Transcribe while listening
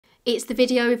It's the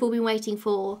video we've all been waiting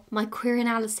for, my queer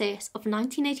analysis of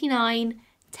 1989,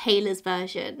 Taylor's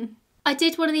version. I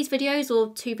did one of these videos,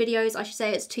 or two videos, I should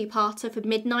say, it's two-parter for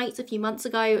Midnights a few months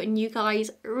ago, and you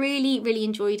guys really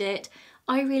enjoyed it.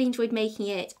 I really enjoyed making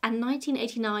it, and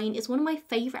 1989 is one of my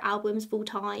favourite albums of all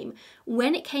time.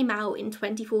 When it came out in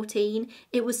 2014,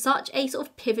 it was such a sort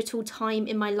of pivotal time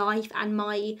in my life and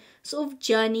my sort of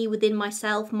journey within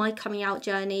myself, my coming out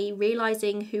journey,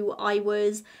 realising who I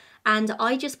was. And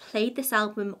I just played this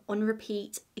album on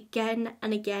repeat again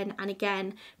and again and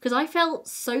again because I felt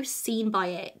so seen by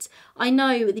it. I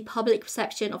know the public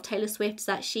perception of Taylor Swift is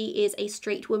that she is a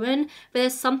straight woman, but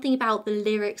there's something about the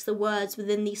lyrics, the words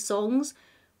within these songs,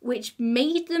 which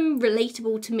made them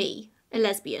relatable to me, a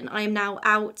lesbian. I am now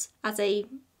out as a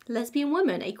lesbian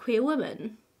woman, a queer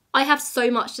woman. I have so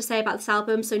much to say about this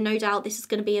album, so no doubt this is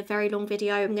going to be a very long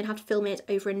video. I'm going to have to film it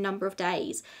over a number of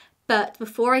days. But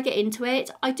before I get into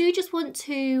it, I do just want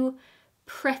to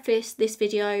preface this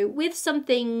video with some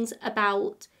things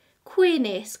about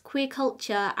queerness, queer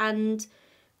culture, and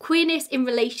queerness in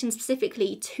relation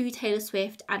specifically to Taylor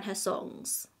Swift and her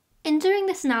songs. In doing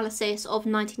this analysis of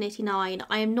 1989,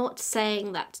 I am not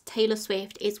saying that Taylor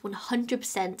Swift is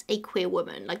 100% a queer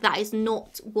woman. Like, that is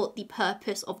not what the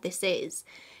purpose of this is.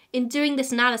 In doing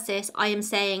this analysis, I am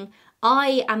saying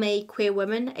I am a queer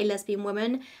woman, a lesbian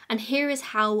woman, and here is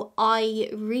how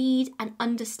I read and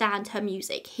understand her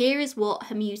music. Here is what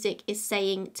her music is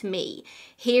saying to me.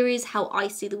 Here is how I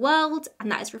see the world,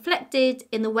 and that is reflected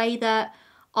in the way that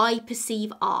I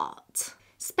perceive art.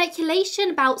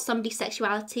 Speculation about somebody's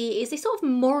sexuality is a sort of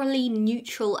morally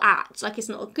neutral act. Like, it's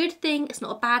not a good thing, it's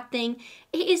not a bad thing,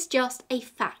 it is just a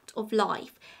fact of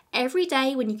life. Every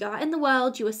day when you go out in the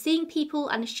world, you are seeing people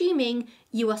and assuming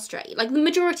you are straight. Like, the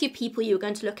majority of people you are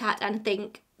going to look at and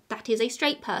think that is a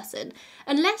straight person,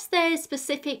 unless there's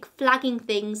specific flagging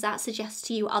things that suggest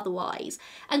to you otherwise.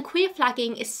 And queer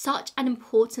flagging is such an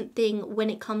important thing when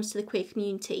it comes to the queer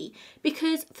community,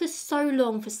 because for so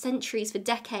long, for centuries, for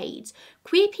decades,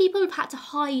 queer people have had to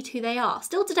hide who they are.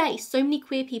 Still today, so many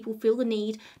queer people feel the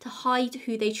need to hide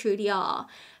who they truly are.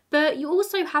 But you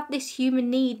also have this human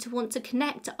need to want to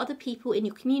connect to other people in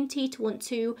your community, to want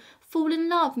to fall in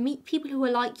love, meet people who are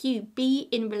like you, be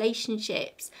in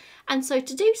relationships. And so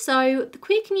to do so, the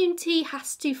queer community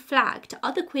has to flag to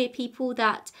other queer people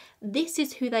that this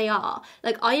is who they are.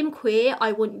 Like, I am queer,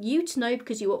 I want you to know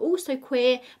because you are also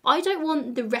queer, but I don't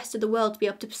want the rest of the world to be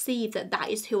able to perceive that that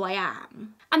is who I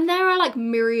am. And there are like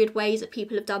myriad ways that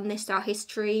people have done this throughout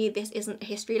history. This isn't a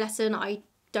history lesson, I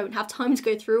don't have time to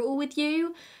go through it all with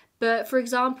you. But for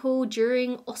example,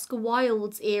 during Oscar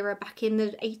Wilde's era, back in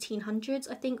the 1800s,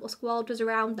 I think Oscar Wilde was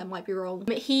around, that might be wrong.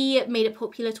 But he made it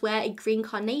popular to wear a green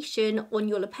carnation on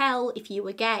your lapel if you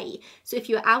were gay. So if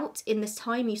you were out in this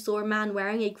time, you saw a man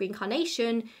wearing a green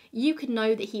carnation, you could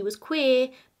know that he was queer,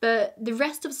 but the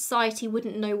rest of society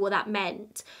wouldn't know what that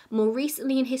meant. More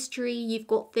recently in history, you've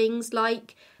got things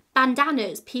like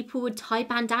bandanas. People would tie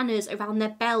bandanas around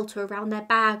their belt or around their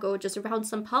bag or just around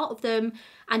some part of them,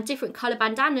 and different colour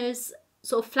bandanas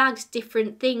sort of flagged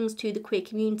different things to the queer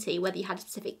community, whether you had a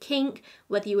specific kink,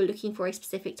 whether you were looking for a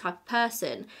specific type of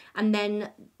person, and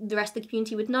then the rest of the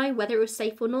community would know whether it was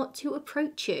safe or not to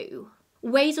approach you.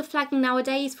 Ways of flagging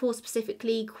nowadays for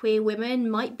specifically queer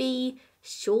women might be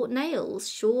short nails.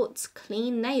 Short,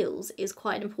 clean nails is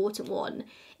quite an important one.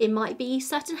 It might be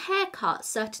certain haircuts,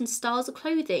 certain styles of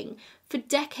clothing. For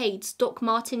decades, Doc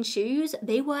Martens shoes,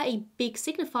 they were a big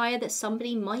signifier that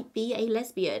somebody might be a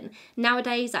lesbian.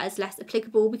 Nowadays, that is less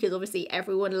applicable because obviously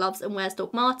everyone loves and wears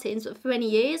Doc Martens, but for many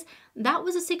years, that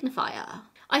was a signifier.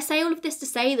 I say all of this to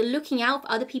say that looking out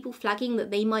for other people flagging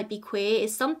that they might be queer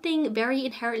is something very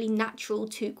inherently natural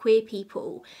to queer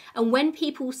people. And when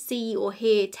people see or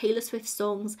hear Taylor Swift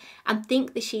songs and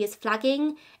think that she is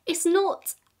flagging, it's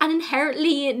not an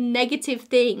inherently negative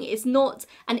thing. It's not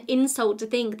an insult to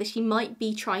think that she might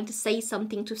be trying to say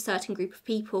something to a certain group of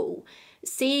people.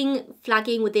 Seeing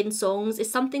flagging within songs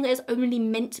is something that is only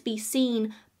meant to be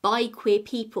seen by queer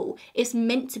people. It's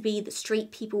meant to be that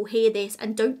straight people hear this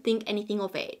and don't think anything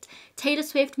of it. Taylor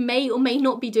Swift may or may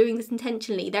not be doing this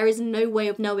intentionally. There is no way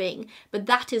of knowing, but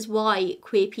that is why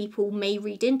queer people may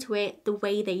read into it the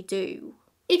way they do.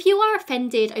 If you are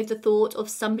offended over the thought of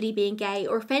somebody being gay,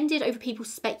 or offended over people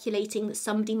speculating that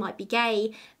somebody might be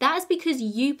gay, that is because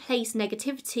you place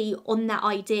negativity on that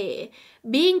idea.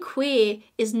 Being queer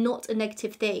is not a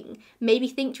negative thing. Maybe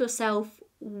think to yourself,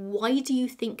 why do you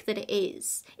think that it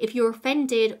is? If you're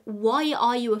offended, why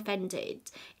are you offended?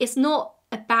 It's not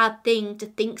a bad thing to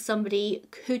think somebody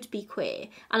could be queer.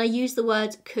 And I use the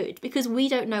word could because we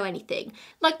don't know anything.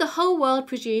 Like, the whole world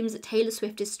presumes that Taylor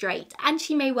Swift is straight, and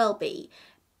she may well be.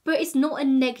 But it's not a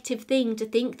negative thing to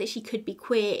think that she could be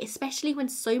queer, especially when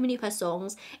so many of her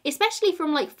songs, especially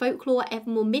from like Folklore,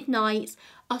 Evermore, Midnights,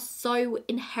 are so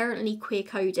inherently queer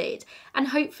coded. And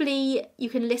hopefully you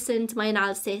can listen to my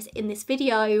analysis in this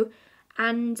video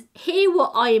and hear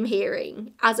what I am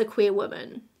hearing as a queer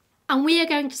woman. And we are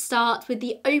going to start with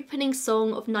the opening song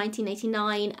of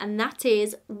 1989, and that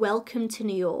is Welcome to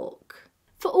New York.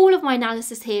 For all of my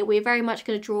analysis here, we're very much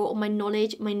going to draw on my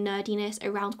knowledge, my nerdiness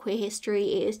around queer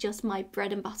history. It is just my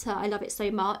bread and butter. I love it so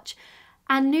much.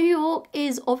 And New York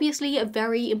is obviously a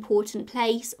very important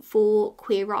place for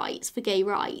queer rights, for gay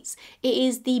rights. It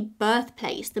is the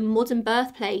birthplace, the modern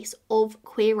birthplace of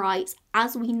queer rights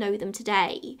as we know them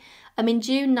today. In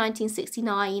June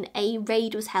 1969, a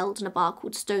raid was held in a bar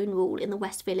called Stonewall in the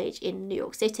West Village in New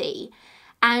York City.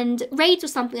 And raids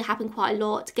was something that happened quite a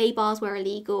lot. Gay bars were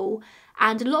illegal,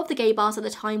 and a lot of the gay bars at the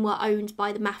time were owned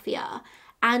by the mafia.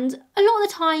 And a lot of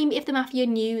the time, if the mafia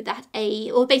knew that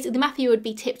basically the mafia would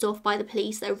be tipped off by the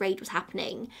police that a raid was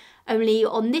happening. Only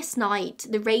on this night,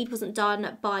 the raid wasn't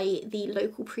done by the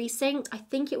local precinct. I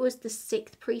think it was the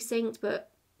 6th precinct, but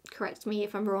correct me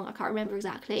if I'm wrong, I can't remember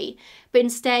exactly. But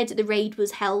instead, the raid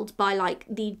was held by like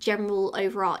the general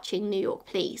overarching New York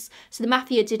police. So the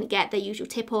mafia didn't get their usual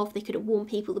tip-off. They couldn't warn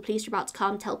people the police were about to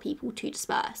come, tell people to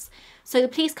disperse. So the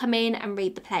police come in and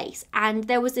raid the place. And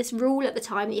there was this rule at the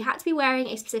time that you had to be wearing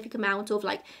a specific amount of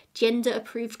like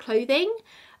gender-approved clothing.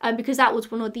 Because that was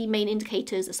one of the main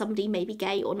indicators that somebody may be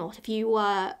gay or not. If you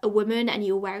were a woman and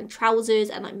you were wearing trousers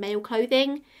and like male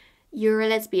clothing, you're a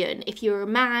lesbian. If you're a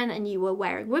man and you were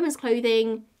wearing women's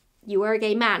clothing, you were a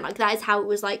gay man. Like, that is how it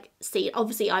was like seen.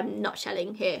 Obviously, I'm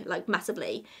nutshelling here, like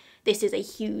massively. This is a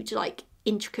huge, like,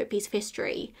 intricate piece of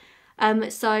history.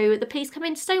 So the police come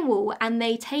into Stonewall and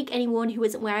they take anyone who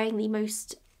isn't wearing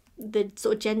the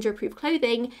sort of gender-approved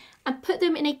clothing and put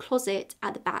them in a closet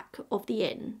at the back of the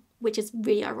inn, which is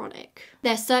really ironic.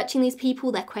 They're searching these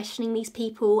people, they're questioning these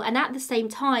people, and at the same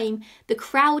time, the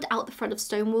crowd out the front of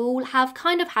Stonewall have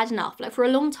kind of had enough. Like, for a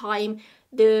long time,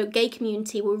 the gay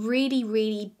community were really,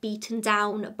 really beaten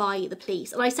down by the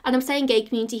police. And I'm saying gay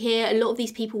community here, a lot of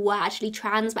these people were actually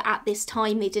trans, but at this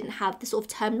time, they didn't have the sort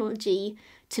of terminology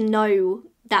to know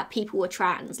that people were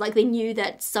trans. Like, they knew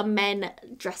that some men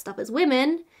dressed up as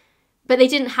women, but they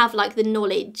didn't have like the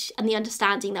knowledge and the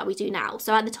understanding that we do now.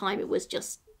 So at the time, it was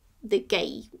just the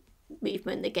gay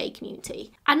movement, the gay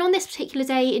community. And on this particular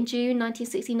day in June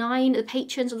 1969, the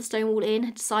patrons of the Stonewall Inn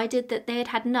had decided that they had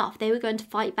had enough. They were going to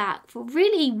fight back for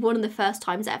really one of the first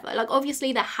times ever. Like,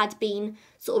 obviously there had been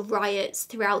sort of riots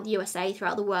throughout the USA,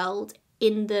 throughout the world,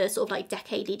 in the sort of like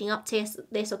decade leading up to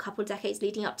this or a couple of decades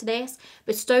leading up to this.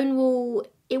 But Stonewall,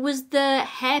 it was the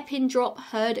hairpin drop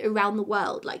heard around the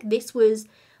world. Like, this was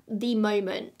the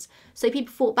moment. So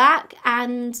people fought back,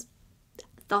 and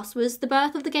thus was the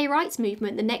birth of the gay rights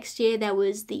movement. The next year there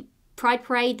was the Pride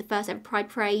Parade, the first ever Pride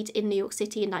Parade in New York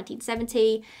City in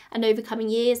 1970, and over coming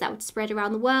years that would spread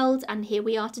around the world, and here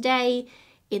we are today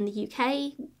in the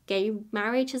UK. Gay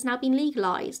marriage has now been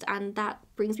legalised, and that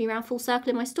brings me around full circle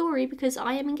in my story because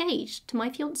I am engaged to my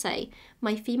fiance,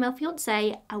 my female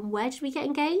fiance. And where did we get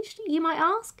engaged, you might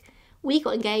ask? We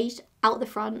got engaged out the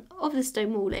front of the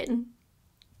Stonewall Inn.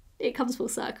 It comes full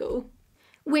circle.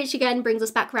 Which again brings us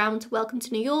back round to Welcome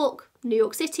to New York. New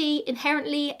York City,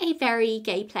 inherently a very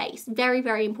gay place. Very,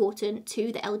 very important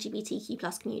to the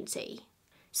LGBTQ+ community.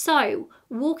 So,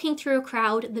 walking through a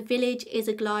crowd, the village is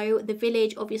aglow. The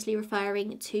village obviously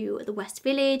referring to the West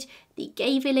Village, the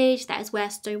gay village. That is where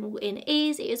Stonewall Inn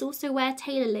is. It is also where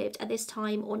Taylor lived at this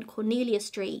time on Cornelia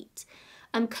Street.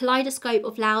 Kaleidoscope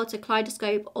of loud. So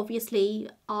kaleidoscope obviously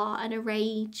are an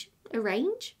array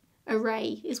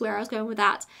is where I was going with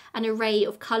that. An array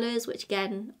of colours, which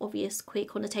again, obvious queer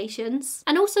connotations.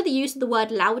 And also the use of the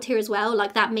word loud here as well.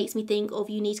 Like, that makes me think of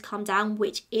You Need to Calm Down,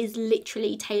 which is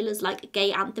literally Taylor's like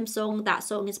gay anthem song. That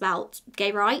song is about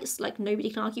gay rights. Like, nobody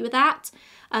can argue with that.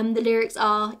 The lyrics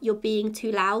are, you're being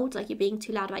too loud. Like, you're being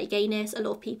too loud about your gayness. A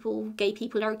lot of people, gay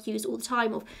people, are accused all the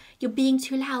time of, you're being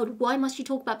too loud. Why must you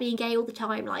talk about being gay all the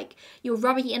time? Like, you're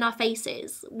rubbing it in our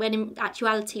faces. When in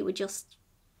actuality, we're just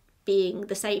being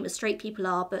the same as straight people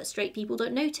are, but straight people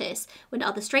don't notice when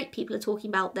other straight people are talking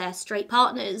about their straight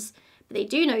partners, but they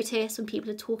do notice when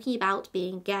people are talking about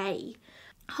being gay.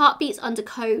 Heartbeats under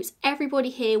codes, everybody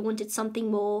here wanted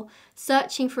something more,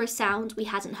 searching for a sound we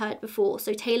hadn't heard before.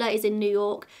 So Taylor is in New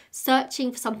York,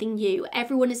 searching for something new.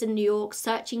 Everyone is in New York,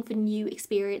 searching for new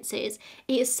experiences.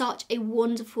 It is such a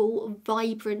wonderful,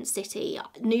 vibrant city.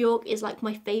 New York is like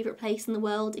my favourite place in the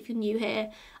world. If you're new here,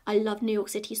 I love New York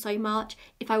City so much.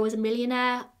 If I was a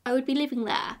millionaire, I would be living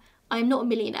there. I am not a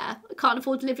millionaire. I can't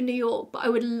afford to live in New York, but I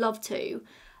would love to.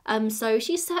 So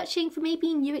she's searching for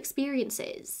maybe new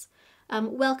experiences.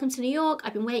 Welcome to New York,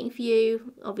 I've been waiting for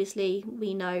you. Obviously,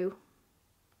 we know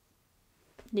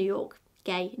New York,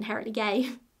 gay, inherently gay.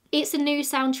 It's a new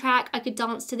soundtrack, I could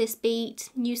dance to this beat.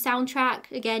 New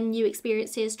soundtrack, again, new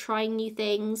experiences, trying new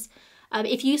things.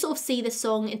 If you sort of see this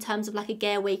song in terms of like a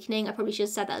gay awakening, I probably should have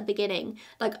said that at the beginning.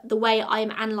 Like the way I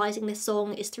am analysing this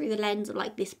song is through the lens of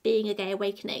like this being a gay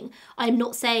awakening. I'm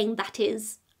not saying that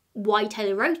is why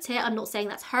Taylor wrote it. I'm not saying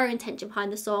that's her intention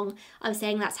behind the song. I'm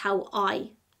saying that's how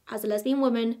I, as a lesbian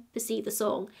woman, perceive the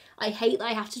song. I hate that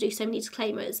I have to do so many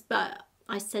disclaimers, but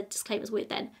I said disclaimers weird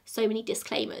then. So many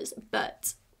disclaimers,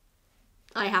 but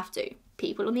I have to.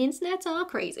 People on the internet are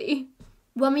crazy.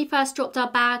 When we first dropped our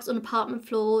bags on apartment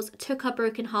floors, took our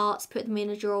broken hearts, put them in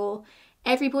a drawer,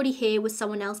 everybody here was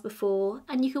someone else before,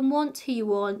 and you can want who you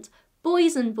want,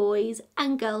 boys and boys,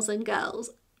 and girls and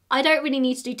girls. I don't really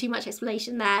need to do too much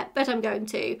explanation there, but I'm going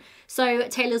to. So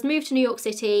Taylor's moved to New York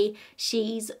City,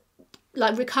 she's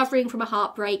like recovering from a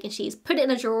heartbreak, and she's put it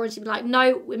in a drawer and she's like,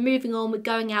 no, we're moving on, we're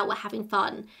going out, we're having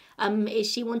fun.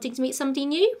 Is she wanting to meet somebody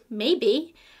new?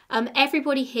 Maybe.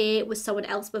 Everybody here was someone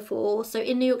else before. So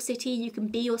in New York City, you can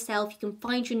be yourself, you can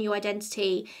find your new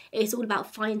identity. It's all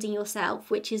about finding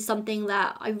yourself, which is something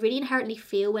that I really inherently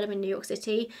feel when I'm in New York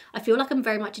City. I feel like I'm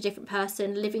very much a different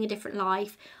person, living a different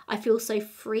life. I feel so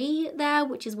free there,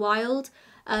 which is wild.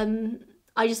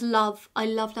 I love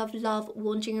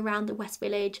wandering around the West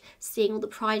Village, seeing all the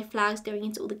pride flags, going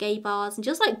into all the gay bars, and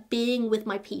just like being with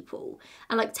my people.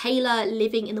 And like Taylor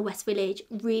living in the West Village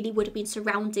really would have been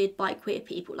surrounded by queer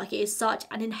people. Like it is such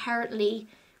an inherently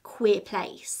queer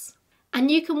place.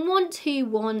 And you can want who you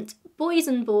want, boys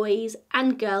and boys,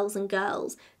 and girls and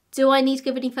girls. Do I need to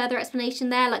give any further explanation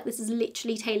there? Like this is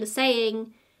literally Taylor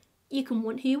saying, you can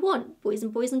want who you want, boys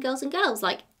and boys and girls and girls.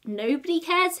 Like nobody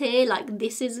cares here, like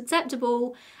this is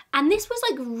acceptable. And this was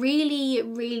like really,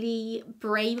 really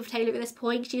brave of Taylor at this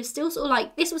point. She was still sort of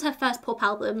like, this was her first pop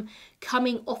album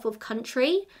coming off of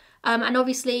country. And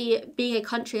obviously being a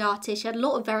country artist, she had a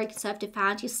lot of very conservative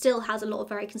fans. She still has a lot of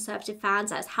very conservative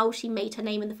fans. That's how she made her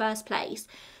name in the first place.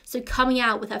 So coming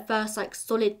out with her first like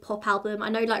solid pop album, I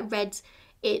know like read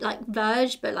it like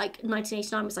Verge, but like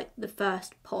 1989 was like the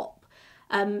first pop.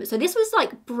 So this was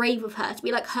like brave of her to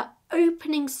be like her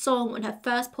opening song on her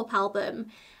first pop album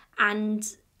and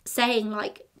saying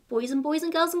like boys and boys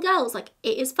and girls, like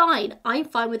it is fine. I'm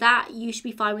fine with that. You should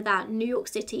be fine with that. New York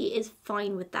City is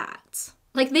fine with that.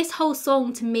 Like this whole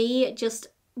song to me just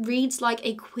reads like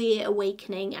a queer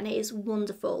awakening, and it is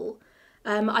wonderful.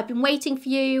 I've been waiting for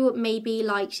you. Maybe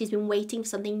like she's been waiting for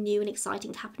something new and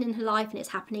exciting to happen in her life, and it's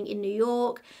happening in New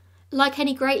York. Like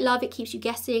any great love, it keeps you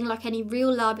guessing. Like any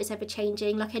real love, it's ever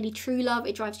changing. Like any true love,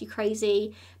 it drives you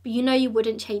crazy. But you know you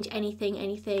wouldn't change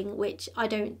anything, which I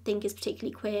don't think is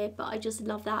particularly queer, but I just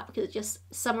love that because it just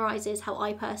summarises how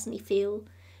I personally feel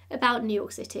about New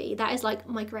York City. That is like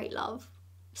my great love.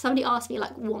 If somebody asked me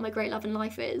like what my great love in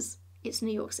life is, it's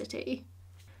New York City.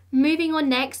 Moving on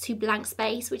next to Blank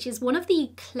Space, which is one of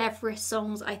the cleverest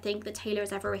songs I think that Taylor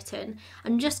has ever written.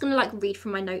 I'm just going to like read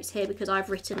from my notes here because I've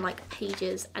written like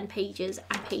pages and pages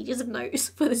and pages of notes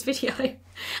for this video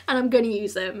and I'm going to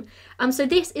use them. So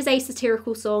this is a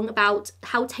satirical song about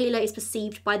how Taylor is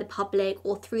perceived by the public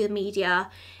or through the media.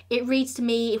 It reads to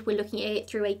me, if we're looking at it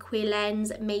through a queer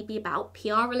lens, maybe about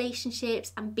PR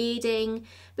relationships and bearding.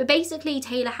 But basically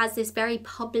Taylor has this very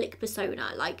public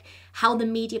persona, like how the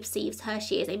media perceives her.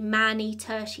 She is a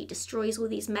man-eater, she destroys all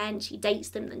these men, she dates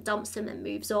them, then dumps them, then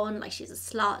moves on, like she's a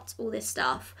slut, all this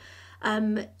stuff.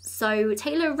 So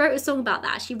Taylor wrote a song about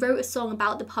that. She wrote a song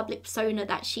about the public persona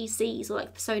that she sees, or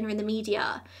like persona in the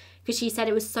media, because she said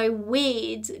it was so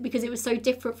weird because it was so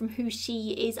different from who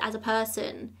she is as a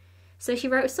person. So she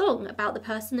wrote a song about the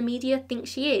person the media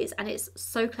thinks she is, and it's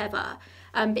so clever.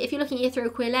 But if you're looking at it through a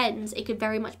queer lens, it could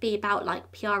very much be about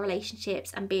like PR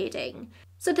relationships and bearding.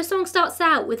 So the song starts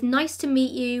out with "Nice to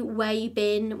meet you, where you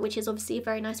been," which is obviously a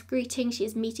very nice greeting. She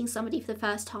is meeting somebody for the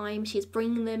first time. She is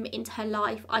bringing them into her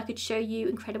life. I could show you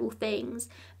incredible things.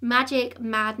 Magic,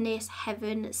 madness,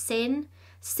 heaven, sin.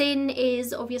 Sin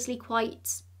is obviously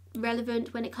quite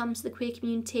relevant when it comes to the queer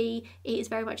community. It is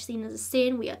very much seen as a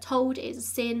sin. We are told it is a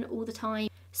sin all the time.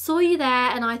 Saw you there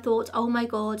and I thought, oh my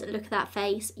god, look at that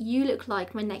face. You look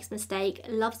like my next mistake.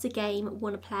 Love's a game,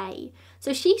 wanna play.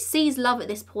 So she sees love at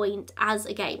this point as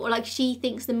a game, or like she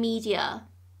thinks the media...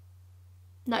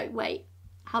 No, wait,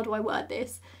 how do I word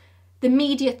this? The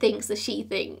media thinks that she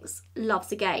thinks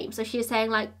love's a game. So she's saying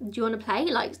like, do you wanna play?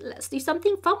 Like, let's do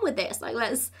something fun with this. Like,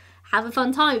 let's have a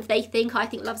fun time. If they think I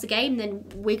think love's a game, then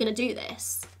we're gonna do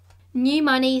this. New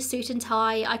money, suit and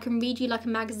tie, I can read you like a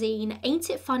magazine, ain't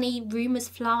it funny, rumours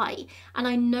fly, and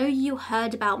I know you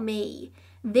heard about me.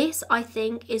 This, I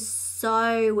think, is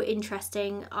so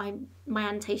interesting. My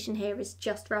annotation here is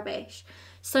just rubbish.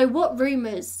 So what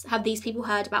rumours have these people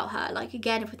heard about her? Like,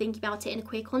 again, if we're thinking about it in a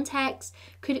queer context,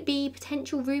 could it be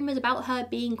potential rumours about her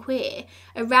being queer?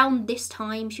 Around this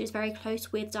time, she was very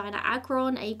close with Diana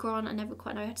Agron, I never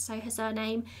quite know how to say her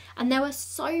surname, and there were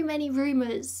so many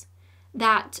rumours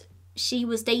that she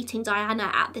was dating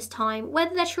Diana at this time.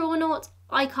 Whether they're true or not,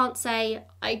 I can't say.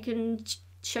 I can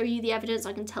show you the evidence,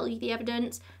 I can tell you the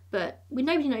evidence, but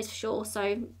nobody knows for sure.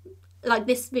 So like,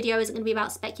 this video isn't going to be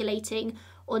about speculating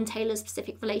on Taylor's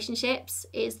specific relationships,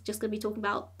 it's just going to be talking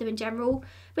about them in general.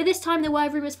 But this time there were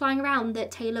rumours flying around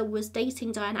that Taylor was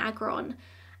dating Diana Agron,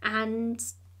 and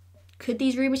could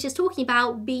these rumours she's talking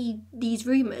about be these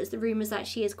rumours, the rumours that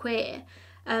she is queer?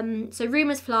 So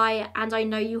rumours fly, and I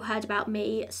know you heard about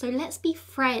me, so let's be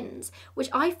friends, which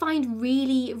I find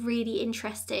really, really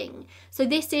interesting. So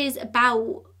this is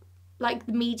about, like,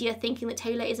 the media thinking that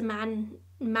Taylor is a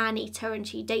man-eater and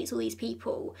she dates all these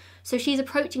people. So she's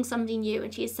approaching somebody new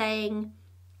and she is saying,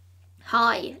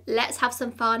 hi, let's have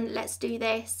some fun, let's do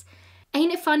this.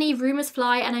 Ain't it funny, rumours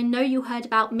fly, and I know you heard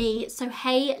about me, so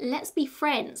hey, let's be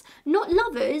friends. Not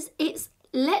lovers, it's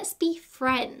let's be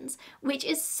friends, which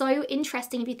is so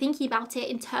interesting if you're thinking about it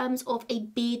in terms of a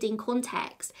bearding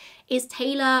context. Is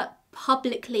Taylor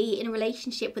publicly in a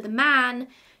relationship with a man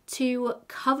to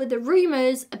cover the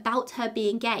rumours about her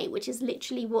being gay, which is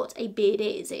literally what a beard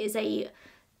is. It is a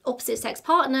opposite sex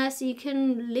partner, so you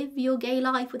can live your gay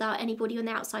life without anybody on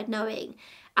the outside knowing.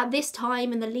 At this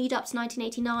time, in the lead up to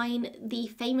 1989, the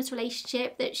famous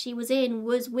relationship that she was in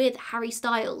was with Harry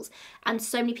Styles, and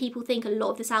so many people think a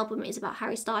lot of this album is about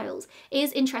Harry Styles. It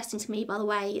is interesting to me, by the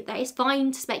way, that it's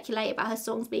fine to speculate about her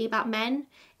songs being about men.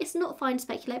 It's not fine to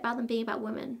speculate about them being about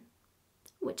women,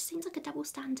 which seems like a double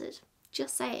standard,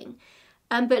 just saying.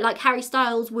 But like, Harry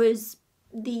Styles was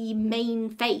the main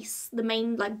face, the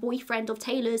main like boyfriend of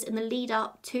Taylor's in the lead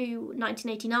up to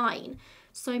 1989.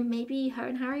 So maybe her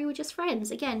and Harry were just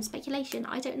friends. Again, speculation.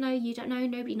 I don't know, you don't know,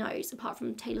 nobody knows apart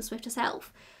from Taylor Swift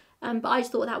herself. But I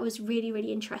just thought that was really,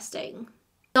 really interesting.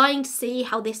 Dying to see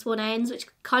how this one ends, which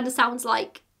kind of sounds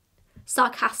like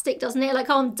sarcastic, doesn't it? Like,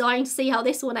 oh, I'm dying to see how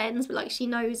this one ends, but like, she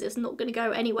knows it's not going to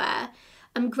go anywhere.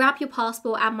 Grab your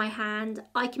passport and my hand,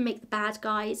 I can make the bad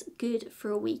guys good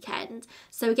for a weekend.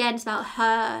 So again, it's about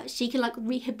her. She can like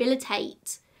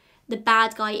rehabilitate the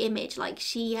bad guy image. Like,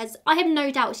 she has, I have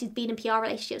no doubt she's been in PR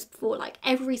relationships before. Like,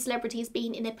 every celebrity has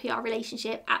been in a PR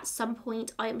relationship at some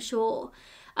point, I am sure.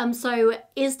 So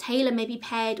is Taylor maybe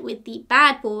paired with the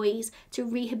bad boys to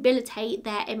rehabilitate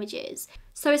their images?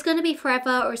 So it's going to be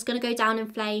forever, or it's going to go down in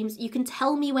flames. You can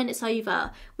tell me when it's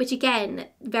over, which again,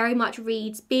 very much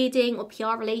reads bearding or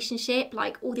PR relationship.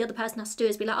 Like, all the other person has to do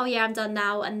is be like, oh yeah, I'm done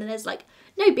now. And then there's like,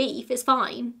 no beef, it's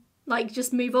fine. Like,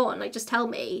 just move on, like, just tell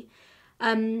me.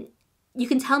 You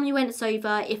can tell me when it's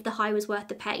over if the high was worth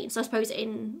the pain. So I suppose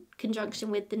in conjunction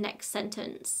with the next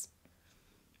sentence,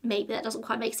 maybe that doesn't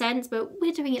quite make sense, but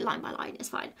we're doing it line by line, it's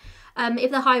fine.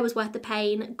 If the high was worth the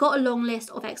pain, got a long list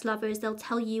of ex-lovers, they'll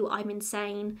tell you I'm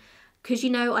insane, because you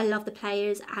know I love the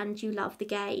players and you love the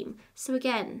game. So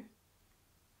again,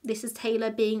 this is Taylor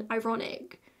being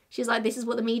ironic. She's like, this is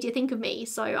what the media think of me,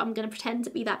 so I'm going to pretend to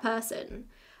be that person.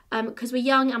 Because we're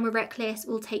young and we're reckless,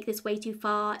 we'll take this way too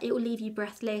far, it will leave you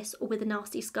breathless or with a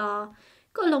nasty scar.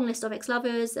 Got a long list of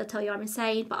ex-lovers, they'll tell you I'm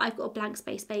insane, but I've got a blank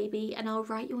space, baby, and I'll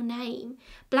write your name.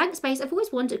 Blank space, I've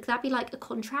always wondered, could that be like a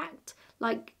contract?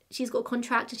 Like, she's got a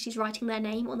contract and she's writing their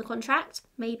name on the contract?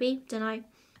 Maybe, don't know.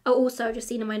 Oh, also, I've just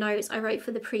seen in my notes, I wrote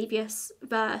for the previous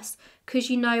verse, because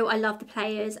you know I love the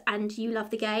players and you love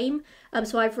the game.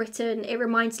 So I've written, it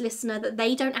reminds the listener that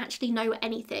they don't actually know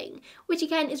anything, which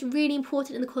again is really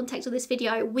important in the context of this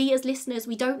video. We as listeners,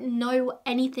 we don't know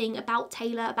anything about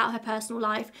Taylor, about her personal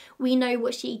life. We know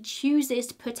what she chooses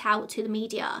to put out to the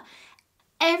media.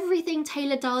 Everything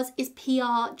Taylor does is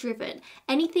PR driven.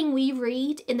 Anything we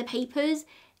read in the papers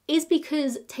is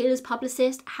because Taylor's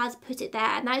publicist has put it there,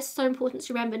 and that is so important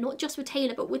to remember, not just with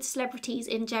Taylor but with celebrities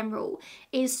in general.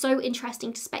 It is so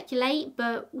interesting to speculate,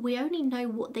 but we only know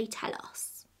what they tell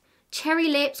us. Cherry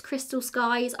lips, crystal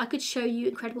skies, I could show you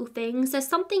incredible things. There's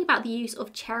something about the use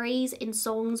of cherries in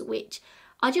songs which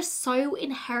are just so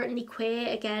inherently queer,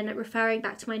 again referring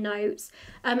back to my notes.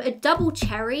 A double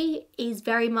cherry is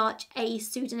very much a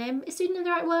pseudonym. Is pseudonym the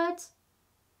right word?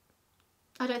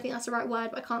 I don't think that's the right word,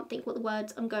 but I can't think what the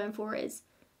word I'm going for is.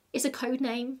 It's a code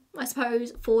name, I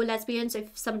suppose, for lesbians. So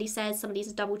if somebody says somebody's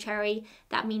a double cherry,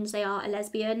 that means they are a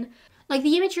lesbian. Like,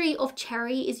 the imagery of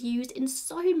cherry is used in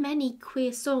so many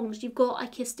queer songs. You've got I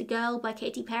Kissed a Girl by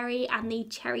Katy Perry and the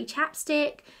cherry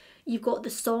chapstick. You've got the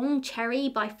song Cherry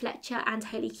by Fletcher and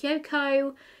Hayley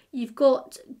Kiyoko. You've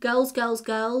got Girls, Girls,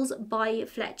 Girls by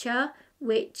Fletcher,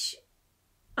 which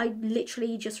I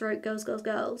literally just wrote Girls, Girls,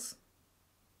 Girls.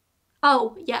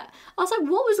 Oh, yeah. I was like,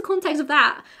 what was the context of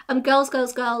that? Girls,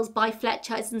 Girls, Girls by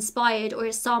Fletcher is inspired, or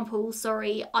is sampled,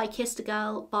 sorry, I Kissed a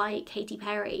Girl by Katy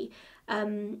Perry.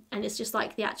 And it's just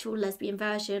like the actual lesbian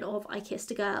version of I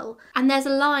Kissed a Girl. And there's a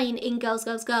line in Girls,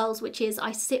 Girls, Girls, which is,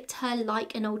 I sipped her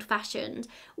like an old-fashioned,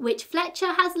 which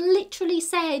Fletcher has literally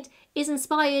said is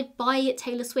inspired by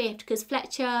Taylor Swift, because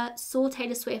Fletcher saw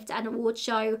Taylor Swift at an award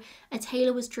show and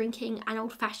Taylor was drinking an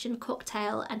old-fashioned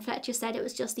cocktail, and Fletcher said it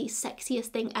was just the sexiest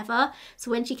thing ever.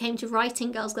 So when she came to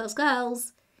writing Girls, Girls,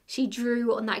 Girls, she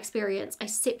drew on that experience. I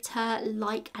sipped her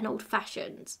like an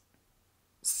old-fashioned.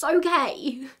 So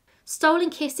gay. Stolen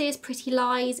Kisses, Pretty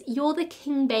Lies, You're the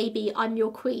King Baby, I'm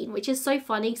Your Queen, which is so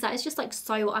funny because that is just like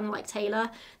so unlike Taylor.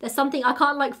 There's something I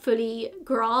can't like fully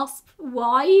grasp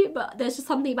why, but there's just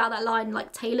something about that line,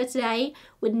 like Taylor today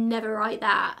would never write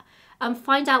that.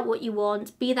 Find Out What You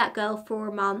Want, Be That Girl for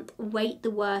a Month, Wait,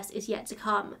 the Worst is Yet to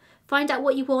Come. Find out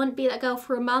what you want, be that girl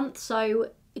for a month.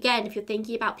 So again, if you're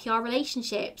thinking about PR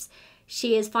relationships,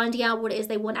 she is finding out what it is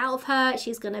they want out of her.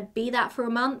 She's going to be that for a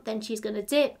month, then she's going to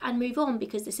dip and move on,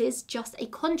 because this is just a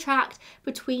contract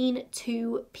between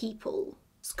two people.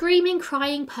 Screaming,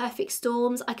 Crying, Perfect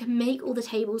Storms, I Can Make All the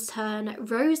Tables Turn,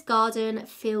 Rose Garden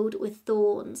Filled with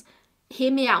Thorns.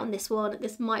 Hear me out on this one.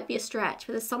 This might be a stretch,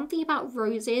 but there's something about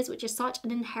roses, which is such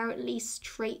an inherently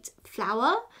straight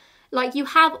flower. Like, you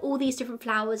have all these different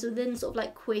flowers within sort of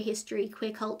like queer history,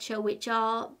 queer culture, which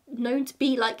are known to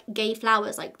be like gay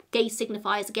flowers, like gay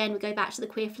signifiers. Again, we go back to the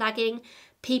queer flagging.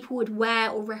 People would wear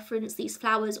or reference these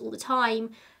flowers all the time,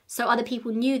 so other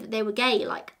people knew that they were gay.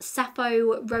 Like,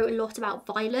 Sappho wrote a lot about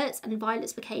violets, and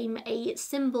violets became a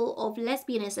symbol of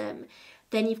lesbianism.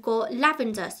 Then you've got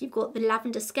lavender, so you've got the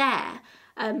lavender scare.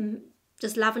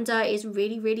 Just lavender is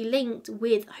really, really linked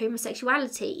with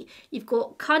homosexuality. You've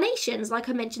got carnations, like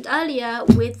I mentioned earlier,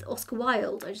 with Oscar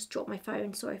Wilde. I just dropped my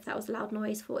phone, sorry if that was a loud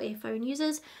noise for earphone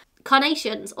users.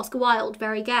 Carnations, Oscar Wilde,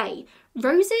 very gay.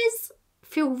 Roses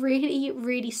feel really,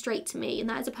 really straight to me, and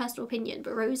that is a personal opinion,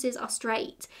 but roses are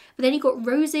straight. But then you've got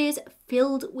roses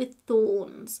filled with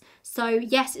thorns. So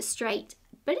yes, it's straight,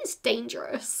 but it's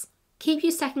dangerous. Keep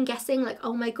you second guessing, like,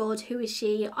 oh my god, who is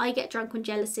she? I get drunk on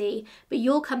jealousy, but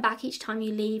you'll come back each time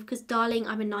you leave, because darling,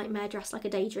 I'm a nightmare dressed like a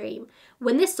daydream.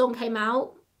 When this song came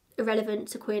out, irrelevant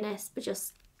to queerness, but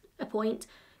just a point,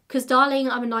 because darling,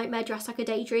 I'm a nightmare dressed like a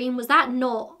daydream, was that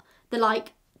not the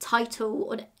like title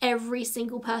on every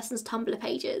single person's Tumblr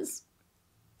pages?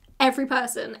 Every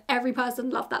person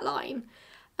loved that line.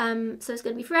 So it's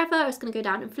going to be forever, it's going to go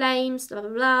down in flames, blah, blah,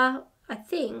 blah. I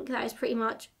think that is pretty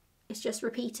much, it's just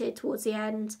repeated towards the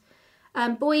end.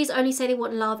 Boys only say they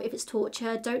want love if it's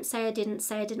torture. Don't say I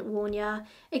didn't warn ya.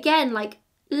 Again, like,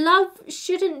 love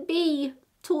shouldn't be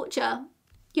torture.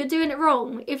 You're doing it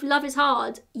wrong. If love is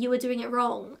hard, you are doing it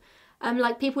wrong.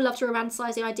 Like, people love to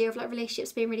romanticize the idea of like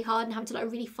relationships being really hard and having to like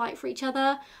really fight for each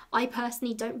other. I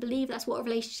personally don't believe that's what a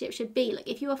relationship should be. Like,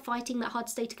 if you are fighting that hard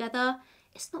to stay together,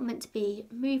 it's not meant to be.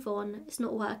 Move on. It's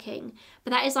not working.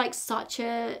 But that is like such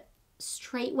a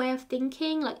straight way of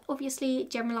thinking, like obviously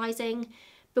generalizing,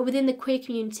 but within the queer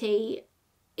community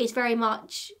it's very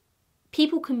much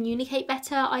people communicate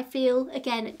better, I feel.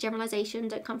 Again, generalization,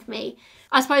 don't come for me.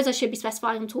 I suppose I should be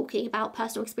specifying I'm talking about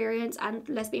personal experience and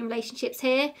lesbian relationships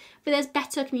here, but there's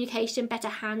better communication, better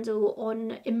handle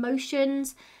on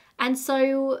emotions, and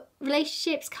so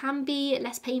relationships can be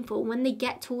less painful. When they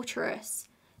get torturous,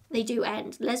 they do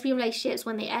end. Lesbian relationships,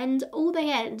 when they end,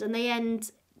 they end, and they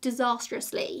end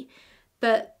disastrously,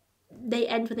 but they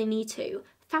end when they need to.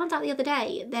 Found out the other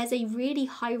day there's a really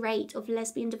high rate of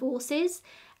lesbian divorces,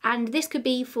 and this could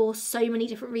be for so many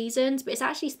different reasons, but it's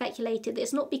actually speculated that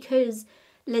it's not because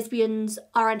lesbians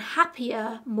are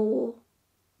unhappier more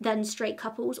than straight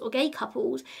couples or gay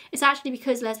couples. It's actually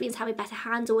because lesbians have a better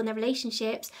handle on their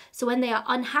relationships, so when they are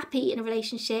unhappy in a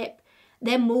relationship,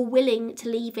 they're more willing to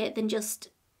leave it than just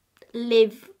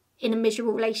live in a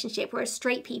miserable relationship, whereas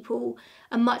straight people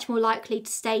are much more likely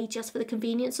to stay just for the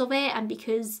convenience of it, and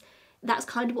because that's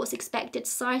kind of what's expected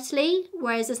societally,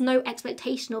 whereas there's no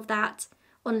expectation of that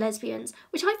on lesbians,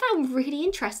 which I found really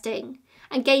interesting.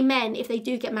 And gay men, if they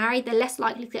do get married, they're less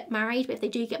likely to get married, but if they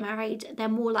do get married, they're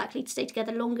more likely to stay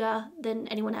together longer than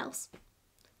anyone else.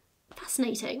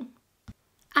 Fascinating.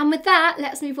 And with that,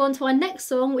 let's move on to our next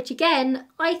song, which again,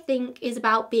 I think is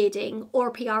about bearding or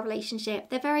a PR relationship.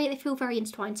 They feel very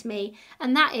intertwined to me,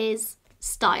 and that is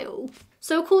Style.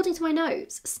 So according to my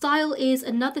notes, Style is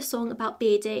another song about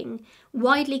bearding,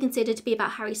 widely considered to be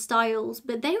about Harry Styles,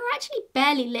 but they were actually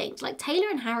barely linked. Like, Taylor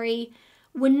and Harry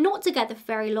were not together for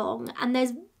very long, and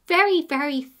there's very,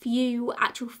 very few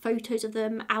actual photos of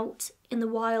them out in the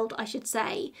wild, I should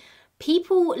say.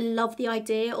 People love the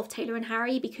idea of Taylor and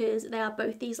Harry because they are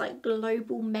both these like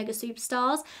global mega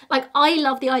superstars. Like, I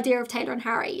love the idea of Taylor and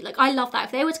Harry. Like, I love that.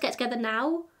 If they were to get together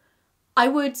now, I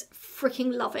would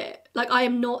freaking love it. Like, I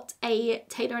am not a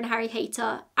Taylor and Harry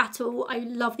hater at all. I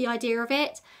love the idea of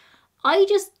it. I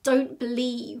just don't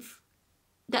believe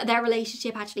that their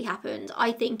relationship actually happened.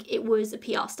 I think it was a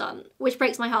PR stunt, which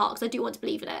breaks my heart because I do want to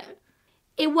believe in it.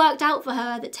 It worked out for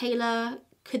her that Taylor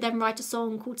could then write a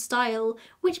song called Style,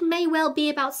 which may well be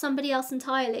about somebody else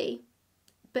entirely,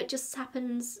 but just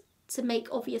happens to make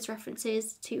obvious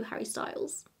references to Harry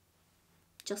Styles.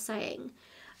 Just saying.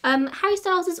 Harry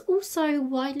Styles is also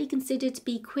widely considered to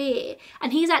be queer,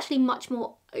 and he's actually much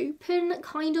more open,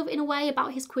 kind of, in a way,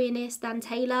 about his queerness than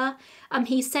Taylor.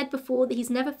 He's said before that he's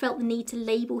never felt the need to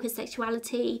label his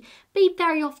sexuality, but he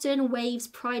very often waves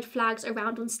pride flags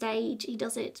around on stage. He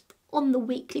does it on the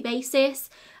weekly basis.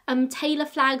 Taylor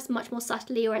flags much more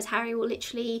subtly, whereas Harry will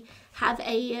literally have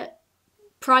a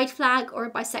pride flag or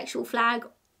a bisexual flag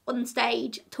on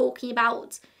stage talking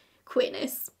about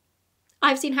queerness.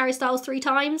 I've seen Harry Styles 3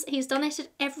 times. He's done it at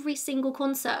every single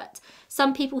concert.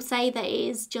 Some people say that it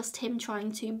is just him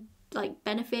trying to like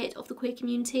benefit of the queer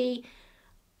community.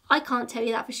 I can't tell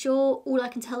you that for sure. All I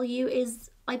can tell you is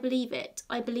I believe it.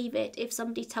 I believe it if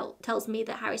somebody tells me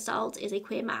that Harry Styles is a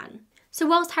queer man. So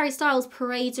whilst Harry Styles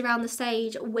parades around the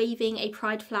stage waving a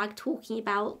pride flag talking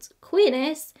about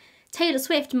queerness, Taylor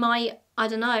Swift might, I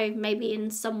don't know, maybe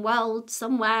in some world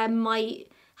somewhere, might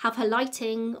have her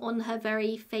lighting on her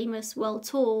very famous world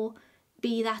tour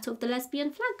be that of the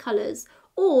lesbian flag colours.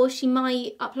 Or she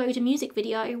might upload a music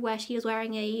video where she is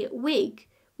wearing a wig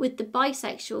with the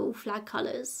bisexual flag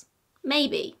colours.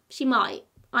 Maybe. She might.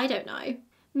 I don't know.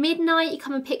 Midnight, You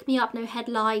Come and Pick Me Up, No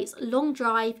Headlights, Long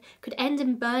Drive could end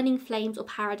in burning flames or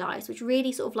paradise, which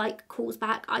really sort of like calls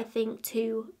back, I think,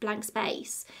 to Blank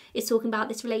Space. It's talking about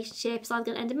this relationship. It's either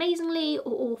going to end amazingly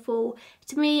or awful.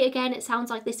 To me, again, it sounds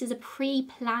like this is a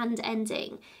pre-planned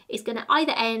ending. It's going to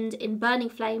either end in burning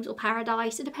flames or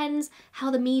paradise. It depends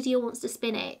how the media wants to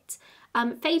spin it.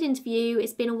 Fade into view,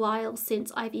 it's been a while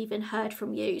since I've even heard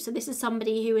from you. So this is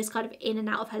somebody who is kind of in and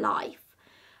out of her life.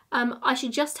 I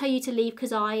should just tell you to leave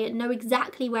because I know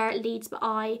exactly where it leads, but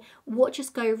I watch us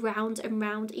go round and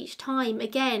round each time.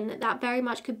 Again, that very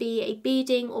much could be a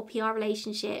bearding or PR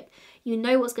relationship. You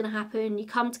know what's going to happen. You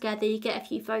come together, you get a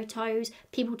few photos,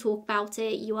 people talk about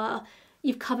it,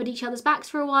 you've covered each other's backs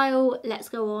for a while, let's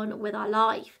go on with our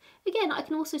life. Again, I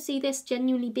can also see this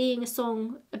genuinely being a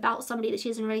song about somebody that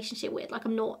she's in a relationship with. Like,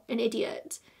 I'm not an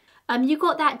idiot. You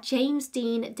got that James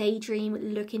Dean Daydream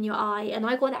look in your eye, and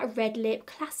I got that red lip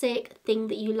classic Thing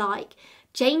That You Like.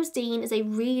 James Dean is a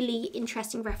really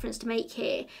interesting reference to make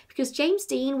here because James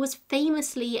Dean was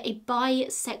famously a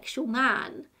bisexual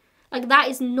man. Like, that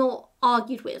is not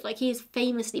argued with. Like, he is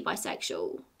famously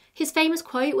bisexual. His famous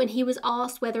quote when he was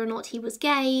asked whether or not he was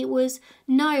gay was,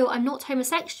 "No, I'm not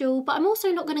homosexual, but I'm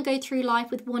also not going to go through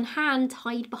life with one hand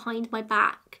tied behind my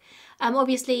back."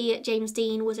 Obviously, James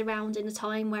Dean was around in a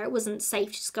time where it wasn't safe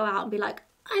to just go out and be like,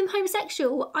 I'm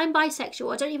homosexual, I'm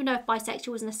bisexual. I don't even know if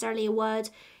bisexual was necessarily a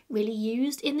word really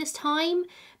used in this time,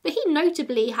 but he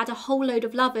notably had a whole load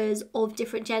of lovers of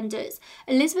different genders.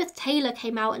 Elizabeth Taylor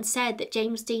came out and said that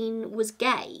James Dean was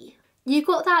gay. You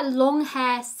got that long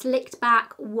hair, slicked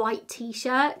back, white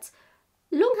t-shirt.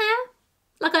 Long hair?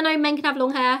 Like, I know men can have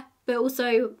long hair, but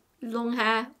also long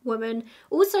hair, woman.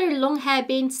 Also, long hair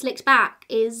being slicked back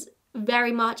is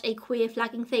very much a queer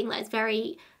flagging thing. That's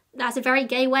a very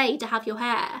gay way to have your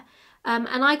hair. And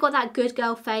I got that good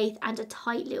girl faith and a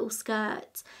tight little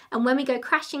skirt. And when we go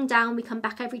crashing down, we come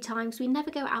back every time because we never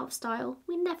go out of style.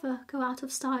 We never go out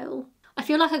of style. I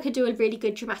feel like I could do a really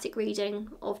good dramatic reading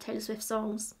of Taylor Swift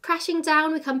songs. Crashing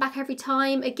down, we come back every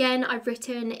time. Again, I've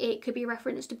written it could be a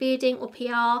reference to bearding or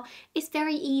PR. It's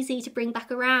very easy to bring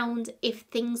back around if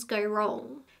things go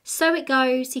wrong. So It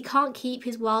Goes, He Can't Keep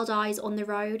His Wild Eyes on the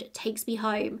Road, Takes Me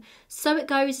Home. So It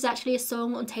Goes is actually a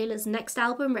song on Taylor's next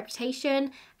album,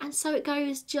 Reputation, and So It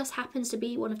Goes just happens to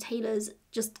be one of Taylor's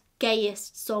just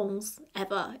gayest songs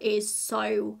ever. It is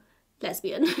so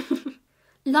lesbian.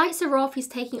 Lights are off, he's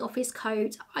taking off his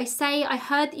coat. I say, I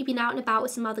heard that you've been out and about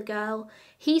with some other girl.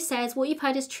 He says, what you've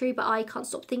heard is true, but I can't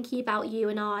stop thinking about you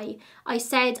and I. I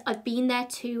said, I've been there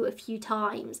too a few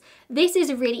times. This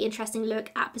is a really interesting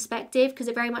look at perspective because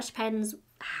it very much depends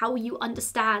how you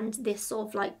understand this sort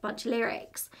of like bunch of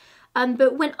lyrics.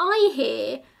 But when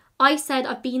I said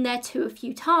I've been there too a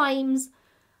few times,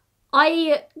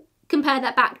 I compare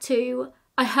that back to,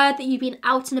 I heard that you've been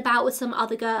out and about with some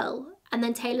other girl. And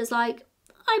then Taylor's like,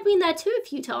 I've been there too a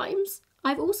few times.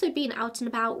 I've also been out and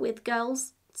about with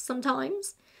girls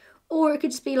sometimes. Or it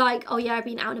could just be like, oh yeah, I've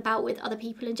been out and about with other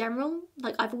people in general.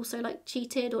 Like I've also like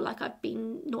cheated, or like I've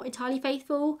been not entirely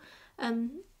faithful.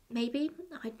 Maybe.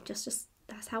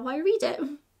 That's how I read it.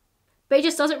 But it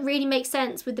just doesn't really make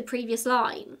sense with the previous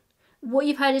line. What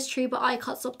you've heard is true, but I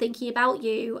can't stop thinking about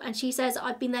you. And she says,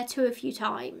 I've been there too a few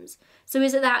times. So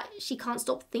is it that she can't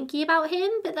stop thinking about him?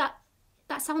 But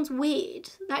that sounds weird.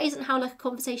 That isn't how like a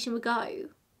conversation would go.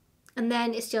 And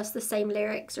then it's just the same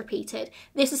lyrics repeated.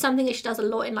 This is something that she does a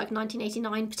lot in like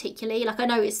 1989 particularly. Like I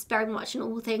know it's very much a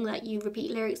normal thing that you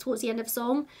repeat lyrics towards the end of a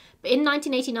song. But in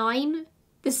 1989,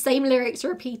 the same lyrics are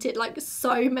repeated like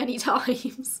so many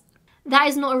times. That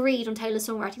is not a read on Taylor's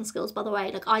songwriting skills, by the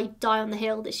way. Like I die on the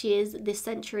hill that she is this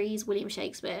century's William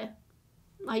Shakespeare.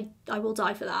 I will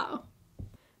die for that.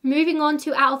 Moving on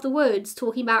to Out of the Woods,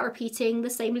 talking about repeating the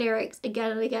same lyrics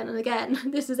again and again and again.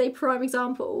 This is a prime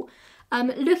example.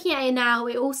 Looking at it now,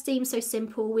 it all seems so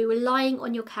simple. We were lying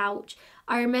on your couch.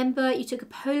 I remember you took a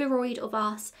Polaroid of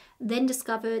us, then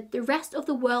discovered the rest of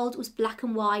the world was black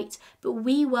and white, but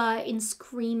we were in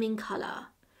screaming colour.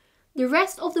 The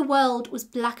rest of the world was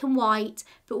black and white,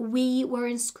 but we were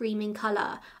in screaming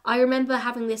colour. I remember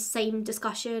having this same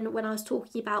discussion when I was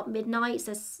talking about Midnights.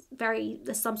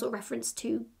 There's some sort of reference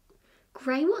to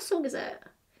grey. What song is it?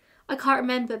 I can't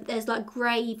remember, but there's like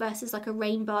grey versus like a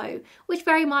rainbow, which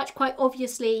very much quite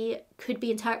obviously could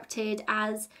be interpreted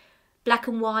as black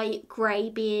and white, grey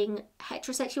being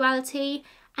heterosexuality,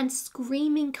 and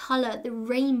screaming colour, the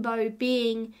rainbow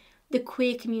being the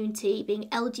queer community, being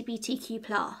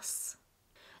LGBTQ+.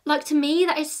 Like to me,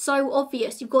 that is so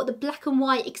obvious. You've got the black and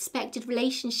white expected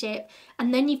relationship,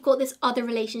 and then you've got this other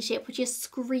relationship which is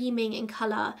screaming in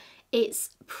colour. It's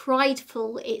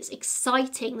prideful, it's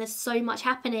exciting, there's so much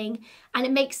happening, and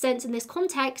it makes sense in this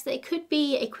context that it could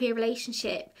be a queer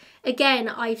relationship. Again,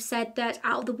 I've said that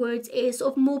Out of the Woods is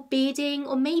sort of more bearding,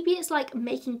 or maybe it's like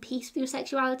making peace with your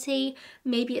sexuality,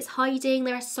 maybe it's hiding.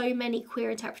 There are so many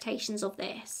queer interpretations of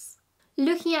this.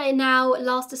 Looking at it now,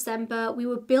 last December, we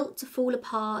were built to fall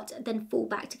apart, then fall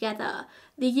back together.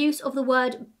 The use of the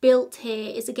word built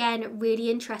here is again really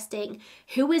interesting.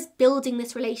 Who is building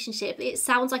this relationship? It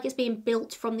sounds like it's being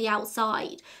built from the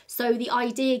outside. So the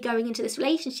idea going into this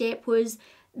relationship was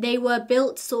they were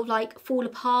built to sort of like fall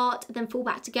apart, then fall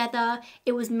back together.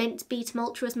 It was meant to be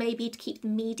tumultuous, maybe to keep the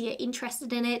media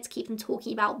interested in it, to keep them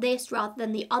talking about this rather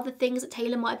than the other things that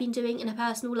Taylor might have been doing in her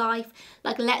personal life.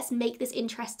 Like, let's make this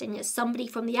interesting as somebody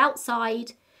from the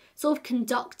outside sort of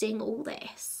conducting all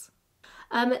this.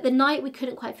 The night we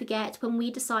couldn't quite forget when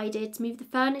we decided to move the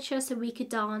furniture so we could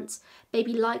dance,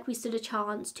 baby like we stood a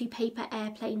chance, 2 paper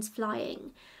airplanes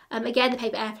flying. Again, the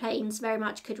paper airplanes very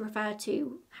much could refer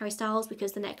to Harry Styles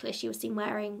because the necklace she was seen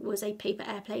wearing was a paper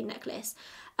airplane necklace.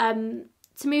 To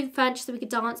move the furniture so we could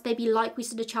dance, baby like we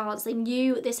stood a chance. They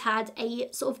knew this had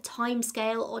a sort of time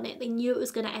scale on it. They knew it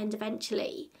was going to end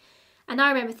eventually. And I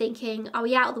remember thinking, are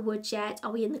we out of the woods yet?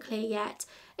 Are we in the clear yet?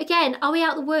 Again, are we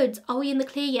out of the woods? Are we in the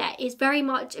clear yet? It's very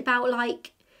much about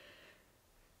like,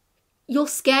 you're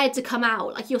scared to come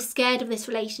out, like you're scared of this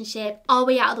relationship. Are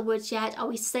we out of the woods yet? Are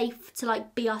we safe to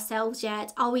like be ourselves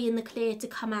yet? Are we in the clear to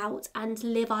come out and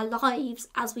live our lives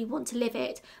as we want to live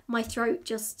it? My throat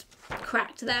just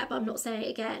cracked there, but I'm not saying it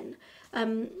again.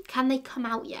 Can they come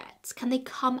out yet? Can they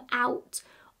come out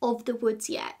of the woods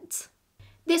yet?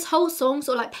 This whole song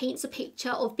sort of like paints a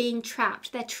picture of being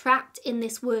trapped. They're trapped in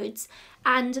this woods,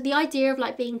 and the idea of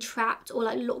like being trapped or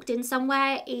like locked in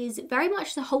somewhere is very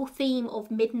much the whole theme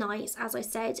of Midnights, as I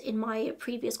said in my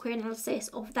previous queer analysis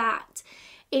of that.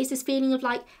 It's this feeling of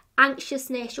like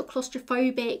anxiousness, you're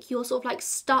claustrophobic, you're sort of like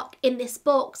stuck in this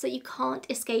box that you can't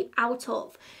escape out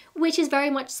of, which is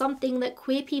very much something that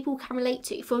queer people can relate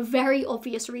to for very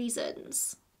obvious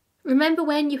reasons. Remember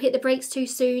when you hit the brakes too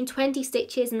soon, 20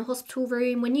 stitches in the hospital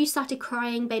room, when you started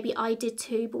crying, baby I did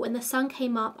too, but when the sun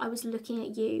came up I was looking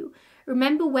at you.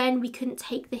 Remember when we couldn't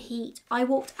take the heat, I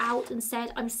walked out and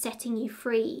said I'm setting you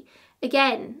free.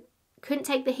 Again, couldn't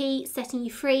take the heat, setting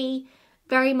you free,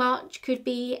 very much could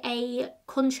be a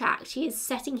contract. She is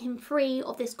setting him free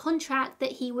of this contract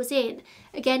that he was in.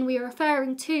 Again, we are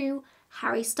referring to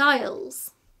Harry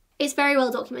Styles. It's very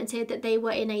well documented that they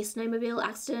were in a snowmobile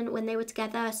accident when they were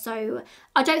together, so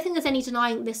I don't think there's any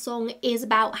denying this song is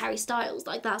about Harry Styles.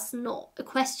 Like, that's not a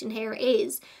question here, it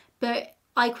is. But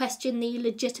I question the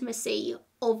legitimacy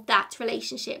of that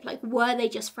relationship. Like, were they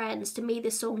just friends? To me,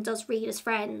 this song does read as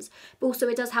friends, but also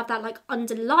it does have that like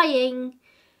underlying,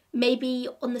 maybe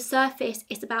on the surface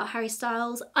it's about Harry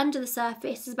Styles, under the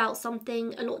surface it's about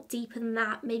something a lot deeper than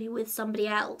that, maybe with somebody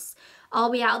else. Are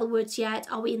we out of the woods yet?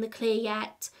 Are we in the clear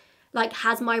yet? Like,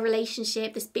 has my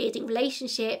relationship, this bearding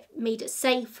relationship, made it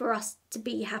safe for us to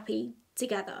be happy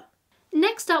together?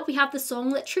 Next up, we have the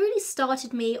song that truly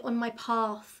started me on my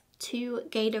path to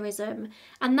gaylerism,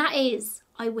 and that is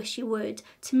I Wish You Would.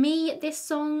 To me, this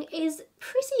song is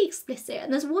pretty explicit,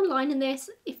 and there's one line in this,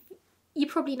 if you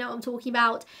probably know what I'm talking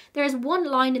about, there is one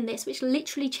line in this which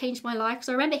literally changed my life, because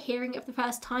I remember hearing it for the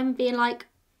first time and being like,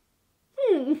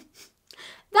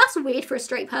 that's weird for a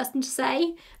straight person to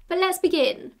say. But let's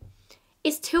begin.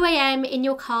 It's 2 a.m. in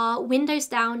your car, windows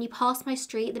down, you pass my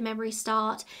street, the memories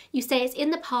start. You say it's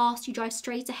in the past, you drive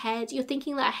straight ahead. You're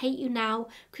thinking that I hate you now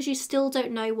because you still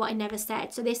don't know what I never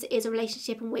said. So this is a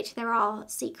relationship in which there are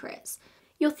secrets.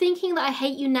 You're thinking that I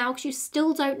hate you now because you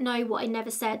still don't know what I never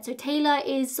said. So Taylor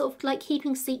is sort of like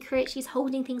keeping secrets. She's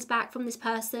holding things back from this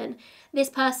person.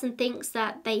 This person thinks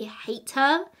that they hate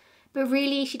her, but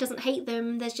really she doesn't hate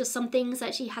them. There's just some things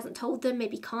that she hasn't told them,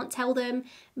 maybe can't tell them.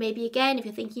 Maybe again, if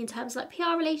you're thinking in terms of like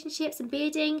PR relationships and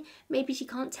bearding, maybe she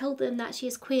can't tell them that she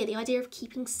is queer. The idea of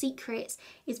keeping secrets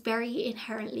is very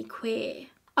inherently queer.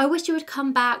 I wish you would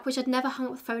come back, wish I'd never hung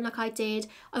up the phone like I did.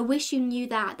 I wish you knew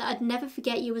that I'd never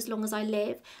forget you as long as I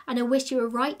live. And I wish you were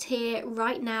right here,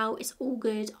 right now. It's all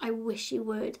good. I wish you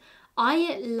would.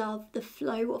 I love the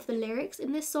flow of the lyrics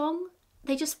in this song.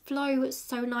 They just flow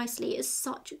so nicely. It's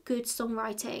such good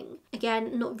songwriting.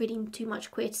 Again, not really too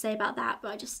much queer to say about that,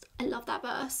 but I love that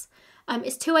verse.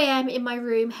 It's 2 a.m. in my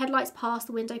room, headlights past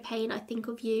the window pane, I think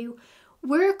of you.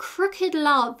 We're a crooked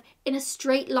love in a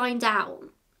straight line down.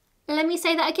 Let me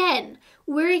say that again.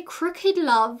 We're a crooked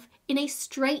love in a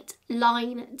straight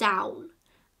line down.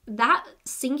 That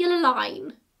singular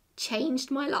line changed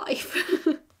my life.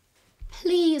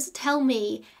 Please tell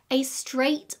me a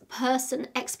straight person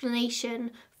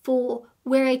explanation for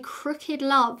we're a crooked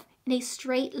love in a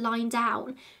straight line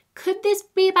down. Could this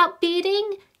be about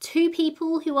bearding? Two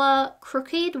people who are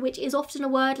crooked, which is often a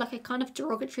word, like a kind of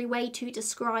derogatory way to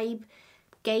describe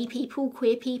gay people,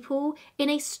 queer people, in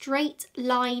a straight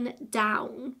line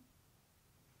down.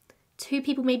 Two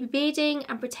people maybe bearding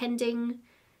and pretending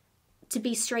to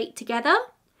be straight together?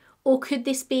 Or could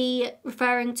this be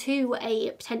referring to a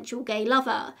potential gay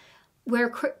lover? We're a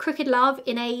crooked love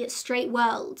in a straight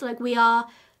world. Like, we are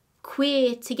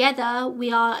queer together,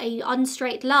 we are a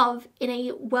unstraight love in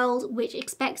a world which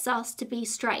expects us to be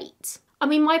straight. I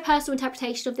mean, my personal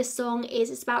interpretation of this song is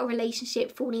it's about a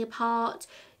relationship falling apart.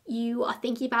 You are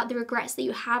thinking about the regrets that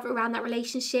you have around that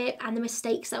relationship and the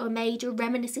mistakes that were made. You're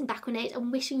reminiscing back on it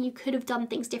and wishing you could have done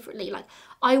things differently. Like,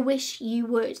 I wish you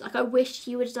would. Like, I wish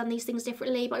you would have done these things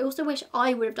differently, but I also wish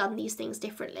I would have done these things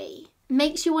differently.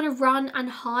 Makes you want to run and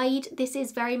hide. This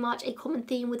is very much a common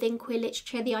theme within queer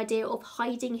literature, the idea of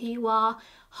hiding who you are,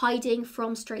 hiding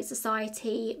from straight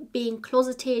society. Being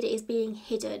closeted is being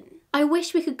hidden. I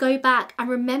wish we could go back and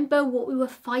remember what we were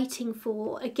fighting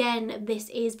for. Again, this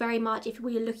is very much, if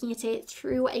we are looking at it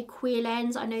through a queer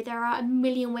lens, I know there are a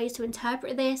million ways to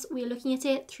interpret this, we are looking at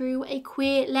it through a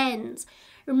queer lens.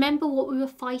 Remember what we were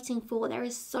fighting for. There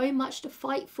is so much to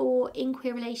fight for in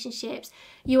queer relationships.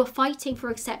 You are fighting for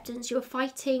acceptance. You are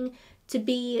fighting to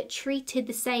be treated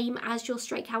the same as your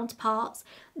straight counterparts.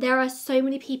 There are so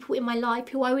many people in my life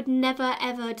who I would never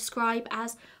ever describe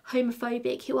as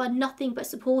homophobic, who are nothing but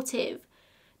supportive,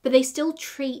 but they still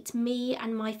treat me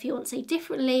and my fiance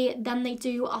differently than they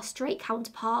do our straight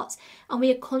counterparts, and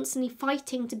we are constantly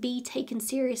fighting to be taken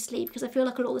seriously, because I feel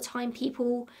like a lot of the time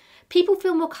people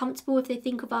feel more comfortable if they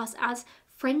think of us as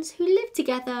friends who live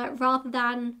together rather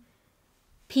than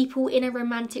people in a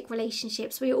romantic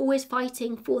relationship. So we're always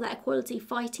fighting for that equality,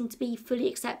 fighting to be fully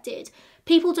accepted.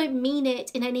 People don't mean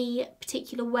it in any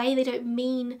particular way. They don't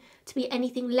mean to be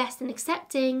anything less than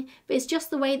accepting, but it's just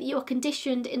the way that you're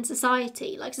conditioned in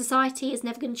society. Like, society is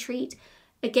never going to treat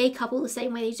a gay couple the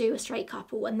same way they do a straight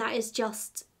couple, and that is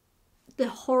just the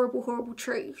horrible, horrible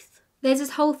truth. There's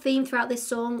this whole theme throughout this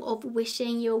song of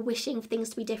wishing. You're wishing for things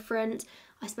to be different.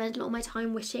 I spend a lot of my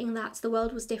time wishing that the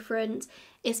world was different.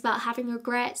 It's about having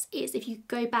regrets. It's if you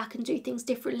go back and do things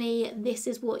differently, this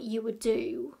is what you would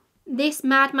do. This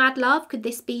mad, mad love, could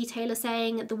this be Taylor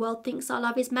saying the world thinks our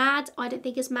love is mad? I don't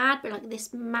think it's mad, but like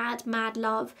this mad, mad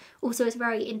love. Also, it's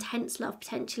very intense love,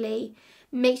 potentially.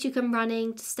 Makes you come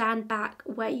running to stand back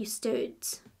where you stood.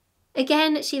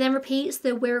 Again, she then repeats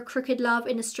the we're a crooked love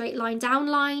in a straight line down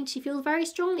line. She feels very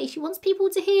strongly. She wants people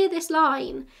to hear this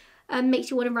line.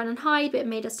 Makes you want to run and hide, but it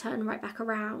made us turn right back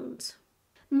around.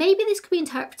 Maybe this could be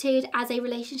interpreted as a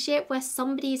relationship where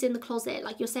somebody is in the closet,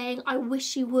 like you're saying, I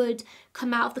wish you would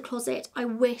come out of the closet, I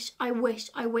wish, I wish,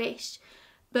 I wish.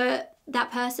 But that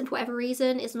person, for whatever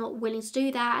reason, is not willing to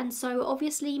do that, and so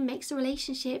obviously makes the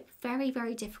relationship very,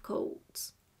 very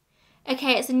difficult.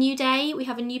 Okay, it's a new day. We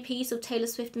have a new piece of Taylor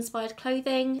Swift inspired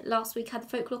clothing. Last week I had the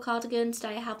folklore cardigan,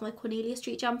 today I have my Cornelia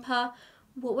Street jumper.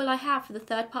 What will I have for the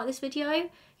third part of this video?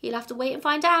 You'll have to wait and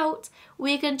find out.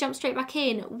 We're going to jump straight back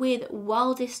in with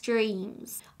Wildest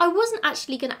Dreams. I wasn't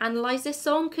actually going to analyse this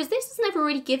song because this has never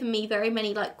really given me very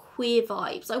many like queer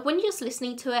vibes. Like when you're just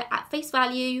listening to it at face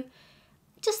value,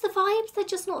 just the vibes, they're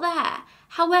just not there.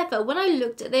 However, when I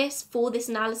looked at this for this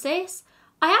analysis,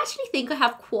 I actually think I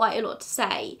have quite a lot to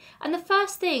say. And the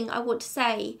first thing I want to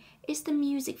say is the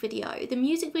music video. The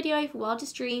music video for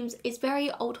Wildest Dreams is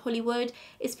very old Hollywood.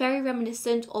 It's very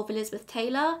reminiscent of Elizabeth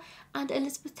Taylor. And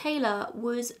Elizabeth Taylor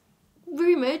was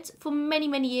rumoured for many,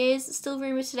 many years, still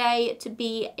rumoured today, to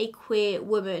be a queer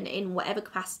woman in whatever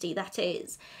capacity that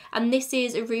is. And this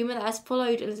is a rumour that has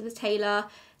followed Elizabeth Taylor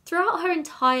throughout her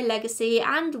entire legacy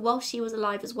and while she was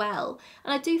alive as well.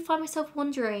 And I do find myself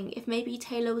wondering if maybe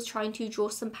Taylor was trying to draw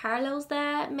some parallels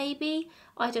there, maybe.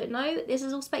 I don't know, this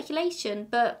is all speculation,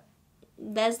 but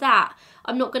there's that.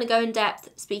 I'm not going to go in depth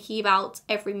speaking about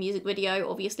every music video,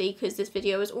 obviously, because this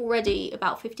video is already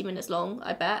about 50 minutes long,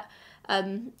 I bet.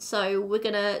 So we're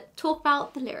going to talk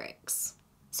about the lyrics.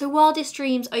 So Wildest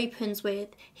Dreams opens with,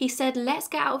 he said, let's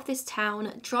get out of this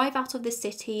town, drive out of this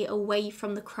city, away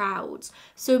from the crowds.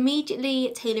 So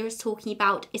immediately Taylor is talking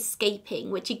about escaping,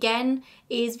 which again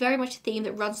is very much a theme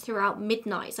that runs throughout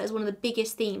Midnight. So it's one of the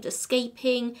biggest themes,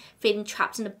 escaping, feeling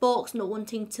trapped in a box, not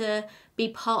wanting to be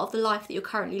part of the life that you're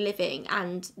currently living.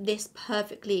 And this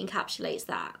perfectly encapsulates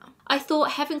that. I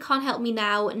thought, heaven can't help me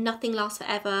now, nothing lasts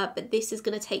forever, but this is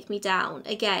going to take me down.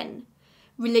 Again,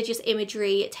 religious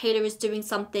imagery. Taylor is doing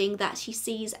something that she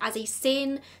sees as a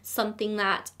sin, something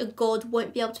that a God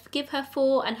won't be able to forgive her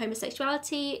for, and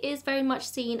homosexuality is very much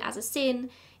seen as a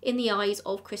sin in the eyes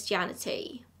of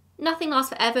Christianity. Nothing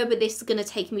lasts forever, but this is going to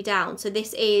take me down. So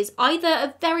this is either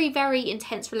a very, very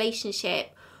intense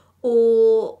relationship,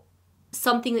 or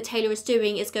something that Taylor is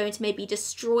doing is going to maybe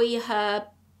destroy her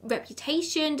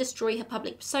reputation, destroy her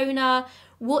public persona.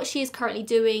 What she is currently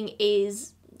doing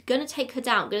is gonna take her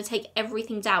down, gonna take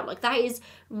everything down. Like, that is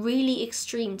really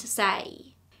extreme to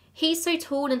say. He's so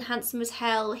tall and handsome as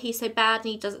hell, he's so bad and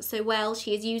he does it so well.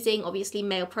 She is using obviously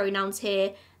male pronouns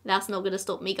here. That's not gonna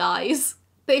stop me, guys.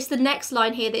 But it's the next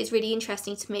line here that is really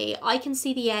interesting to me. I can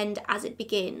see the end as it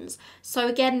begins. So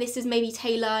again, this is maybe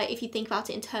Taylor, if you think about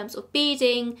it in terms of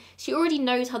bearding, she already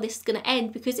knows how this is gonna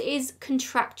end because it is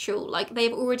contractual. Like,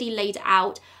 they've already laid it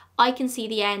out. I can see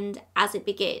the end as it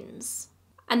begins.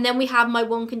 And then we have my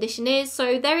one condition is,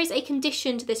 so there is a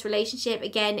condition to this relationship.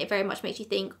 Again, it very much makes you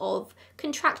think of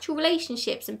contractual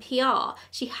relationships and PR.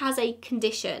 She has a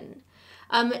condition.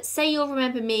 Say you'll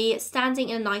remember me standing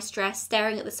in a nice dress,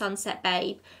 staring at the sunset,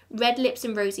 babe. Red lips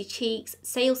and rosy cheeks.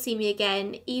 Say you'll see me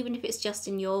again, even if it's just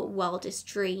in your wildest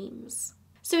dreams.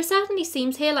 So it certainly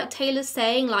seems here like Taylor's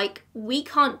saying, like, we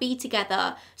can't be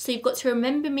together, so you've got to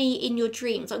remember me in your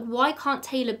dreams. Like, why can't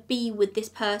Taylor be with this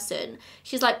person?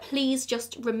 She's like, please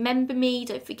just remember me,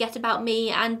 don't forget about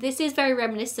me. And this is very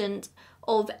reminiscent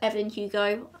of Evelyn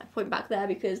Hugo. I point back there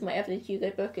because my Evelyn Hugo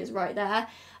book is right there.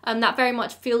 That very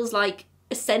much feels like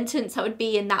a sentence that would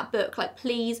be in that book, like,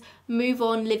 please move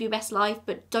on, live your best life,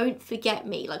 but don't forget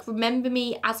me. Like, remember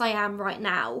me as I am right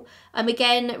now.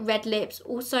 Again, red lips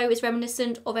also is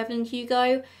reminiscent of Evelyn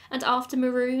Hugo. And after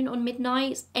Maroon on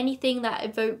Midnight, anything that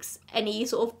evokes any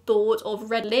sort of thought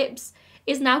of red lips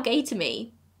is now gay to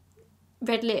me.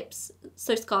 Red lips,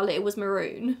 so Scarlet, it was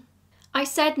maroon. I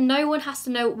said no one has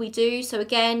to know what we do, so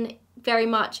again, very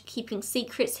much keeping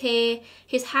secrets here.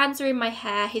 His hands are in my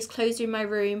hair, his clothes are in my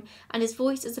room, and his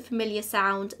voice is a familiar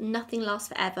sound. Nothing lasts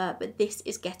forever, but this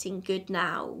is getting good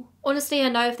now. Honestly, I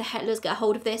know if the Hetlers get a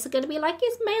hold of this, they're going to be like,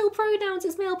 it's male pronouns,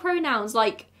 it's male pronouns.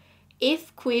 Like,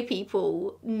 if queer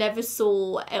people never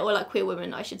saw, or like queer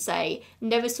women, I should say,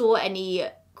 never saw any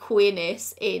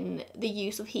queerness in the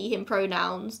use of he, him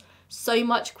pronouns, so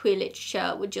much queer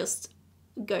literature would just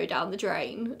go down the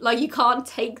drain. Like, you can't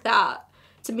take that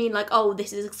to mean like, oh,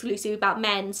 this is exclusively about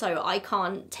men, so I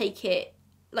can't take it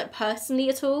like personally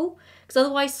at all, because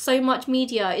otherwise so much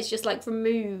media is just like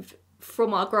removed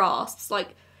from our grasps.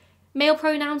 Like, male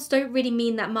pronouns don't really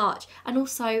mean that much. And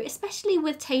also, especially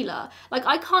with Taylor, like,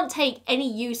 I can't take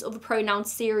any use of a pronoun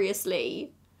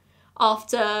seriously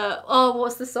after, oh,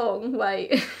 what's the song?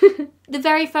 Wait. The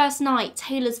very first night,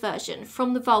 Taylor's version,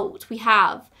 From the Vault, we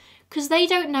have, Because they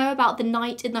don't know about the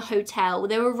night in the hotel.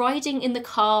 They were riding in the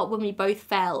car when we both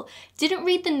fell. Didn't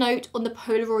read the note on the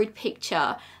Polaroid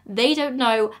picture. They don't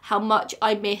know how much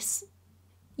I miss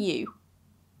you.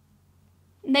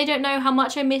 They don't know how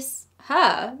much I miss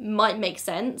her. Might make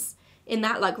sense in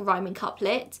that like rhyming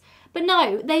couplet. But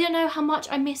no, they don't know how much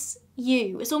I miss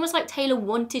you. It's almost like Taylor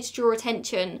wanted to draw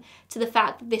attention to the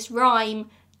fact that this rhyme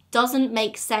doesn't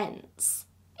make sense.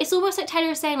 It's almost like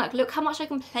Taylor is saying, like, look how much I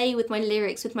can play with my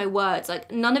lyrics, with my words.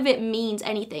 Like, none of it means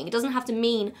anything. It doesn't have to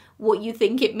mean what you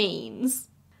think it means.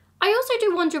 I also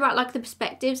do wonder about, like, the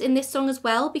perspectives in this song as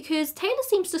well, because Taylor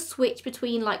seems to switch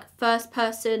between, like, first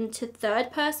person to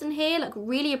third person here, like,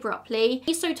 really abruptly.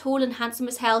 He's so tall and handsome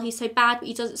as hell. He's so bad, but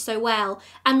he does it so well.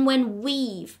 And when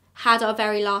we've had our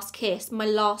very last kiss, my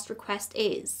last request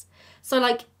is. So,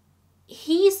 like,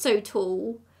 he's so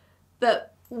tall,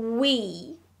 but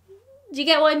we... Do you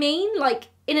get what I mean? Like,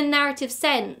 in a narrative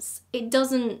sense, it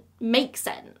doesn't make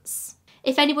sense.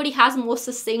 If anybody has a more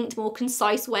succinct, more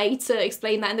concise way to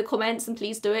explain that in the comments, then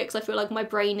please do it, because I feel like my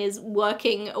brain is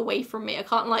working away from me. I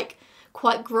can't, like,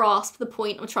 quite grasp the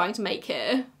point I'm trying to make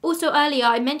here. Also, earlier,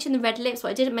 I mentioned the red lips, but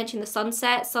I didn't mention the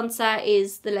sunset. Sunset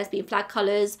is the lesbian flag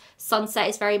colours. Sunset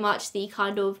is very much the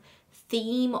kind of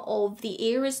theme of the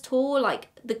Eras tour. Like,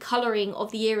 the colouring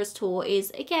of the Eras tour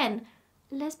is, again,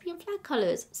 lesbian flag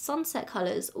colours, sunset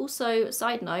colours. Also,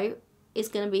 side note, is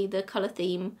going to be the colour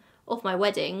theme of my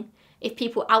wedding. If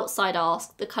people outside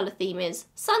ask, the colour theme is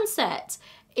sunset.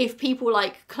 If people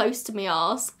like close to me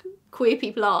ask, queer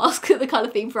people ask, the colour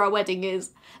theme for our wedding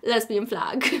is lesbian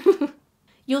flag.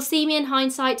 You'll see me in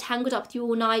hindsight, tangled up with you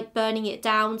all night, burning it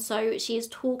down. So she is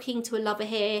talking to a lover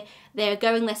here. They're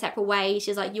going their separate ways.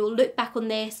 She's like, you'll look back on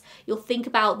this. You'll think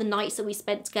about the nights that we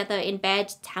spent together in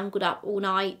bed, tangled up all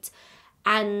night.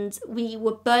 And we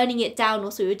were burning it down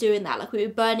also, we were doing that, like we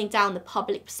were burning down the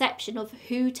public perception of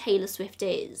who Taylor Swift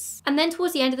is. And then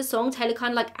towards the end of the song, Taylor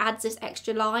kind of like adds this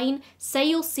extra line, say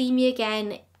you'll see me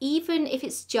again, even if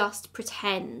it's just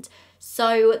pretend.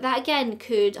 So that again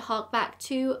could hark back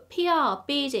to PR,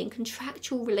 bidding,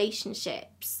 contractual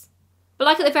relationships. But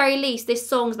like at the very least, this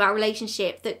song's about a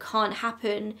relationship that can't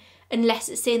happen unless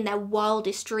it's in their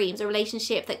wildest dreams, a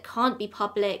relationship that can't be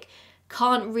public,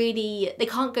 they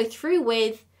can't go through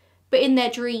with, but in their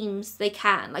dreams they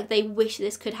can. Like they wish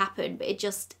this could happen, but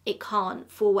it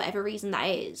can't for whatever reason that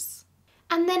is.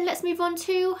 And then let's move on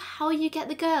to How You Get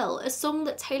the Girl, a song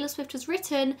that Taylor Swift has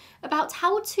written about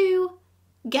how to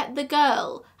get the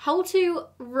girl, how to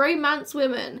romance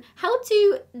women, how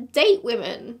to date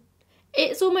women.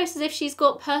 It's almost as if she's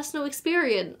got personal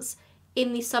experience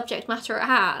in the subject matter at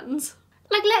hand.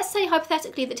 Like, let's say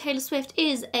hypothetically that Taylor Swift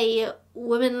is a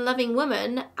woman-loving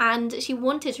woman and she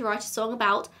wanted to write a song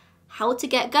about how to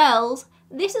get girls.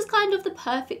 This is kind of the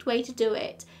perfect way to do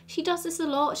it. She does this a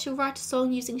lot. She'll write a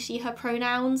song using she, her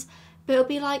pronouns, but it'll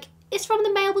be like, it's from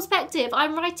the male perspective.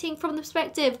 I'm writing from the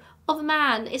perspective of a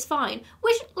man. It's fine.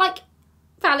 Which, like,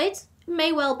 valid,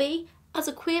 may well be. As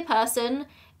a queer person,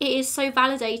 it is so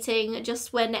validating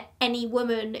just when any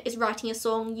woman is writing a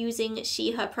song using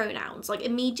she, her pronouns. Like,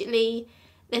 immediately,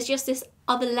 there's just this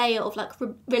other layer of, like,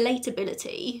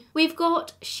 relatability. We've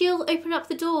got, she'll open up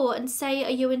the door and say, are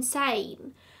you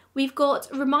insane? We've got,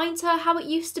 remind her how it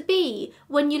used to be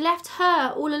when you left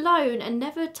her all alone and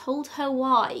never told her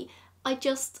why. It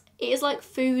is like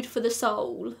food for the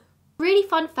soul. Really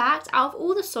fun fact, out of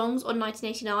all the songs on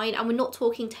 1989, and we're not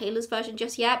talking Taylor's version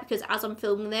just yet because as I'm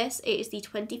filming this, it is the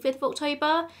 25th of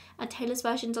October and Taylor's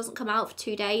version doesn't come out for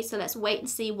 2 days, so let's wait and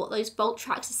see what those vault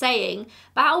tracks are saying.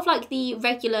 But out of like the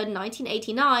regular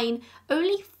 1989,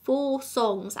 only 4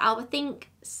 songs out of I think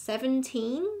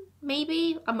 17,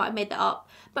 maybe? I might have made that up.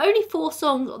 But only 4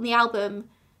 songs on the album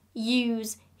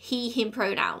use he, him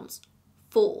pronouns.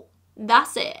 4.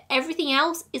 That's it. Everything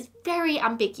else is very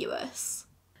ambiguous.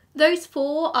 Those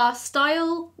 4 are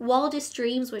Style, Wildest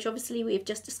Dreams, which obviously we've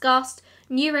just discussed,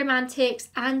 New Romantics,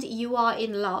 and You Are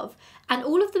in Love. And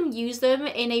all of them use them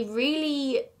in a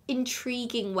really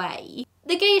intriguing way.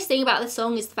 The gayest thing about the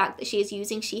song is the fact that she is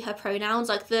using she, her pronouns.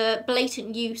 Like the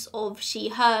blatant use of she,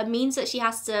 her means that she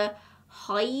has to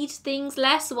hide things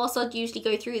less. Whilst I'd usually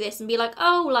go through this and be like,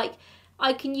 oh, like,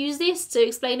 I can use this to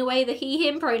explain away the he,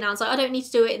 him pronouns. Like, I don't need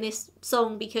to do it in this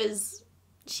song because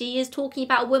she is talking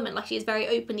about a woman, like she is very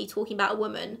openly talking about a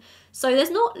woman. So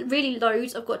there's not really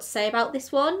loads I've got to say about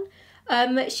this one.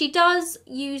 She does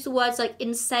use the words like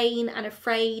insane and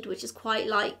afraid, which is quite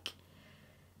like,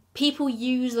 people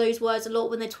use those words a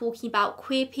lot when they're talking about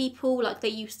queer people. Like they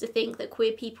used to think that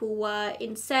queer people were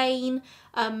insane.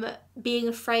 Being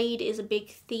afraid is a big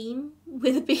theme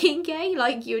with being gay.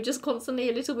 Like, you're just constantly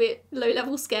a little bit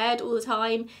low-level scared all the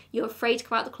time. You're afraid to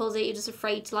come out the closet. You're just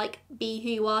afraid to, like, be who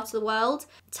you are to the world.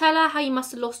 Tell her how you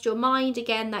must have lost your mind.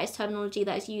 Again, that is terminology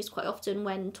that is used quite often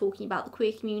when talking about the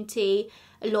queer community.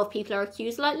 A lot of people are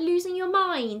accused of, like, losing your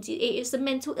mind. It is a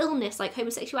mental illness. Like,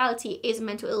 homosexuality is a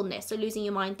mental illness. So losing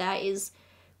your mind there is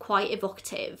quite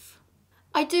evocative.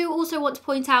 I do also want to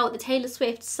point out that Taylor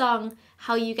Swift sung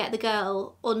How You Get the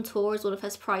Girl on tour as one of her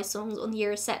surprise songs on the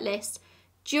Euro set list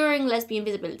during Lesbian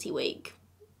Visibility Week.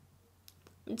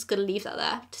 I'm just going to leave that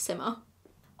there to simmer.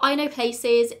 I Know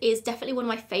Places is definitely one of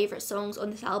my favourite songs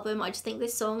on this album. I just think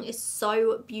this song is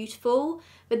so beautiful.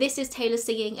 But this is Taylor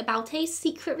singing about a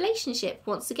secret relationship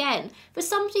once again. For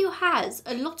somebody who has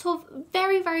a lot of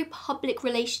very, very public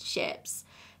relationships,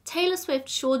 Taylor Swift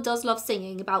sure does love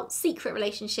singing about secret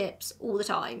relationships all the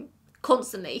time.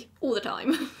 Constantly. All the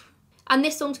time. And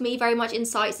this song to me very much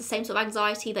incites the same sort of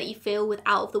anxiety that you feel with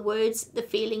Out of the Woods. The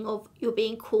feeling of you're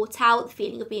being caught out, the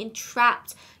feeling of being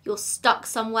trapped, you're stuck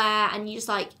somewhere and you just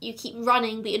like, you keep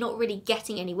running but you're not really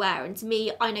getting anywhere. And to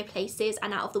me, I Know Places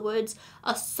and Out of the Woods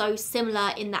are so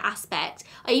similar in that aspect.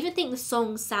 I even think the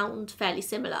songs sound fairly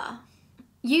similar.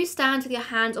 You stand with your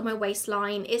hand on my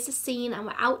waistline. It's a scene and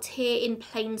we're out here in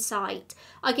plain sight.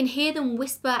 I can hear them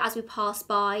whisper as we pass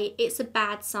by. It's a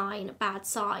bad sign, bad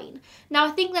sign. Now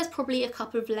I think there's probably a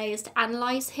couple of layers to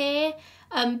analyse here.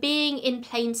 Being in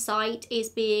plain sight is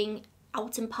being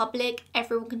out in public,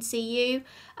 everyone can see you.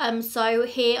 So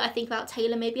here I think about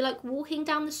Taylor maybe like walking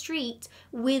down the street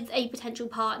with a potential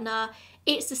partner.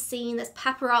 It's a scene, there's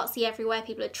paparazzi everywhere,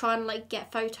 people are trying to like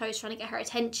get photos, trying to get her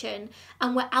attention,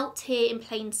 and we're out here in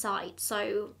plain sight.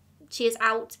 So she is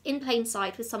out in plain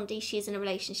sight with somebody she's in a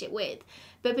relationship with.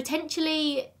 But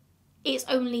potentially it's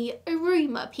only a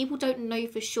rumour, people don't know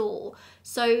for sure.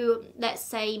 So let's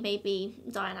say maybe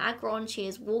Diana Agron, she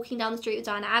is walking down the street with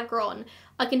Diana Agron.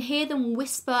 I can hear them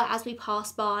whisper as we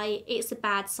pass by, it's a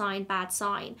bad sign, bad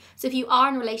sign. So if you are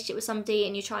in a relationship with somebody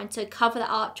and you're trying to cover that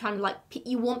up, trying to like,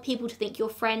 you want people to think you're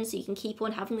friends so you can keep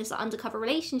on having this undercover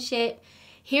relationship,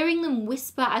 hearing them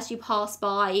whisper as you pass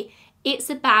by, it's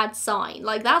a bad sign.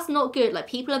 Like, that's not good. Like,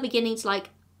 people are beginning to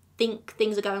like think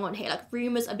things are going on here, like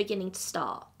rumours are beginning to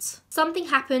start. Something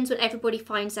happens when everybody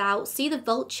finds out. See the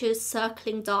vultures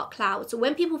circling dark clouds. So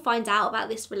when people find out about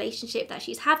this relationship that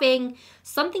she's having,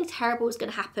 something terrible is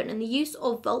going to happen. And the use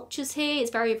of vultures here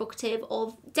is very evocative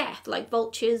of death. Like,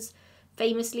 vultures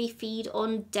famously feed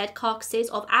on dead carcasses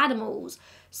of animals.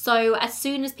 So as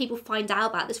soon as people find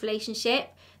out about this relationship,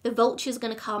 the vultures are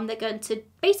going to come, they're going to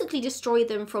basically destroy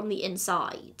them from the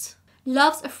inside.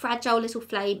 Love's a fragile little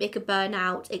flame, it could burn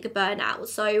out, it could burn out.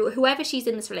 So whoever she's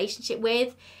in this relationship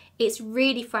with, it's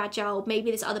really fragile.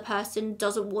 Maybe this other person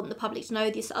doesn't want the public to know,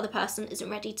 this other person isn't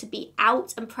ready to be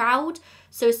out and proud.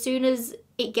 So as soon as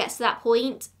it gets to that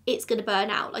point, it's going to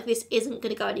burn out. Like, this isn't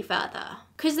going to go any further.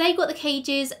 Because they got the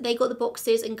cages, they got the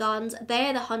boxes and guns,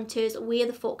 they're the hunters, we're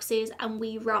the foxes, and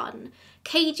we run.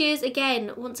 Cages,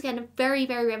 again, once again, very,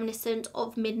 very reminiscent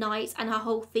of Midnight and her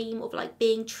whole theme of like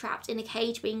being trapped in a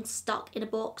cage, being stuck in a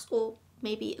box or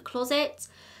maybe a closet.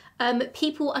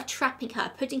 People are trapping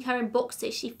her, putting her in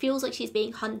boxes. She feels like she's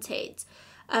being hunted.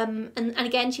 And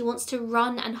again, she wants to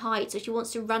run and hide. So she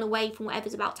wants to run away from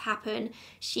whatever's about to happen.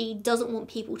 She doesn't want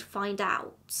people to find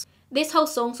out. This whole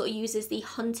song sort of uses the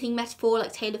hunting metaphor,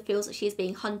 like Taylor feels that she is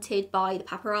being hunted by the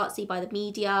paparazzi, by the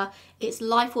media. It's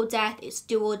life or death, it's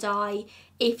do or die.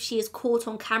 If she is caught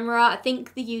on camera, I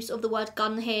think the use of the word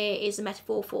gun here is a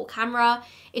metaphor for camera.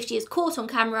 If she is caught on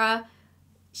camera,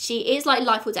 she is like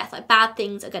life or death, like bad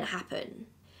things are going to happen.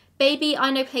 Baby, I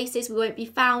know places we won't be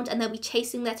found, and they'll be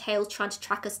chasing their tails trying to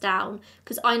track us down,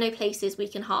 because I know places we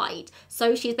can hide.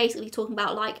 So she's basically talking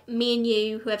about like me and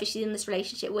you, whoever she's in this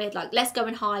relationship with, like let's go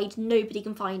and hide, nobody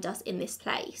can find us in this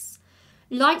place.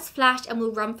 Lights flash and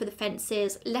we'll run for the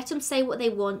fences. Let them say what they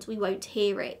want, we won't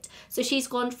hear it. So she's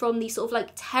gone from the sort of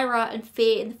like terror and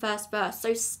fear in the first verse,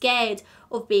 so scared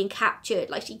of being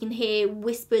captured. Like she can hear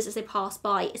whispers as they pass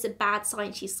by. It's a bad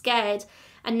sign, she's scared.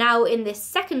 And now in this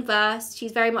second verse,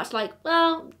 she's very much like,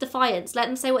 well, defiance. Let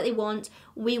them say what they want,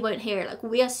 we won't hear it. Like,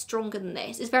 we are stronger than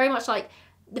this. It's very much like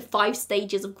the 5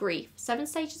 stages of grief. 7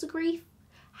 stages of grief?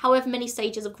 However many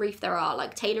stages of grief there are,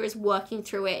 like Taylor is working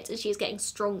through it and she's getting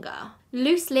stronger.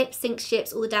 Loose lips sink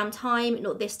ships all the damn time,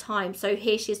 not this time. So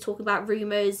here she is talking about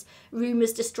rumours.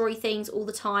 Rumours destroy things all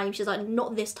the time. She's like,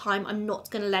 not this time, I'm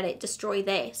not going to let it destroy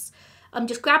this.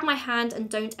 Just grab my hand and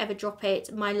don't ever drop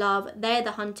it. My love, they're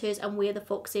the hunters and we're the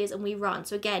foxes and we run.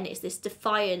 So again, it's this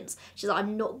defiance. She's like,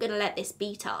 I'm not going to let this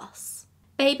beat us.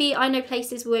 Baby, I know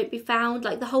places won't be found.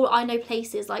 Like the whole I know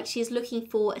places, like she's looking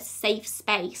for a safe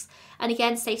space. And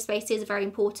again, safe spaces are very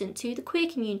important to the queer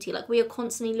community. Like we are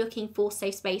constantly looking for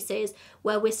safe spaces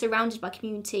where we're surrounded by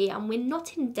community and we're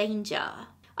not in danger.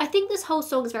 I think this whole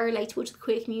song is very relatable to the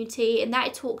queer community in that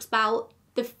it talks about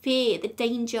the fear, the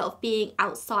danger of being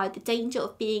outside, the danger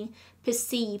of being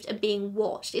perceived and being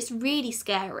watched. It's really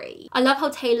scary. I love how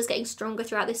Taylor's getting stronger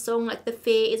throughout this song. Like the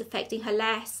fear is affecting her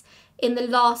less. In the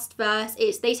last verse,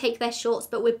 it's they take their shots,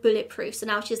 but we're bulletproof. So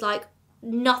now she's like,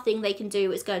 nothing they can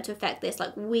do is going to affect this.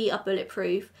 Like, we are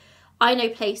bulletproof. I know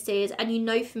places, and you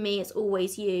know for me, it's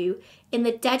always you. In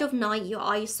the dead of night, your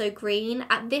eyes so green.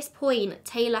 At this point,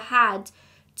 Taylor had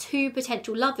two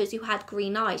potential lovers who had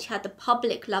green eyes. She had the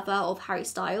public lover of Harry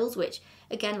Styles, which,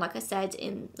 again, like I said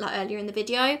in earlier in the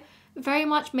video, very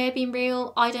much may have been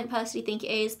real. I don't personally think it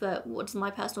is, but what does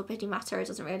my personal opinion matter? It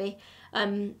doesn't really.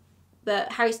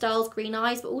 But Harry Styles, green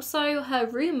eyes, but also her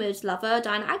rumoured lover,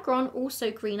 Diana Agron,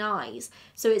 also green eyes.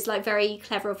 So it's like very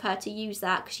clever of her to use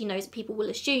that because she knows that people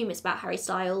will assume it's about Harry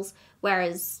Styles,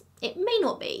 whereas it may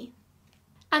not be.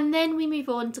 And then we move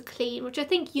on to Clean, which I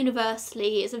think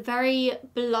universally is a very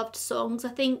beloved song. So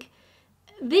I think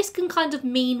this can kind of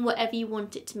mean whatever you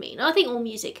want it to mean. I think all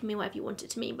music can mean whatever you want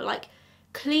it to mean, but like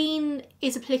Clean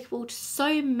is applicable to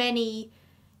so many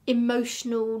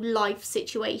emotional life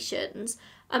situations.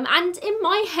 And in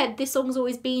my head, this song's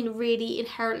always been really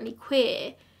inherently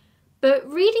queer. But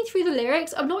reading through the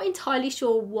lyrics, I'm not entirely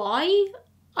sure why.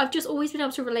 I've just always been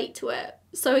able to relate to it.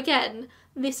 So again,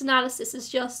 this analysis is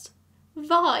just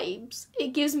vibes. It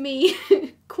gives me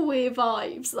queer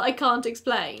vibes that I can't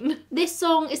explain. This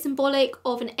song is symbolic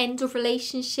of an end of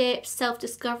relationships,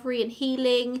 self-discovery and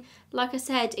healing. Like I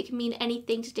said, it can mean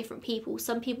anything to different people.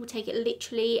 Some people take it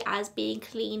literally as being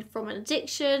clean from an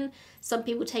addiction. Some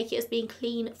people take it as being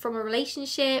clean from a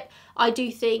relationship. I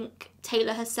do think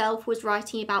Taylor herself was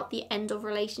writing about the end of a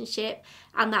relationship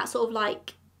and that sort of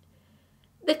like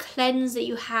the cleanse that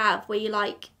you have where you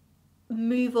like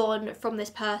move on from this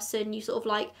person, you sort of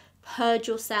like purge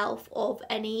yourself of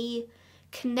any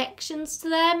connections to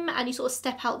them and you sort of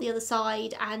step out the other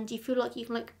side and you feel like you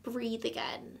can like breathe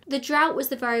again. The drought was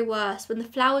the very worst. When the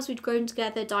flowers we'd grown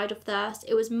together died of thirst,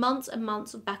 it was months and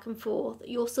months of back and forth.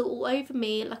 You're still all over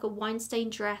me like a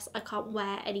wine-stained dress I can't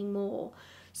wear anymore.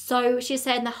 So she's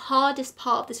saying the hardest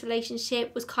part of this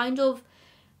relationship was kind of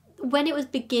when it was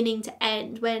beginning to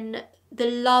end, when the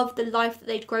love, the life that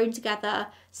they'd grown together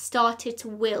started to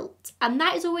wilt. And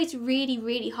that is always really,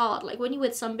 really hard. Like when you're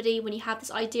with somebody, when you have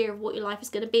this idea of what your life is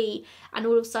going to be and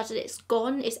all of a sudden it's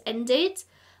gone, it's ended,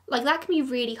 like that can be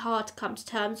really hard to come to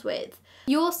terms with.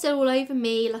 You're still all over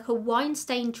me like a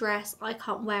wine-stained dress I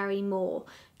can't wear anymore.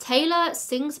 Taylor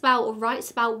sings about or writes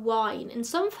about wine in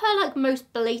some of her like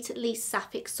most blatantly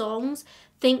sapphic songs.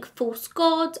 Think False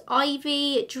God,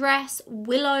 Ivy, Dress,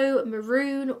 Willow,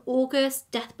 Maroon, August,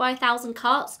 Death by a Thousand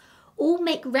Cuts, all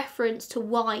make reference to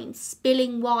wine,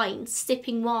 spilling wine,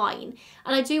 sipping wine.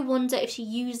 And I do wonder if she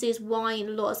uses wine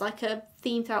a lot as like a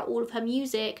theme throughout all of her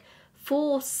music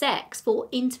for sex, for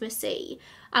intimacy.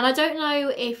 And I don't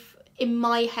know if in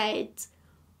my head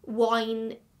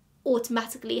wine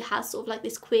automatically has sort of like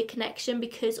this queer connection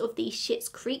because of the Schitt's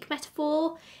Creek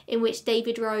metaphor in which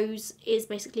David Rose is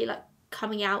basically like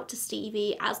coming out to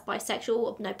Stevie as bisexual,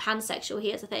 or no, pansexual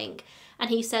he is I think, and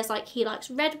he says like he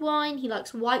likes red wine, he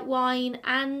likes white wine,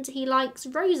 and he likes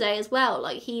rosé as well.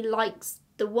 Like he likes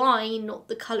the wine, not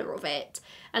the colour of it.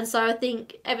 And so I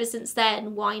think ever since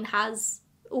then wine has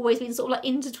always been sort of like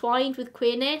intertwined with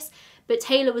queerness, but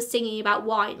Taylor was singing about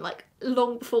wine like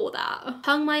long before that.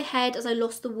 Hung my head as I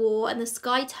lost the war and the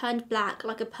sky turned black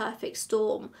like a perfect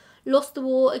storm. Lost the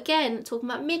war, again, talking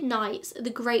about midnights, the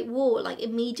Great War, like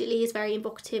immediately is very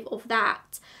evocative of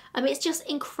that. It's just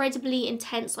incredibly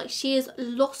intense. Like she has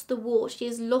lost the war, she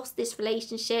has lost this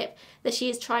relationship that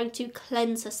she is trying to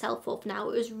cleanse herself of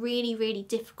now. It was really, really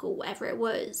difficult, whatever it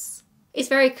was. It's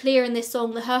very clear in this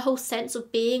song that her whole sense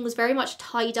of being was very much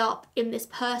tied up in this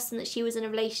person that she was in a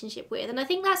relationship with. And I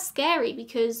think that's scary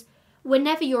because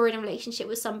whenever you're in a relationship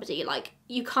with somebody, like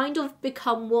you kind of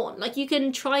become one. Like you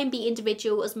can try and be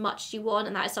individual as much as you want,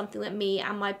 and that is something that me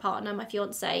and my partner, my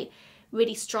fiance,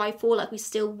 really strive for. Like we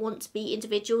still want to be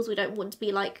individuals, we don't want to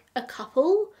be like a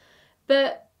couple,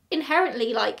 but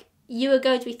inherently like you are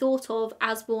going to be thought of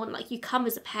as one, like you come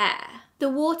as a pair. The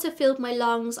water filled my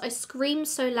lungs, I screamed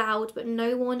so loud but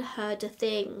no one heard a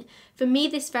thing. For me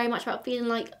this is very much about feeling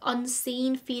like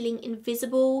unseen, feeling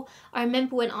invisible. I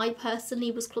remember when I personally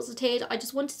was closeted, I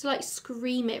just wanted to like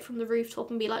scream it from the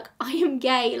rooftop and be like, I am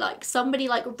gay, like somebody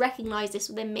like recognised this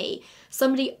within me.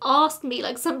 Somebody asked me,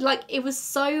 like something, like it was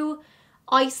so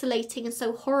isolating and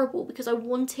so horrible because I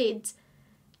wanted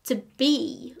to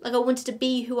be, like I wanted to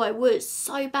be who I was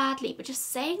so badly, but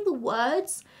just saying the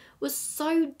words was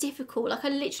so difficult. Like I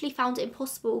literally found it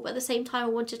impossible, but at the same time I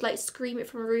wanted to like scream it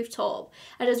from a rooftop.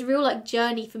 And it was a real like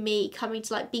journey for me coming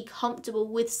to like be comfortable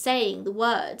with saying the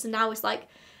words. And now it's like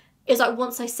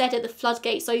once I said it, the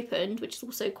floodgates opened, which is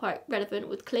also quite relevant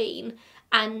with clean,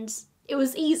 and it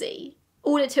was easy.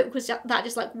 All it took was that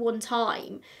just like one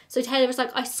time. So Taylor was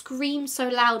like, I screamed so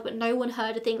loud but no one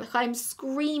heard a thing. Like I'm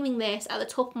screaming this at the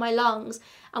top of my lungs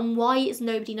and why is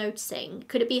nobody noticing?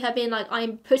 Could it be her being like,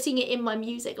 I'm putting it in my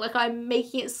music, like I'm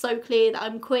making it so clear that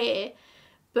I'm queer,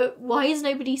 but why is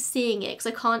nobody seeing it? Because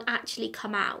I can't actually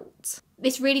come out.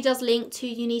 This really does link to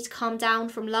You Need to Calm Down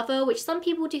from Lover, which some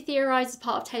people do theorise as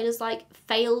part of Taylor's like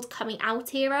failed coming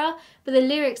out era, but the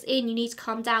lyrics in You Need to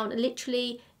Calm Down are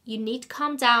literally, you need to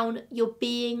calm down, you're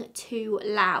being too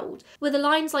loud. With the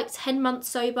lines like 10 months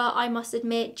sober, I must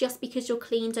admit, just because you're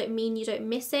clean don't mean you don't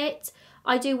miss it.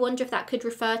 I do wonder if that could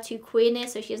refer to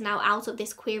queerness, so she is now out of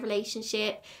this queer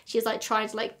relationship. She's like trying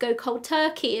to like go cold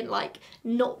turkey and like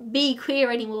not be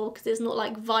queer anymore because it's not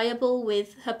like viable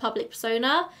with her public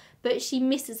persona, but she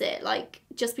misses it. Like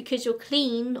just because you're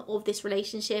clean of this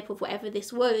relationship, of whatever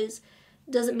this was,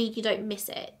 doesn't mean you don't miss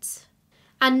it.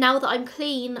 And now that I'm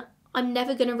clean, I'm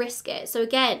never going to risk it. So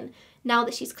again, now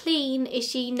that she's clean, is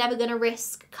she never going to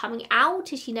risk coming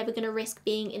out? Is she never going to risk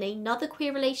being in another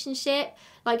queer relationship?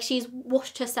 Like she's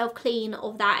washed herself clean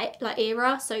of that like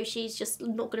era, so she's just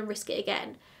not going to risk it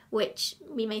again, which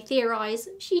we may theorise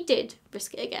she did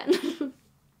risk it again.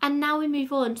 And now we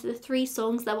move on to the 3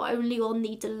 songs that were only on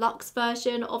the deluxe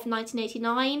version of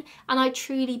 1989, and I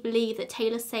truly believe that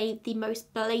Taylor saved the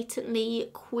most blatantly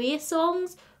queer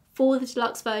songs for the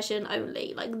deluxe version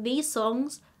only. Like these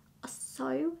songs are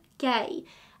so gay.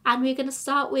 And we're going to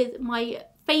start with my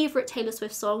favourite Taylor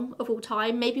Swift song of all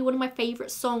time, maybe one of my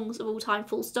favourite songs of all time,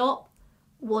 full stop,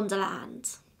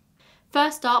 Wonderland.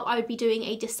 First up, I would be doing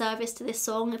a disservice to this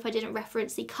song if I didn't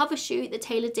reference the cover shoot that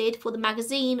Taylor did for the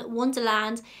magazine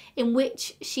Wonderland, in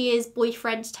which she is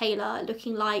boyfriend Taylor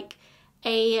looking like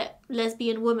a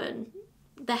lesbian woman.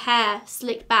 The hair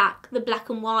slicked back, the black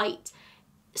and white.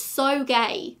 So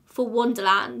gay for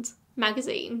Wonderland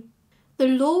magazine. The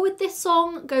lore with this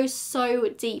song goes so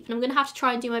deep, and I'm going to have to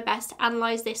try and do my best to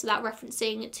analyse this without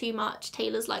referencing too much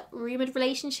Taylor's like rumoured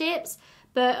relationships,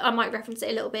 but I might reference it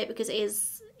a little bit because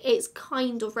it's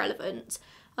kind of relevant,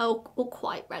 or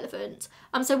quite relevant.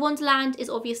 So Wonderland is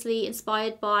obviously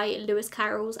inspired by Lewis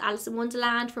Carroll's Alice in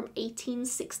Wonderland from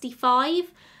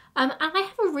 1865. And I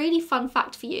have a really fun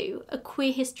fact for you, a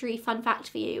queer history fun fact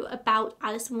for you about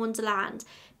Alice in Wonderland,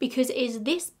 because it is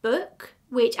this book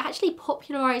which actually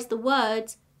popularised the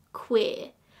word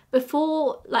queer.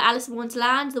 Before like Alice in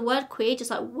Wonderland, the word queer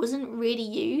just like wasn't really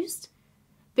used,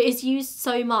 but it's used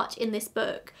so much in this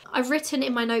book. I've written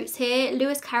in my notes here,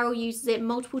 Lewis Carroll uses it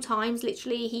multiple times.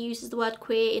 Literally, he uses the word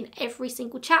queer in every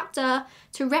single chapter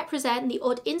to represent the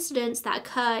odd incidents that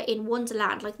occur in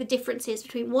Wonderland, like the differences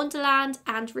between Wonderland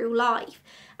and real life.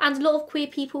 And a lot of queer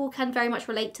people can very much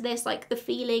relate to this, like the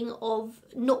feeling of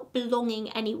not belonging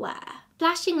anywhere.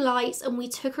 Flashing lights and we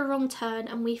took a wrong turn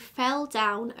and we fell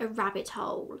down a rabbit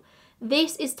hole.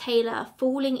 This is Taylor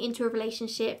falling into a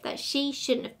relationship that she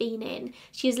shouldn't have been in.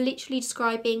 She is literally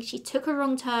describing she took a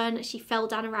wrong turn, she fell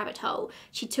down a rabbit hole.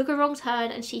 She took a wrong turn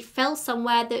and she fell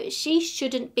somewhere that she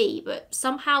shouldn't be, but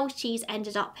somehow she's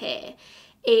ended up here.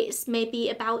 It's maybe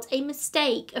about a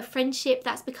mistake, a friendship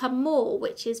that's become more,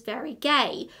 which is very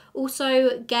gay.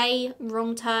 Also, gay,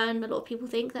 wrong turn. A lot of people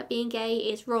think that being gay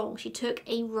is wrong. She took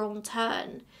a wrong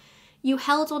turn. You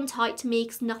held on tight to me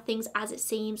because nothing's as it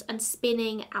seems, and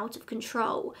spinning out of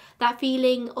control. That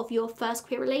feeling of your first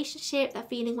queer relationship, that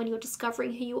feeling when you're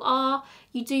discovering who you are,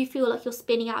 you do feel like you're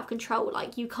spinning out of control,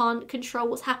 like you can't control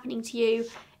what's happening to you.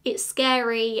 It's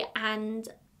scary and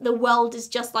the world is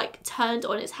just like turned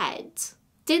on its head.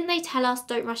 Didn't they tell us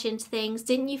don't rush into things?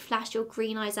 Didn't you flash your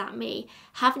green eyes at me?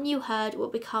 Haven't you heard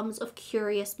what becomes of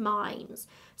curious minds?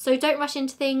 So don't rush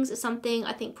into things is something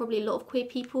I think probably a lot of queer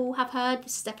people have heard.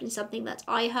 This is definitely something that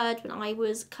I heard when I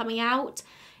was coming out.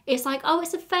 It's like, oh,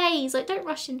 it's a phase. Like, don't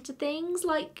rush into things.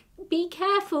 Like, be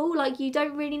careful. Like, you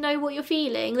don't really know what you're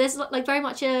feeling. There's like very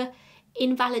much a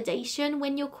invalidation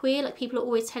when you're queer. Like, people are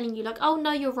always telling you like, oh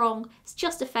no, you're wrong. It's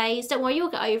just a phase. Don't worry, you'll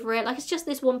get over it. Like, it's just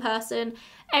this one person.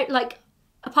 Like,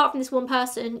 apart from this one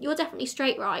person, you're definitely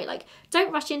straight, right? Like,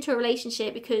 don't rush into a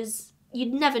relationship because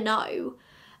you'd never know.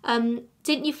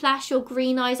 Didn't you flash your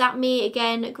green eyes at me?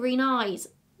 Again, green eyes.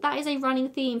 That is a running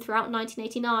theme throughout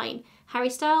 1989. Harry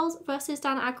Styles versus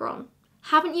Dan Agron.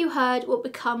 Haven't you heard what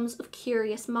becomes of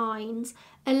curious minds?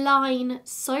 A line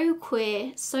so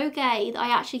queer, so gay, that I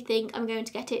actually think I'm going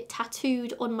to get it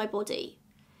tattooed on my body.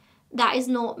 That is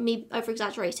not me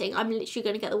over-exaggerating. I'm literally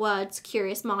going to get the words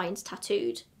curious minds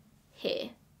tattooed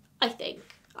here, I think.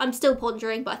 I'm still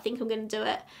pondering, but I think I'm going to do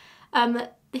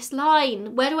it. This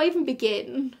line, where do I even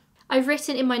begin? I've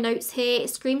written in my notes here, it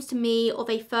screams to me of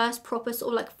a first proper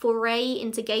sort of like foray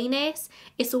into gayness.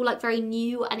 It's all like very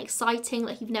new and exciting,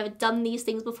 like you've never done these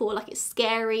things before, like it's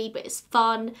scary, but it's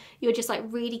fun. You're just like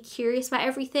really curious about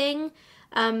everything.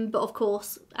 But of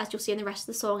course, as you'll see in the rest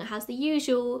of the song, it has the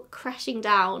usual crashing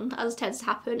down, as tends to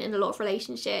happen in a lot of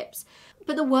relationships.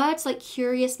 But the words like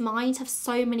curious minds have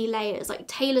so many layers. Like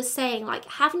Taylor's saying, like,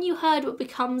 haven't you heard what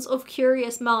becomes of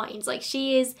curious minds? Like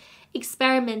she is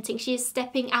experimenting, she is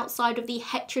stepping outside of the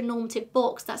heteronormative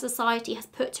box that society has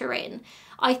put her in.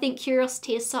 I think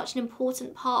curiosity is such an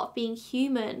important part of being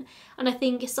human, and I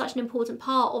think it's such an important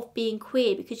part of being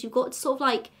queer, because you've got to sort of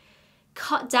like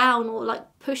cut down or like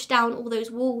push down all those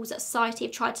walls that society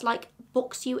have tried to like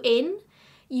box you in.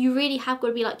 You really have got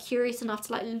to be like curious enough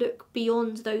to like look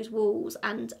beyond those walls,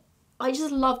 and I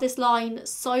just love this line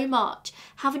so much.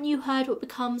 Haven't you heard what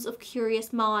becomes of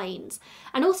curious minds?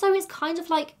 And also it's kind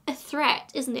of like a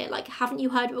threat, isn't it? Like, haven't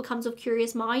you heard what becomes of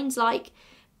curious minds? Like,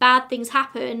 bad things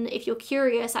happen if you're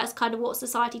curious. That's kind of what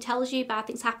society tells you. Bad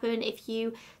things happen if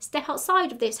you step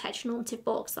outside of this heteronormative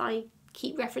box I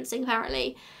keep referencing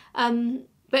apparently.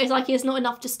 But it's like it's not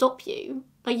enough to stop you.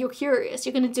 Like, you're curious,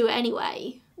 you're going to do it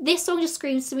anyway. This song just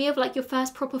screams to me of like your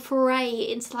first proper foray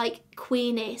into like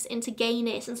queerness, into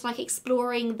gayness, into like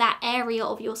exploring that area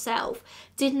of yourself.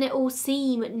 Didn't it all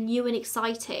seem new and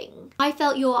exciting? I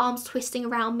felt your arms twisting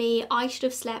around me. I should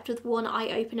have slept with one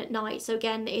eye open at night. So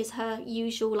again, it is her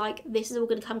usual like, this is all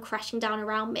going to come crashing down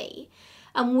around me.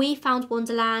 And we found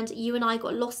Wonderland, you and I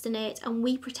got lost in it, and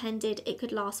we pretended it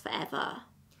could last forever.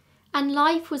 And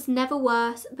life was never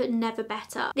worse, but never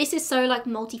better. This is so like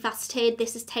multifaceted.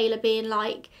 This is Taylor being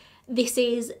like, this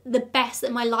is the best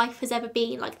that my life has ever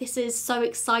been. Like, this is so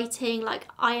exciting. Like,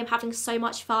 I am having so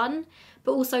much fun.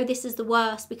 But also this is the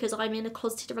worst because I'm in a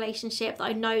closeted relationship that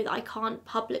I know that I can't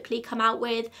publicly come out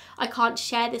with. I can't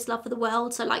share this love for the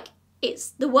world. So like, it's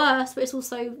the worst, but it's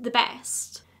also the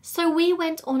best. So we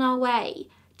went on our way.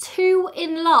 Too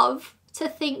in love to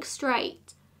think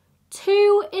straight.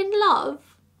 Too in love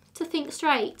to think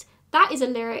straight. That is a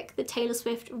lyric that Taylor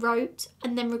Swift wrote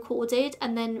and then recorded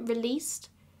and then released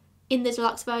in the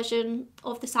deluxe version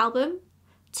of this album.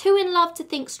 Too in love to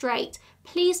think straight.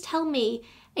 Please tell me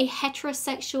a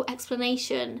heterosexual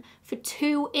explanation for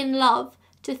too in love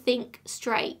to think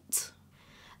straight.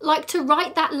 Like, to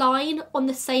write that line on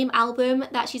the same album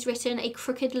that she's written A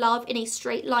Crooked Love in a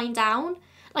Straight Line Down.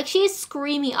 Like, she is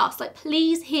screaming at us, like,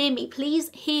 please hear me, please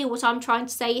hear what I'm trying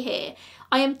to say here.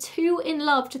 I am too in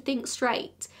love to think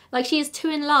straight. Like, she is too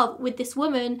in love with this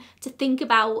woman to think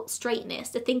about straightness,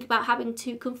 to think about having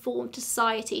to conform to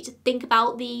society, to think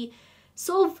about the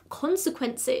sort of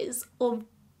consequences of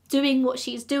doing what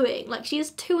she's doing. Like, she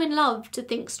is too in love to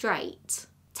think straight.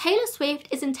 Taylor Swift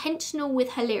is intentional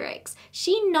with her lyrics.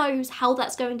 She knows how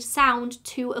that's going to sound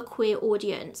to a queer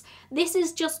audience. This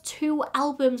is just 2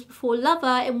 albums before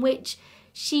Lover in which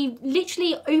she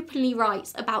literally openly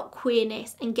writes about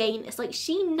queerness and gayness. Like,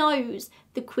 she knows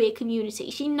the queer community,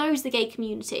 she knows the gay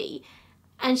community,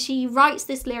 and she writes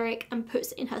this lyric and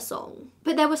puts it in her song.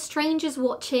 But there were strangers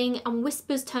watching, and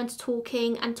whispers turned to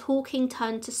talking, and talking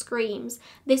turned to screams.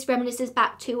 This reminisces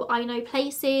back to I Know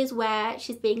Places, where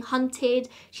she's being hunted,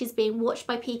 she's being watched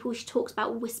by people. She talks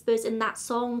about whispers in that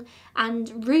song,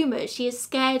 and rumours. She is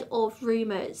scared of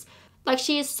rumours. Like,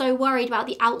 she is so worried about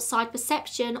the outside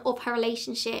perception of her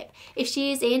relationship. If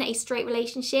she is in a straight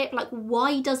relationship, like,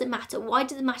 why does it matter? Why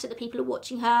does it matter that people are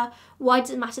watching her? Why does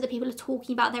it matter that people are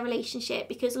talking about their relationship?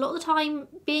 Because a lot of the time,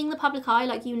 being the public eye,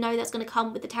 like, you know that's going to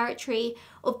come with the territory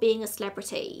of being a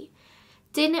celebrity.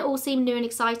 Didn't it all seem new and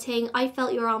exciting? I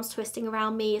felt your arms twisting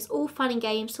around me. It's all fun and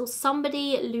games till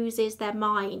somebody loses their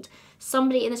mind.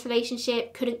 Somebody in this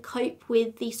relationship couldn't cope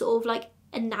with the sort of, like,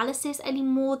 analysis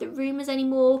anymore, the rumours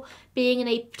anymore, being in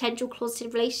a potential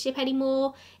closeted relationship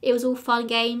anymore. It was all fun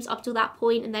games up till that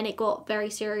point, and then it got very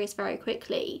serious very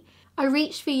quickly. I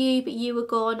reached for you, but you were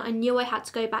gone. I knew I had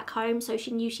to go back home, so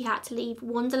she knew she had to leave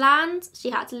Wonderland.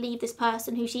 She had to leave this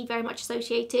person who she very much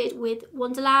associated with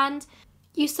Wonderland.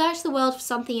 You searched the world for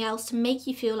something else to make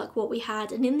you feel like what we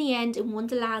had, and in the end, in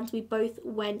Wonderland, we both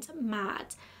went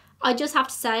mad. I just have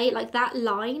to say, like, that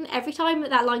line, every time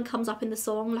that line comes up in the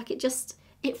song, like,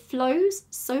 It flows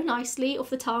so nicely off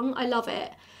the tongue. I love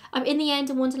it. In the end,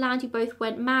 in Wonderland, you both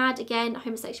went mad. Again,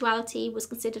 homosexuality was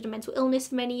considered a mental illness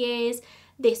for many years.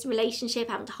 This relationship,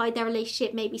 having to hide their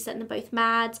relationship, maybe sent them both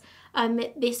mad.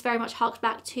 This very much harks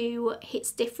back to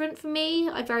Hits Different for me.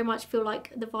 I very much feel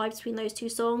like the vibes between those two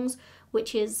songs,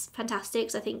 which is fantastic,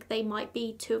 because I think they might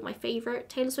be two of my favourite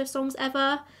Taylor Swift songs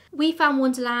ever. We found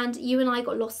Wonderland, you and I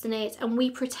got lost in it, and we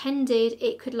pretended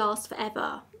it could last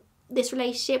forever. This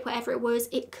relationship, whatever it was,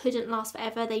 it couldn't last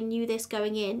forever. They knew this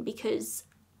going in because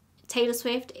Taylor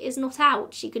Swift is not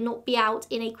out. She could not be out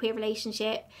in a queer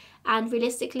relationship, and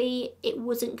realistically, it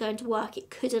wasn't going to work. It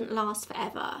couldn't last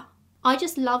forever. I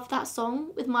just love that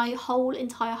song with my whole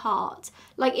entire heart.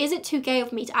 Like, is it too gay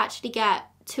of me to actually get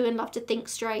Too in Love to Think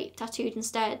Straight tattooed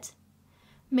instead?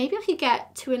 Maybe I could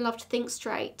get Too in Love to Think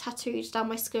Straight tattooed down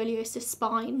my scoliosis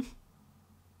spine.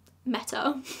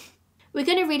 Meta. We're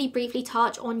going to really briefly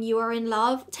touch on You Are In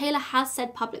Love. Taylor has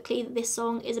said publicly that this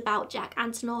song is about Jack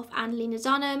Antonoff and Lena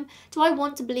Dunham. Do I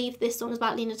want to believe this song is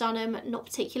about Lena Dunham? Not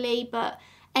particularly, but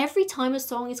every time a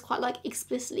song is quite like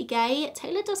explicitly gay,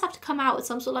 Taylor does have to come out with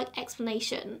some sort of like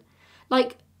explanation.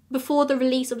 Like before the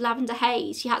release of Lavender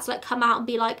Haze, she had to like come out and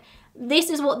be like, this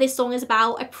is what this song is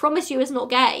about. I promise you it's not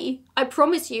gay. I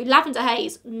promise you Lavender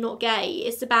Haze, not gay.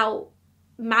 It's about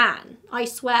man, I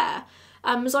swear.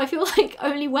 So I feel like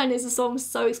only when is a song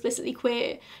so explicitly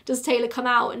queer does Taylor come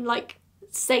out and like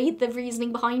say the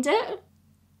reasoning behind it.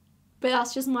 But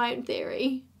that's just my own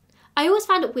theory. I always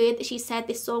found it weird that she said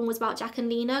this song was about Jack and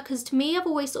Lena, because to me I've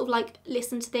always sort of like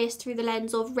listened to this through the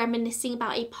lens of reminiscing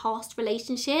about a past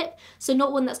relationship. So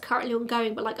not one that's currently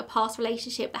ongoing, but like a past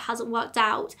relationship that hasn't worked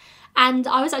out. And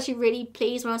I was actually really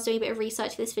pleased when I was doing a bit of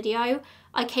research for this video.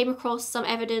 I came across some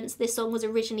evidence this song was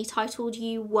originally titled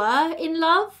You Were In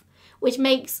Love, which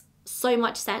makes so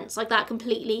much sense. Like that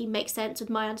completely makes sense with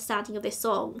my understanding of this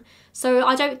song. So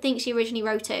I don't think she originally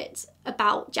wrote it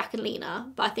about Jack and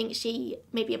Lena, but I think she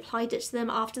maybe applied it to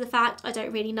them after the fact. I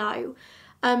don't really know.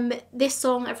 This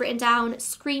song I've written down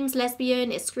screams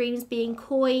lesbian, it screams being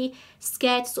coy,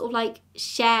 scared to sort of like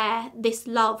share this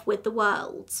love with the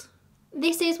world.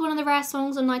 This is one of the rare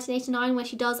songs on 1989 where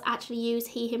she does actually use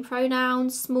he, him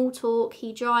pronouns, small talk,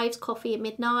 he drives, coffee at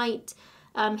midnight.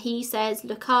 He says,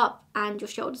 look up and your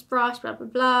shoulders brush, blah, blah,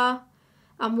 blah.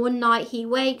 One night he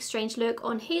wakes, strange look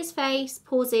on his face,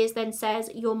 pauses, then says,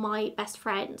 you're my best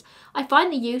friend. I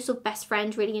find the use of best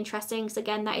friend really interesting because,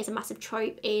 again, that is a massive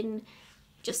trope in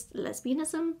just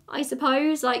lesbianism, I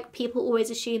suppose. Like, people always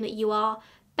assume that you are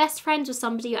best friends with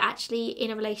somebody you're actually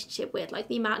in a relationship with. Like,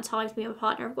 the amount of times me and my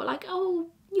partner have got like, oh,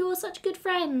 you're such good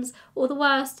friends. Or the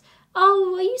worst,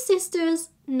 oh, are you sisters?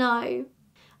 No.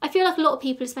 I feel like a lot of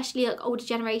people, especially like older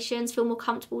generations, feel more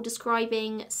comfortable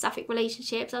describing sapphic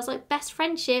relationships as like best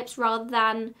friendships rather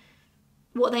than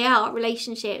what they are,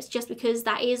 relationships, just because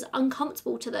that is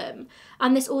uncomfortable to them.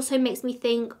 And this also makes me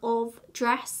think of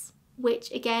Dress,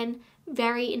 which again,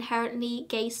 very inherently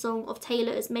gay song of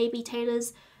Taylor's, maybe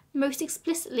Taylor's most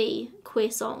explicitly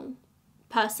queer song,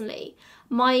 personally.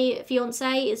 My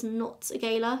fiance is not a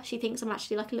gayler. She thinks I'm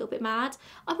actually like a little bit mad.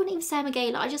 I wouldn't even say I'm a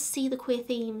gayler. I just see the queer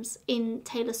themes in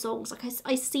Taylor's songs. Like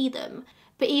I see them.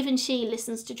 But even she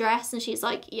listens to Dress and she's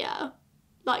like, yeah,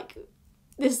 like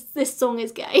this song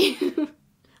is gay.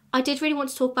 I did really want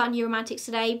to talk about New Romantics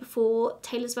today before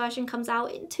Taylor's version comes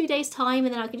out in 2 days time,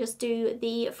 and then I could just do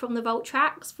the From the Vault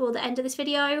tracks for the end of this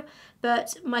video.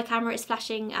 But my camera is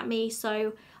flashing at me,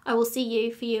 so I will see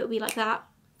you. For you it'll be like that.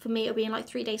 For me, it'll be in like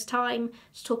 3 days' time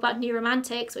to talk about New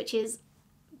Romantics, which is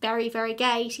very, very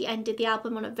gay. She ended the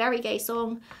album on a very gay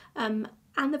song. And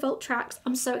the Vault tracks,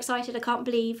 I'm so excited. I can't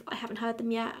believe I haven't heard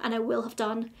them yet, and I will have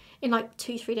done in like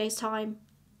 2-3 days' time.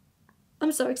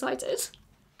 I'm so excited.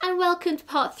 And welcome to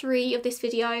part 3 of this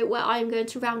video, where I'm going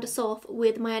to round us off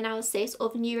with my analysis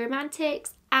of New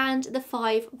Romantics and the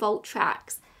 5 Vault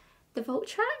tracks. The Vault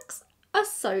tracks are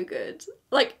so good,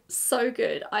 like so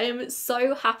good. I am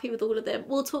so happy with all of them.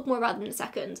 We'll talk more about them in a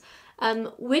second.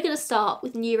 We're going to start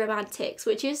with New Romantics,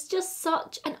 which is just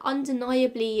such an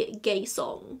undeniably gay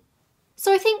song.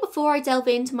 So I think before I delve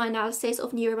into my analysis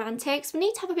of New Romantics, we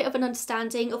need to have a bit of an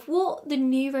understanding of what the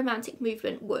New Romantic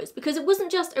movement was, because it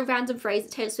wasn't just a random phrase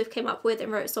that Taylor Swift came up with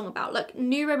and wrote a song about. Like,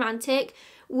 New Romantic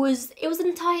was an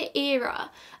entire era.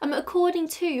 According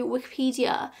to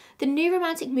Wikipedia, the New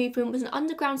Romantic movement was an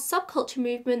underground subculture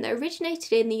movement that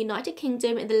originated in the United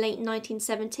Kingdom in the late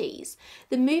 1970s.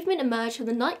 The movement emerged from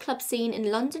the nightclub scene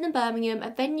in London and Birmingham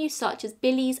at venues such as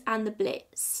Billy's and the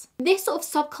Blitz. This sort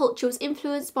of subculture was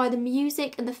influenced by the music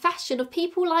music and the fashion of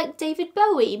people like David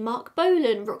Bowie, Mark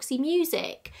Bolan, Roxy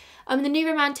Music. The New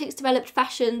Romantics developed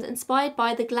fashions inspired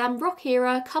by the glam rock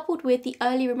era, coupled with the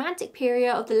early romantic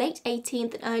period of the late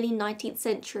 18th and early 19th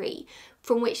century,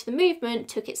 from which the movement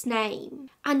took its name.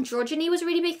 Androgyny was a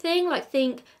really big thing, like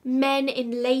think men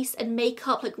in lace and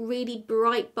makeup, like really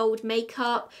bright, bold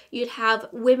makeup. You'd have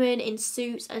women in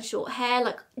suits and short hair,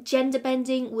 like gender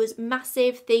bending was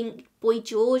massive, think Boy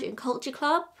George and Culture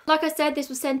Club. Like I said, this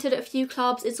was centred at a few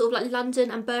clubs in sort of like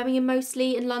London and Birmingham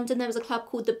mostly. In London there was a club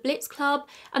called the Blitz Club,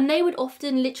 and they would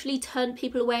often literally turn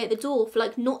people away at the door for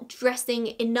like not dressing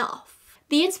enough.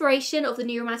 The inspiration of the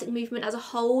New Romantic movement as a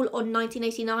whole on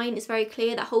 1989 is very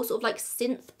clear, that whole sort of like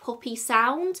synth poppy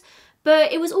sound,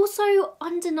 but it was also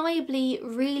undeniably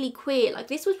really queer. Like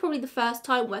this was probably the first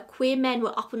time where queer men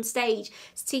were up on stage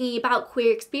singing about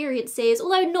queer experiences,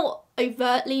 although not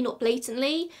overtly, not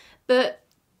blatantly, but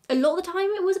a lot of the time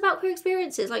it was about queer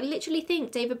experiences. Like literally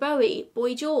think David Bowie,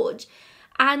 Boy George,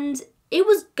 and it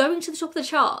was going to the top of the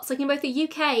charts, like in both the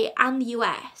UK and the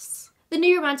US. The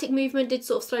New Romantic movement did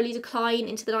sort of slowly decline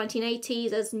into the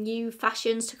 1980s as new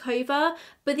fashions took over,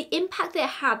 but the impact that it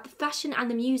had, the fashion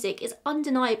and the music, is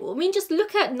undeniable. I mean, just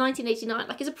look at 1989,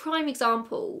 like it's a prime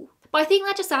example. But I think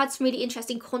that just adds some really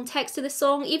interesting context to the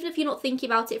song, even if you're not thinking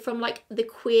about it from like the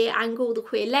queer angle, the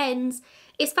queer lens.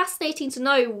 It's fascinating to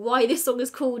know why this song is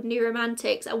called New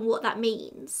Romantics and what that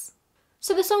means.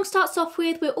 So the song starts off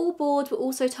with, we're all bored, we're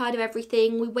all so tired of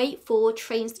everything, we wait for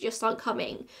trains that just aren't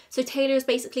coming. So Taylor is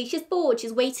basically, she's bored,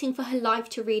 she's waiting for her life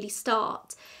to really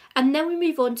start. And then we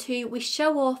move on to, we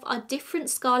show off our different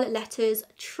scarlet letters,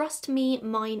 trust me,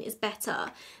 mine is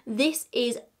better. This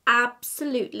is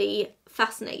absolutely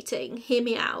fascinating, hear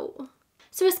me out.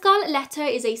 So a scarlet letter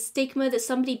is a stigma that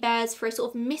somebody bears for a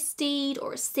sort of misdeed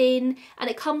or a sin, and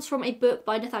it comes from a book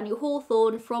by Nathaniel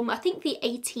Hawthorne from I think the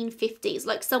 1850s,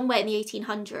 like somewhere in the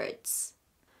 1800s.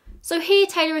 So here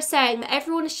Taylor is saying that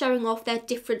everyone is showing off their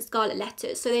different scarlet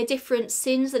letters, so their different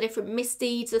sins, their different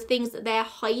misdeeds, the things that they're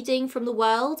hiding from the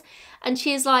world, and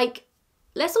she is like,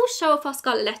 let's all show off our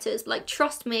scarlet letters, but like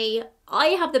trust me, I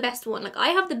have the best one, like I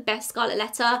have the best scarlet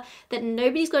letter that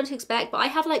nobody's going to expect, but I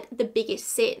have like the biggest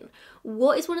sin.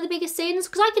 What is one of the biggest sins?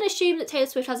 Because I can assume that Taylor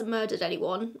Swift hasn't murdered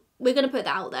anyone. We're going to put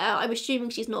that out there. I'm assuming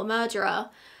she's not a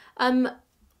murderer.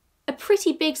 A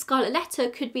pretty big scarlet letter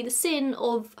could be the sin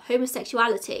of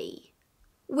homosexuality.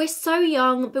 We're so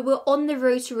young, but we're on the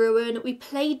road to ruin. We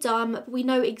play dumb, but we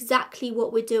know exactly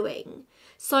what we're doing.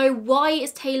 So why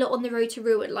is Taylor on the road to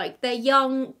ruin? Like, they're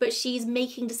young, but she's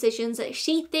making decisions that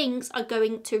she thinks are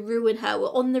going to ruin her. We're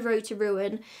on the road to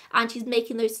ruin, and she's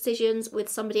making those decisions with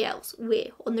somebody else. We're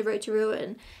on the road to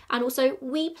ruin. And also,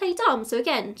 we play dumb. So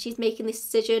again, she's making this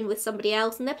decision with somebody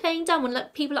else, and they're playing dumb. When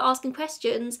like, people are asking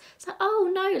questions, it's like,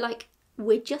 oh no, like,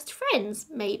 we're just friends,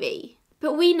 maybe.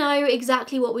 But we know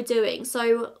exactly what we're doing.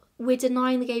 So we're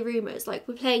denying the gay rumours, like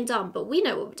we're playing dumb, but we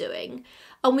know what we're doing.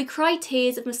 And we cry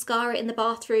tears of mascara in the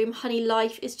bathroom, honey,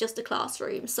 life is just a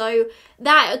classroom. So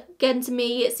that, again, to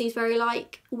me, it seems very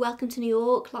like, welcome to New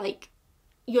York, like,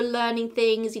 you're learning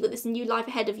things, you've got this new life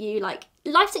ahead of you, like,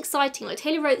 life's exciting. Like,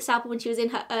 Taylor wrote this album when she was in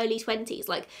her early 20s,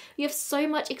 like, you have so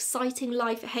much exciting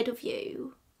life ahead of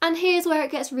you. And here's where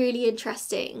it gets really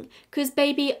interesting, because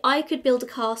baby, I could build a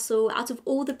castle out of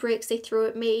all the bricks they threw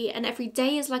at me, and every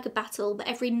day is like a battle, but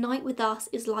every night with us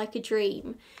is like a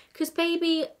dream. Because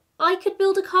baby, I could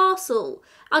build a castle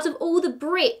out of all the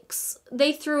bricks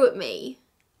they threw at me.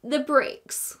 The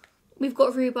bricks. We've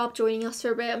got Rhubarb joining us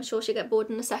for a bit, I'm sure she'll get bored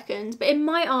in a second, but in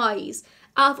my eyes,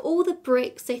 out of all the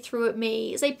bricks they threw at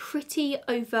me is a pretty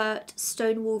overt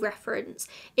Stonewall reference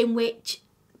in which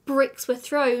bricks were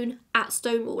thrown at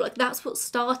Stonewall. Like, that's what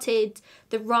started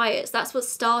the riots, that's what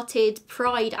started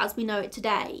Pride as we know it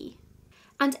today.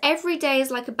 And every day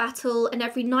is like a battle, and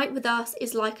every night with us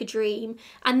is like a dream.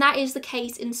 And that is the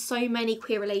case in so many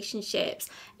queer relationships.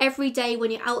 Every day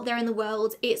when you're out there in the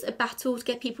world, it's a battle to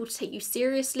get people to take you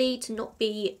seriously, to not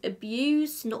be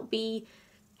abused, to not be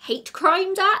hate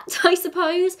crimed at, I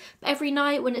suppose. But every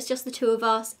night when it's just the two of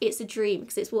us, it's a dream,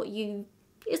 because it's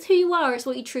who you are, it's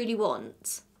what you truly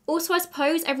want. Also, I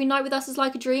suppose every night with us is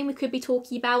like a dream. We could be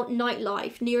talking about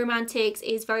nightlife. New Romantics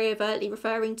is very overtly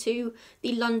referring to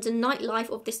the London nightlife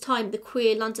of this time, the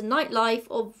queer London nightlife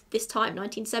of this time,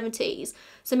 1970s.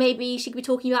 So maybe she could be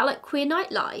talking about like queer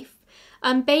nightlife.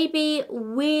 Baby,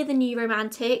 we're the New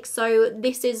Romantics. So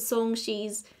this is a song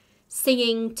she's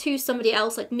singing to somebody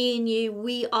else, like me and you,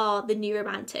 we are the New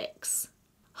Romantics.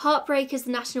 Heartbreak is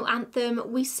the national anthem.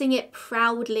 We sing it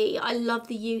proudly. I love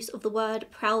the use of the word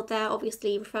proud there,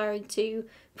 obviously referring to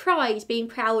pride, being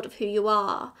proud of who you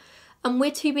are. And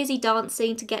we're too busy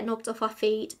dancing to get knocked off our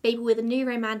feet. Baby, we're the new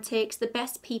romantics. The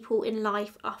best people in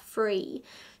life are free.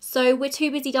 So we're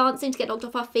too busy dancing to get knocked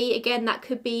off our feet. Again, that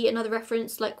could be another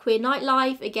reference to like queer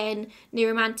nightlife. Again, new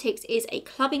romantics is a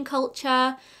clubbing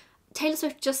culture. Taylor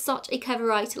Swift just such a clever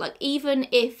writer. Like, even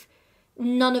if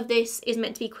none of this is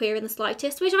meant to be queer in the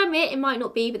slightest, which I admit it might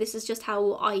not be, but this is just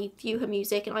how I view her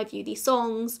music and I view these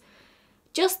songs.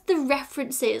 Just the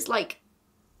references, like,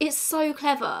 it's so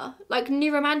clever. Like,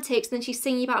 new romantics, then she's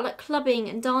singing about like clubbing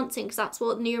and dancing, because that's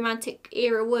what the new romantic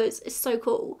era was. It's so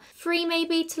cool. Free,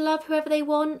 maybe, to love whoever they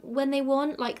want when they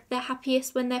want. Like, they're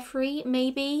happiest when they're free,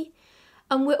 maybe.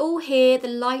 And we're all here, the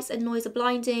lights and noise are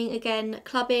blinding. Again,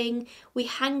 clubbing, we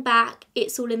hang back,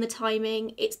 it's all in the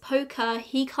timing. It's poker,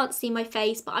 he can't see my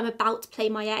face, but I'm about to play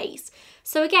my ace.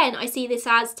 So again, I see this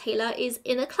as Taylor is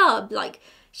in a club, like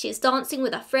she's dancing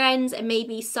with her friends and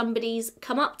maybe somebody's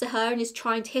come up to her and is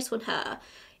trying to hit on her.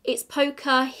 It's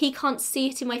poker, he can't see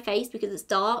it in my face because it's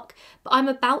dark, but I'm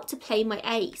about to play my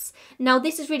ace. Now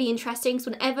this is really interesting, because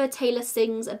whenever Taylor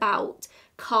sings about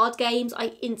card games,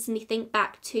 I instantly think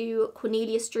back to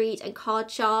Cornelia Street and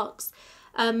Card Sharks.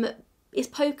 It's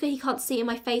poker, he can't see it in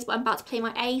my face, but I'm about to play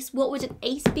my ace. What would an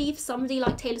ace be for somebody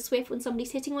like Taylor Swift when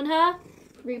somebody's hitting on her?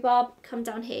 Rhubarb, come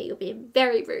down here, you're being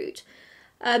very rude.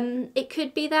 It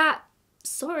could be that,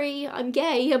 sorry, I'm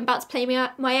gay, I'm about to play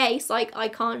my ace, like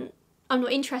I'm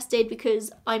not interested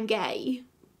because I'm gay.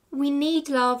 We need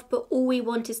love, but all we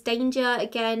want is danger.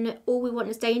 Again, all we want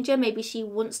is danger. Maybe she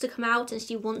wants to come out and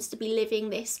she wants to be living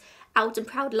this out and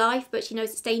proud life, but she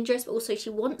knows it's dangerous, but also she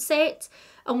wants it.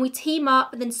 And we team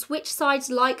up and then switch sides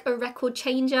like a record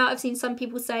changer. I've seen some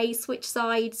people say switch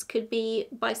sides could be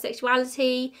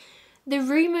bisexuality. The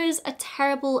rumours are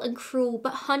terrible and cruel,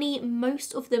 but honey,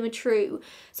 most of them are true.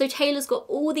 So Taylor's got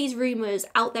all these rumours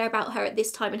out there about her at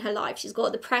this time in her life. She's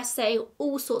got the press saying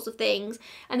all sorts of things.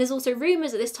 And there's also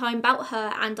rumours at this time about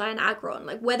her and Diana Agron.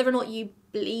 Like, whether or not you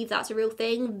believe that's a real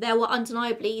thing, there were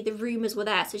undeniably, the rumours were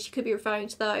there. So she could be referring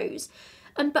to those.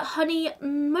 But honey,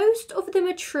 most of them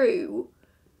are true.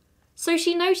 So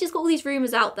she knows she's got all these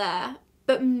rumours out there,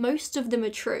 but most of them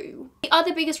are true. The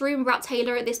other biggest rumour about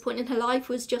Taylor at this point in her life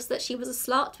was just that she was a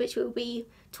slut, which we'll be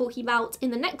talking about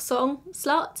in the next song,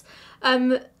 Slut.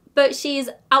 But she's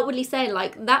outwardly saying,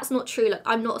 like, that's not true, like,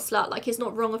 I'm not a slut, like, it's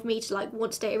not wrong of me to, like,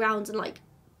 want to date around and, like,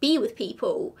 be with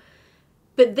people.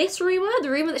 But this rumour, the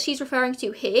rumour that she's referring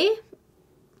to here,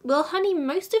 well, honey,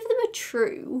 most of them are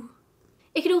true.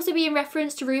 It could also be in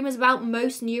reference to rumours about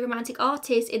most new romantic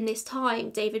artists in this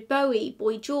time. David Bowie,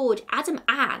 Boy George, Adam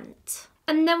Ant.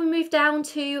 And then we move down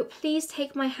to Please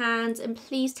Take My Hand and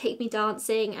Please Take Me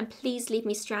Dancing and Please Leave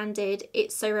Me Stranded.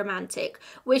 It's so romantic,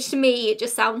 which to me, it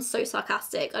just sounds so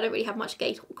sarcastic. I don't really have much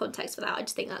gay context for that. I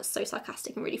just think that's so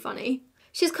sarcastic and really funny.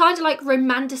 She's kind of like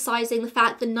romanticising the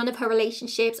fact that none of her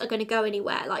relationships are going to go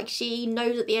anywhere. Like, she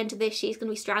knows at the end of this she's going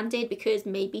to be stranded because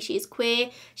maybe she is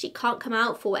queer. She can't come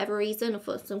out for whatever reason, or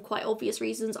for some quite obvious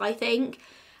reasons, I think.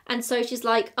 And so she's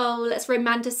like, oh, let's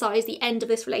romanticise the end of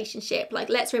this relationship. Like,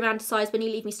 let's romanticise when you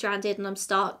leave me stranded and I'm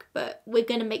stuck, but we're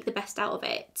going to make the best out of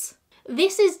it.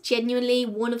 This is genuinely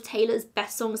one of Taylor's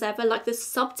best songs ever. Like, the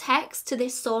subtext to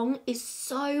this song is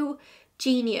so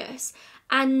genius.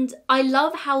 And I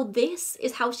love how this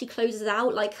is how she closes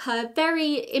out, like, her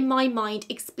very, in my mind,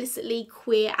 explicitly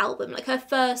queer album. Like, her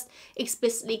first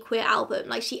explicitly queer album.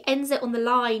 Like, she ends it on the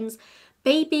lines,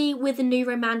 "Baby, we're the new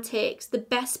romantics, the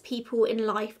best people in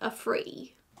life are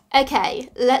free." Okay,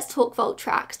 let's talk vault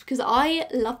tracks, because I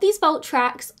love these vault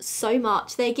tracks so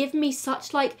much. They give me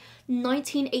such like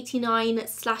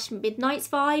 1989/Midnights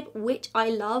vibe, which I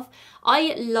love.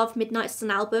 I love Midnights as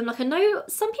an album. Like, I know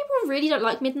some people really don't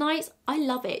like Midnights. I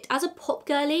love it. As a pop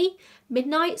girly,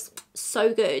 Midnights,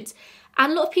 so good.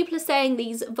 And a lot of people are saying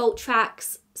these vault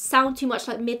tracks sound too much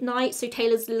like Midnight, so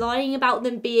Taylor's lying about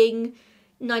them being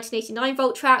 1989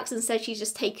 vault tracks and said she's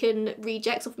just taken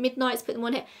rejects of Midnights, put them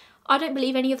on it. I don't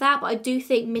believe any of that, but I do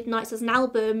think Midnights as an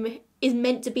album is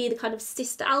meant to be the kind of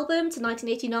sister album to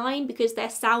 1989 because their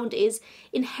sound is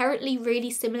inherently really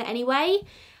similar anyway.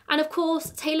 And of course,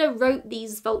 Taylor wrote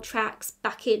these vault tracks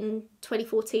back in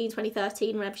 2014,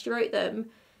 2013, whenever she wrote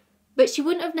them, but she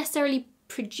wouldn't have necessarily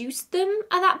produced them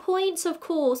at that point. So of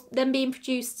course, them being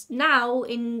produced now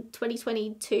in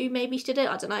 2022, maybe she did it,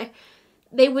 I don't know.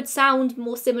 They would sound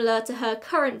more similar to her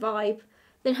current vibe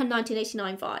than her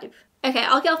 1989 vibe. Okay,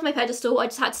 I'll get off my pedestal, I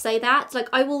just had to say that. Like,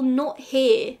 I will not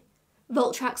hear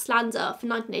vault track slander for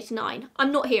 1989.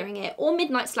 I'm not hearing it. Or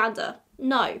Midnight slander.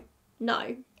 No.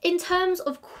 No. In terms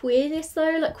of queerness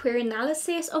though, like queer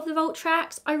analysis of the vault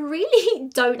tracks, I really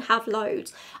don't have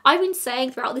loads. I've been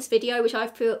saying throughout this video, which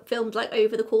I've filmed like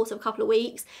over the course of a couple of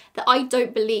weeks, that I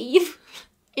don't believe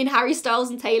in Harry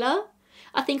Styles and Taylor.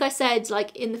 I think I said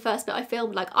like in the first bit I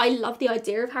filmed, like I love the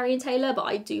idea of Harry and Taylor, but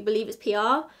I do believe it's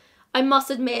PR. I must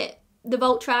admit the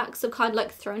vault tracks have kind of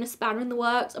like thrown a spanner in the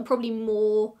works. I'm probably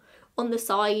more on the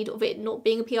side of it not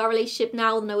being a PR relationship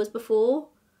now than I was before.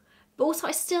 But also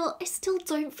I still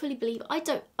don't fully believe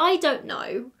it. I don't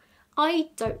know.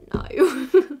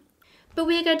 But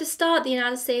we are going to start the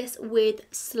analysis with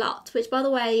Slut, which by the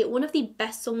way, one of the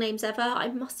best song names ever. I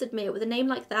must admit, with a name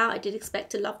like that, I did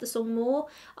expect to love the song more.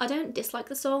 I don't dislike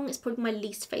the song. It's probably my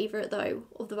least favourite though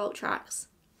of the vault tracks.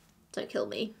 Don't kill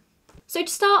me. So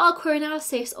to start our queer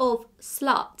analysis of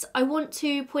Slut, I want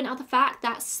to point out the fact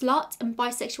that slut and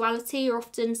bisexuality are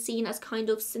often seen as kind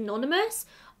of synonymous.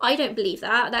 I don't believe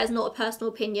that. That is not a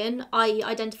personal opinion. I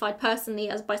identified personally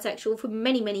as bisexual for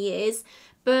many, many years,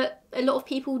 but a lot of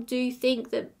people do think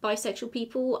that bisexual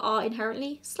people are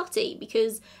inherently slutty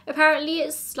because apparently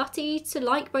it's slutty to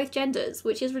like both genders,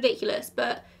 which is ridiculous.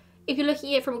 But if you're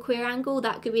looking at it from a queer angle,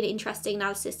 that could be an interesting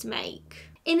analysis to make.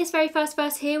 In this very first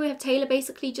verse here, we have Taylor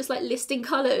basically just like listing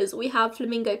colours. We have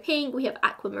flamingo pink, we have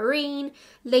aquamarine.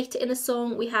 Later in the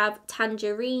song, we have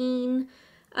tangerine.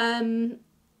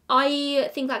 I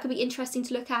think that could be interesting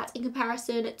to look at in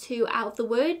comparison to Out of the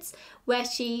Woods, where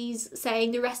she's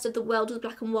saying the rest of the world was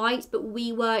black and white, but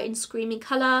we were in screaming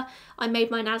colour. I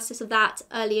made my analysis of that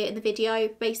earlier in the video.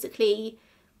 Basically,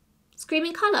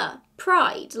 screaming colour,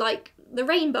 pride, like the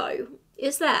rainbow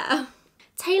is there.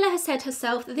 Taylor has said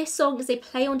herself that this song is a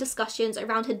play on discussions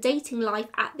around her dating life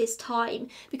at this time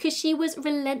because she was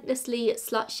relentlessly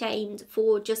slut-shamed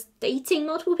for just dating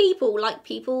multiple people, like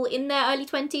people in their early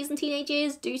 20s and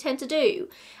teenagers do tend to do.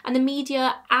 And the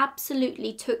media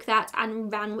absolutely took that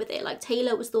and ran with it. Like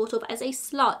Taylor was thought of as a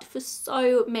slut for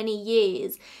so many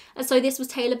years. And so this was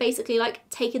Taylor basically like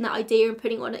taking that idea and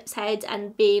putting it on its head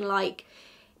and being like,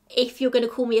 if you're going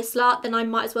to call me a slut, then I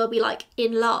might as well be like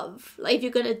in love. Like if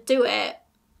you're going to do it,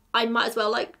 I might as well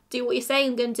like do what you're saying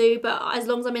I'm going to do, but as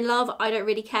long as I'm in love, I don't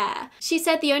really care. She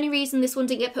said the only reason this one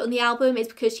didn't get put on the album is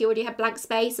because she already had Blank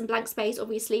Space, and Blank Space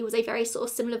obviously was a very sort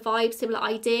of similar vibe, similar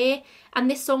idea,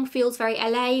 and this song feels very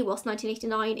LA, whilst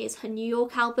 1989 is her New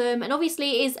York album, and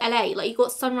obviously it is LA. Like you've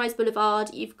got Sunrise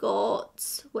Boulevard, you've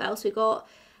got, what else we've got?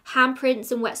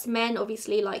 Handprints and Wet Cement,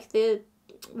 obviously like the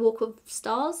Walk of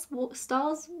Stars? What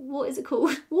is it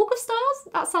called? Walk of Stars?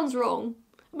 That sounds wrong.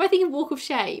 Am I thinking Walk of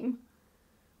Shame?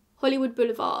 Hollywood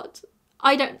Boulevard.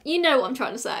 You know what I'm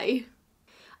trying to say.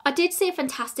 I did see a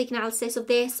fantastic analysis of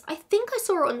this. I think I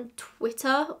saw it on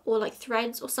Twitter or like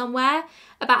Threads or somewhere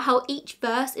about how each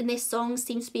verse in this song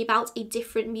seems to be about a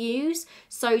different muse.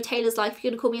 So Taylor's like, if you're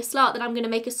going to call me a slut, then I'm going to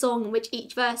make a song in which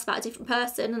each verse is about a different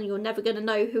person and you're never going to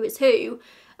know who is who.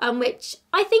 Which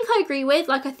I think I agree with.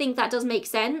 Like, I think that does make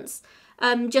sense.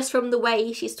 Just from the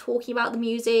way she's talking about the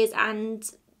muses and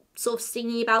sort of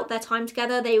singing about their time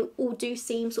together, they all do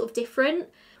seem sort of different.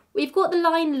 We've got the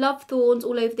line, love thorns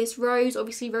all over this rose.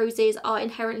 Obviously roses are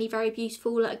inherently very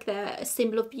beautiful, like they're a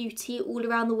symbol of beauty all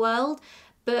around the world,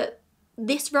 but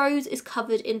this rose is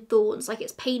covered in thorns, like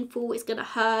it's painful, it's gonna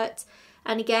hurt.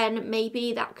 And again,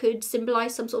 maybe that could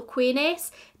symbolise some sort of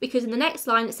queerness, because in the next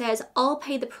line it says, I'll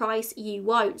pay the price, you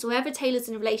won't. So whoever Taylor's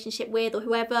in a relationship with, or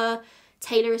whoever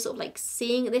Taylor is sort of like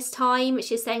seeing at this time,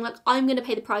 she's saying like, I'm going to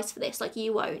pay the price for this, like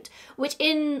you won't. Which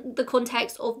in the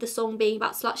context of the song being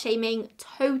about slut shaming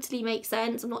totally makes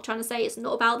sense. I'm not trying to say it's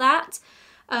not about that,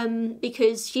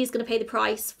 because she's going to pay the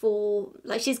price for,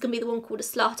 like she's going to be the one called a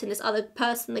slut, and this other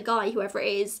person, the guy, whoever it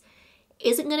is,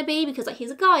 isn't going to be, because like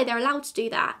he's a guy, they're allowed to do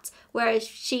that, whereas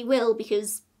she will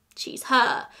because she's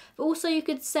her. But also you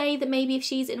could say that maybe if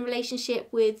she's in a relationship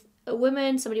with a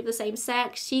woman, somebody of the same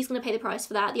sex, she's going to pay the price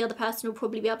for that. The other person will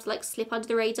probably be able to like slip under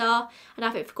the radar and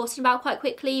have it forgotten about quite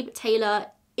quickly, but Taylor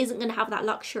isn't going to have that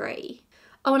luxury.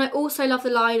 Oh, and I also love the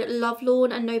line,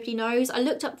 lovelorn and nobody knows. I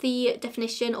looked up the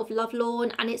definition of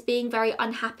lovelorn, and it's being very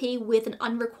unhappy with an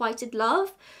unrequited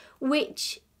love,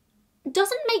 which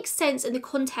doesn't make sense in the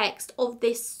context of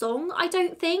this song, I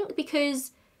don't think,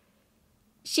 because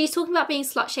she's talking about being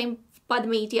slut-shamed by the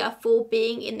media for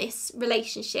being in this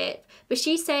relationship, but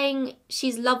she's saying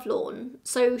she's lovelorn,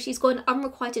 so she's got an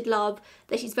unrequited love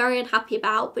that she's very unhappy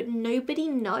about, but nobody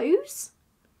knows,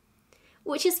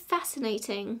 which is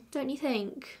fascinating, don't you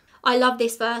think? I love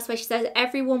this verse where she says,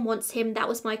 everyone wants him, that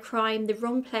was my crime, the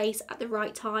wrong place at the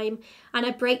right time, and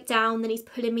I break down, then he's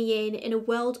pulling me in a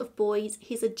world of boys,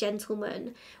 he's a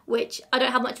gentleman, which I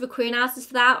don't have much of a queer analysis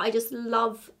for that. I just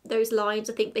love those lines.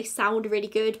 I think they sound really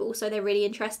good, but also they're really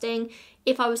interesting.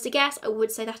 If I was to guess, I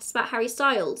would say that it's about Harry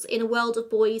Styles. In a world of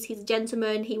boys, he's a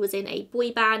gentleman. He was in a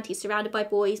boy band. He's surrounded by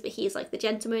boys, but he is like the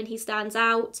gentleman. He stands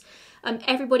out.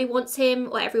 Everybody wants him,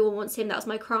 or everyone wants him. That was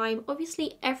my crime.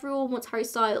 Obviously, everyone wants Harry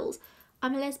Styles.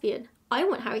 I'm a lesbian. I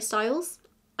want Harry Styles.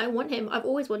 I want him. I've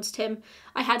always wanted him.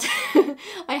 I had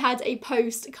I had a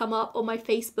post come up on my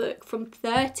Facebook from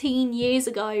 13 years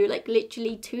ago, like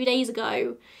literally 2 days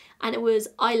ago, and it was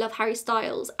I love Harry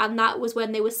Styles, and that was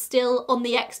when they were still on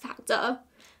the X Factor.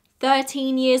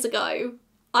 13 years ago,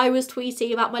 I was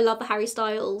tweeting about my love for Harry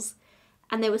Styles,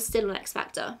 and they were still on X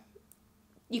Factor.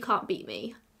 You can't beat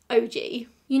me. OG.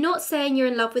 You're not saying you're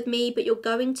in love with me, but you're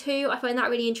going to. I find that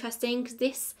really interesting because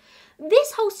this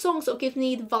whole song sort of gives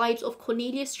me the vibes of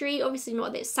Cornelia Street. Obviously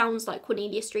not that it sounds like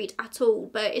Cornelia Street at all,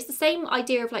 but it's the same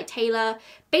idea of like Taylor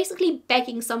basically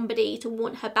begging somebody to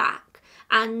want her back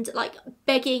and like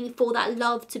begging for that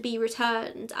love to be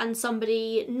returned, and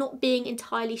somebody not being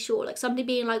entirely sure, like somebody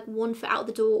being like 1 foot out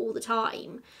the door all the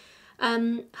time.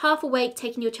 Half awake,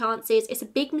 taking your chances. It's a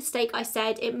big mistake, I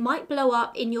said. It might blow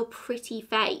up in your pretty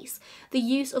face. The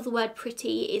use of the word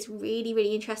pretty is really,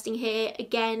 really interesting here.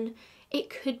 Again,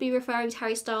 it could be referring to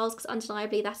Harry Styles because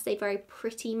undeniably that's a very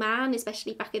pretty man,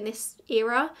 especially back in this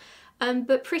era.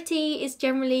 But pretty is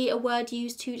generally a word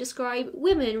used to describe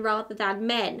women rather than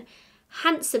men.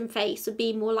 Handsome face would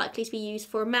be more likely to be used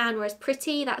for a man, whereas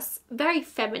pretty, that's very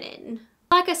feminine.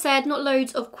 Like I said, not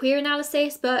loads of queer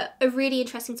analysis, but a really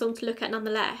interesting song to look at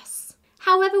nonetheless.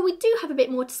 However, we do have a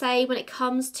bit more to say when it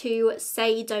comes to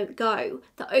Say Don't Go.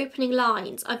 The opening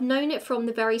lines, I've known it from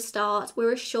the very start,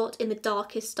 we're a shot in the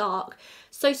darkest dark.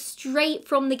 So straight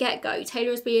from the get-go,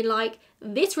 Taylor is being like,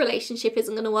 this relationship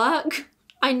isn't gonna work.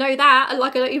 I know that,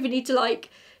 like I don't even need to like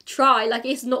try, like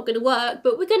it's not gonna work,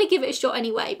 but we're gonna give it a shot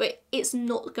anyway, but it's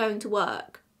not going to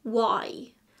work.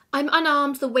 Why? I'm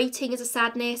unarmed, the waiting is a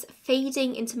sadness,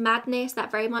 fading into madness,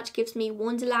 that very much gives me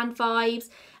Wonderland vibes,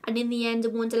 and in the end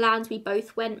in Wonderland we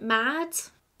both went mad.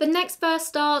 The next verse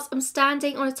starts, I'm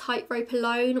standing on a tightrope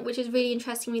alone, which is really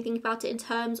interesting when you think about it in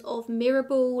terms of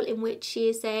Mirrorball, in which she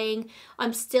is saying,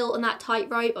 I'm still on that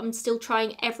tightrope, I'm still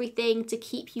trying everything to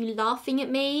keep you laughing at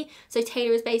me. So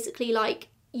Taylor is basically like,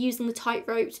 using the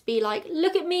tightrope to be like,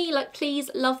 look at me, like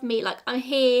please love me, like I'm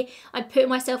here, I'm putting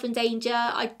myself in danger,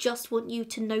 I just want you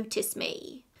to notice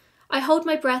me. I hold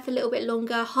my breath a little bit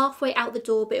longer, halfway out the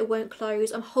door but it won't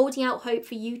close. I'm holding out hope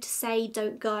for you to say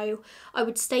don't go. I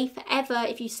would stay forever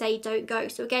if you say don't go.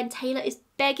 So again, Taylor is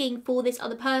begging for this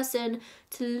other person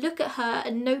to look at her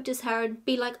and notice her and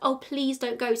be like, oh please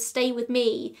don't go, stay with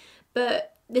me.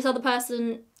 But this other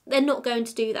person, they're not going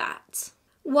to do that.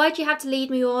 Why'd you have to lead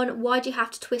me on? Why'd you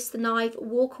have to twist the knife,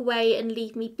 walk away and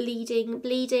leave me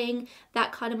bleeding?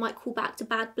 That kind of might call back to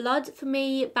Bad Blood for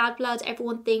me. Bad Blood,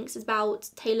 everyone thinks is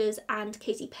about Taylor's and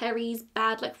Katy Perry's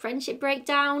bad like friendship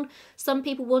breakdown. Some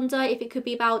people wonder if it could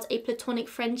be about a platonic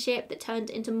friendship that turned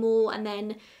into more and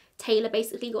then Taylor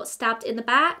basically got stabbed in the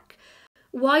back.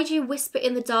 Why'd you whisper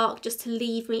in the dark just to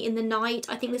leave me in the night?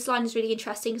 I think this line is really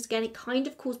interesting because again, it kind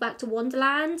of calls back to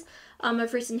Wonderland.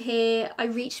 I've written here, I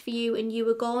reached for you and you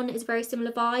were gone is a very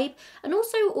similar vibe. And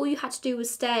also all you had to do was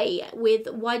stay with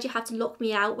why'd you have to lock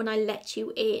me out when I let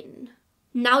you in?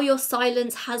 Now your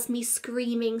silence has me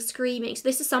screaming. So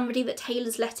this is somebody that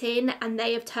Taylor's let in and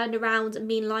they have turned around and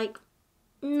been like,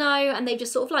 no, and they've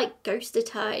just sort of like ghosted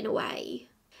her in a way.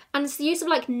 And it's the use of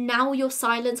like, now your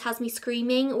silence has me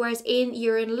screaming, whereas in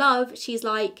You're in Love, she's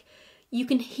like, you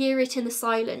can hear it in the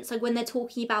silence. Like when they're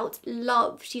talking about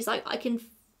love, she's like, I can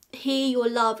hear your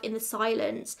love in the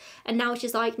silence. And now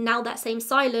she's like, now that same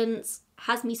silence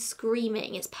has me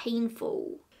screaming. It's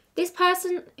painful. This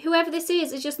person, whoever this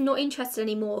is just not interested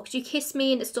anymore because you kiss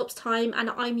me and it stops time and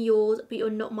I'm yours, but you're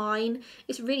not mine.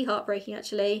 It's really heartbreaking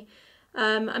actually.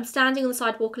 I'm standing on the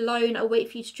sidewalk alone, I wait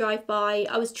for you to drive by.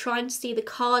 I was trying to see the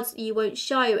cards that you won't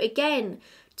show. Again,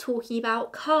 talking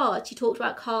about cards. She talked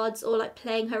about cards or like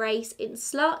playing her ace in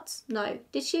Slut. No,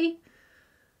 did she?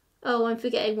 Oh, I'm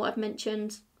forgetting what I've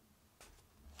mentioned.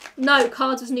 No,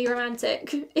 cards was New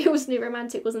Romantic. It was New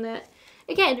Romantic, wasn't it?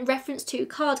 Again, reference to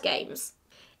card games.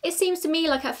 It seems to me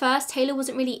like at first Taylor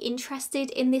wasn't really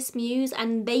interested in this muse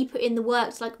and they put in the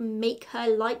work to like make her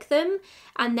like them,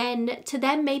 and then to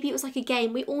them maybe it was like a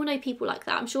game. We all know people like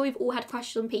that. I'm sure we've all had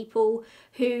crushes on people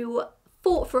who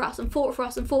fought for us and fought for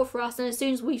us and fought for us, and as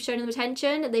soon as we've shown them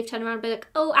attention they've turned around and been like,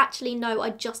 oh actually no, I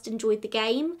just enjoyed the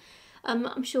game.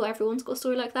 I'm sure everyone's got a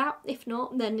story like that. If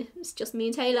not, then it's just me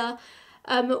and Taylor.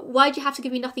 Why'd you have to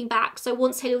give me nothing back? So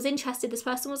once Taylor was interested, this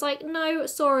person was like, no,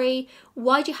 sorry,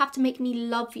 why'd you have to make me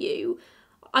love you?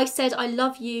 I said I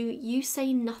love you, you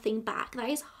say nothing back. That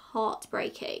is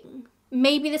heartbreaking.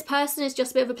 Maybe this person is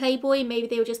just a bit of a playboy, maybe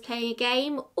they were just playing a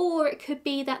game, or it could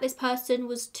be that this person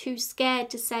was too scared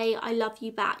to say I love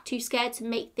you back, too scared to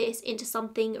make this into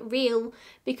something real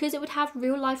because it would have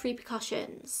real life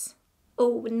repercussions.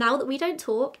 Oh, Now That We Don't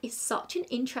Talk is such an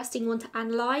interesting one to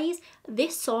analyse.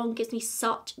 This song gives me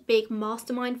such big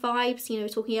Mastermind vibes. You know,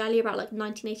 talking earlier about like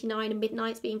 1989 and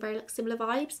Midnights being very like similar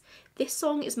vibes. This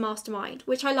song is Mastermind,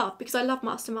 which I love because I love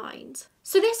Mastermind.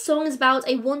 So this song is about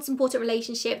a once important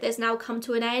relationship that's now come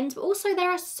to an end, but also there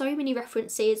are so many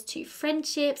references to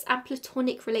friendships and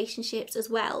platonic relationships as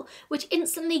well, which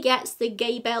instantly gets the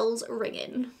gay bells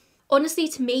ringing. Honestly,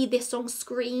 to me, this song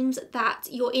screams that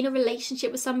you're in a relationship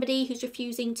with somebody who's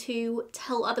refusing to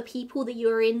tell other people that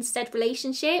you're in said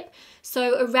relationship.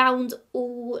 So around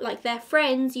all like their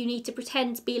friends, you need to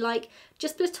pretend to be like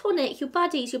just platonic, your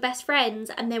buddies, your best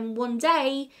friends. And then one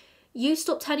day you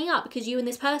stop turning up because you and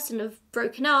this person have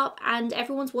broken up and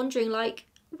everyone's wondering like,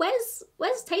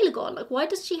 where's Taylor gone? Like, why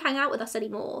doesn't she hang out with us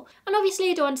anymore? And obviously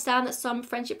I do understand that some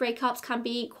friendship breakups can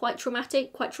be quite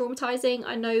traumatic, quite traumatizing,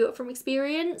 I know from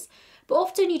experience, but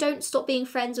often you don't stop being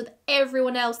friends with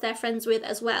everyone else they're friends with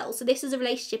as well. So this is a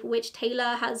relationship in which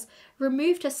Taylor has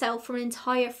removed herself from an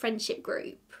entire friendship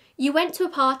group. You went to a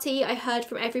party, I heard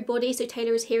from everybody, so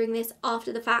Taylor is hearing this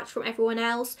after the fact from everyone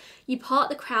else. You part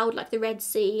the crowd like the Red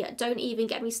Sea, don't even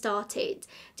get me started.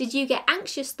 Did you get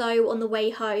anxious though on the way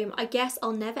home? I guess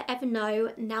I'll never ever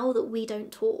know now that we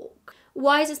don't talk.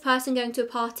 Why is this person going to a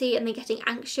party and then getting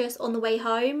anxious on the way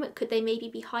home? Could they maybe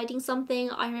be hiding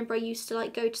something? I remember I used to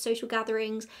like go to social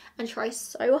gatherings and try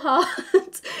so hard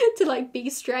to like be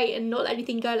straight and not let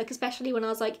anything go, like especially when I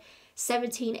was like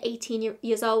 17, 18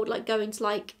 years old, like going to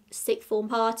like sixth form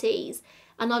parties,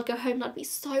 and I'd go home and I'd be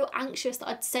so anxious that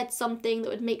I'd said something that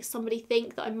would make somebody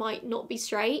think that I might not be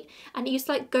straight, and it used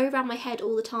to like go around my head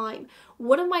all the time.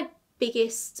 One of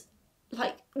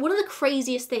the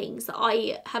craziest things that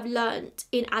I have learnt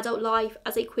in adult life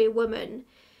as a queer woman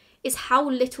is how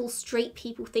little straight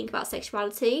people think about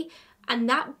sexuality. And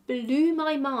that blew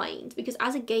my mind because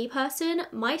as a gay person,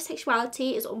 my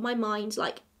sexuality is on my mind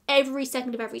like every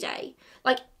second of every day.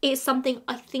 Like, it's something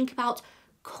I think about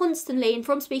constantly, and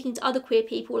from speaking to other queer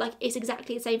people, like it's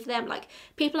exactly the same for them. Like,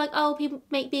 people are like, oh, people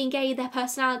make being gay their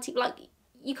personality, but like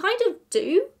you kind of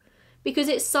do, because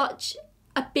it's such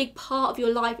a big part of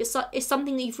your life. It's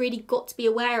something that you've really got to be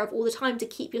aware of all the time to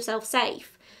keep yourself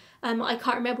safe. I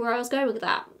can't remember where I was going with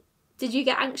that. Did you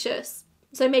get anxious?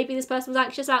 So maybe this person was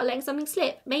anxious about letting something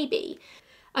slip, maybe.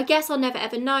 I guess I'll never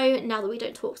ever know now that we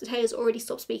don't talk. So Taylor's already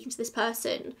stopped speaking to this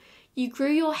person. You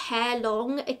grew your hair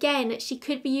long. Again, she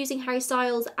could be using Harry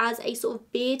Styles as a sort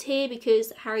of beard here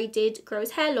because Harry did grow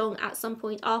his hair long at some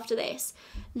point after this.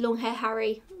 Long hair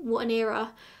Harry, what an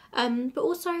era. But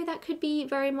also that could be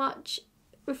very much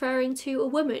referring to a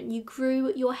woman. You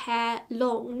grew your hair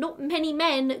long. Not many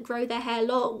men grow their hair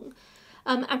long.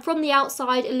 And from the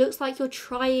outside, it looks like you're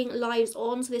trying lives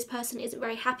on. So this person isn't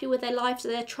very happy with their life. So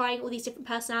they're trying all these different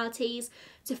personalities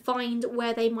to find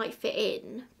where they might fit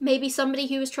in. Maybe somebody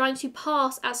who was trying to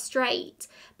pass as straight.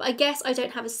 But I guess I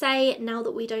don't have a say now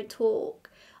that we don't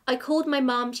talk. I called my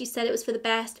mum. She said it was for the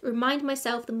best. Remind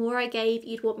myself the more I gave,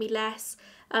 you'd want me less.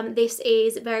 This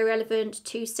is very relevant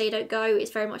to Stay Don't Go.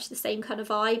 It's very much the same kind of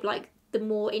vibe. Like, the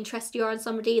more interested you are in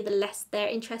somebody, the less they're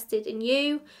interested in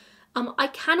you. I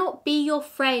cannot be your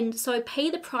friend, so I pay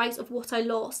the price of what I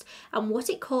lost and what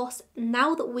it costs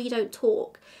now that we don't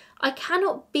talk. I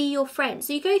cannot be your friend.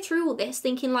 So you go through all this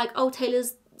thinking like, oh,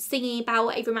 Taylor's singing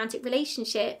about a romantic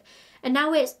relationship, and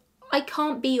now it's, I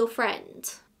can't be your friend.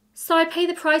 So I pay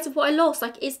the price of what I lost.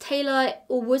 Like, is Taylor,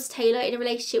 or was Taylor in a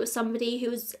relationship with somebody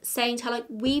who was saying to her, like,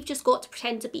 we've just got to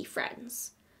pretend to be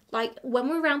friends. Like, when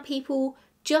we're around people,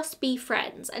 just be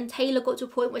friends. And Taylor got to a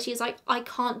point where she's like, I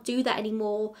can't do that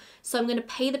anymore, so I'm going to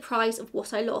pay the price of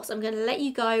what I lost. I'm going to let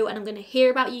you go and I'm going to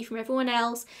hear about you from everyone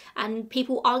else, and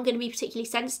people aren't going to be particularly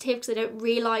sensitive because they don't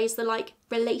realise the like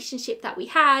relationship that we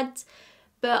had,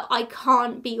 but I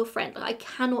can't be your friend. Like, I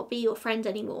cannot be your friend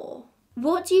anymore.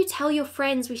 What do you tell your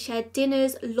friends we shared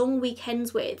dinners, long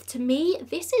weekends with? To me,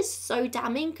 this is so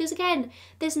damning because, again,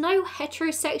 there's no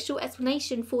heterosexual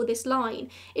explanation for this line.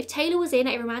 If Taylor was in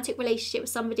a romantic relationship with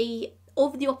somebody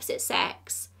of the opposite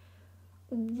sex,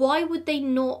 why would they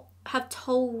not have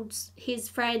told his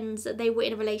friends that they were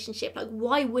in a relationship? Like,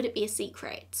 why would it be a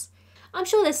secret? I'm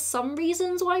sure there's some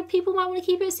reasons why people might want to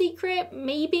keep it a secret,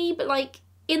 maybe, but like,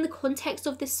 in the context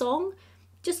of this song,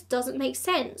 just doesn't make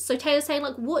sense. So Taylor's saying,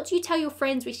 like, what do you tell your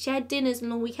friends we shared dinners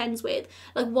and long weekends with?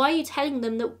 Like, why are you telling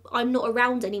them that I'm not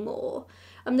around anymore?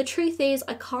 The truth is,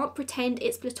 I can't pretend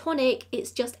it's platonic, it's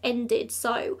just ended.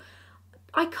 So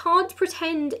I can't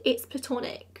pretend it's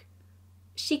platonic.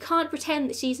 she can't pretend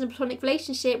that she's in a platonic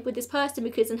relationship with this person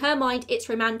because in her mind it's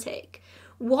romantic.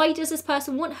 Why does this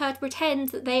person want her to pretend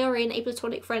that they are in a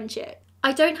platonic friendship?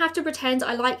 I don't have to pretend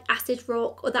I like acid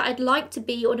rock or that I'd like to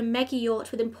be on a mega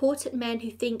yacht with important men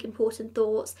who think important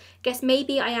thoughts. Guess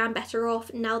maybe I am better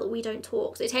off now that we don't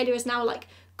talk. So Taylor is now like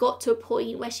got to a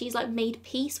point where she's like made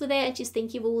peace with it and she's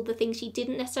thinking of all the things she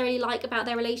didn't necessarily like about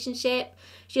their relationship.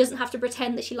 She doesn't have to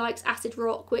pretend that she likes acid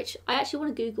rock, which I actually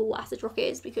want to Google what acid rock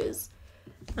is because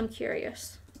I'm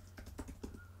curious.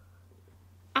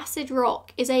 Acid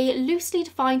rock is a loosely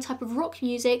defined type of rock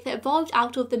music that evolved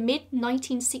out of the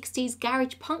mid-1960s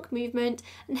garage punk movement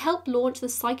and helped launch the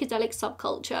psychedelic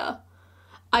subculture.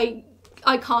 I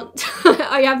can't,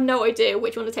 I have no idea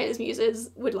which one of Taylor's muses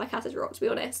would like acid rock, to be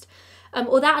honest.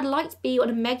 Or that I'd like to be on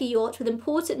a mega yacht with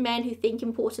important men who think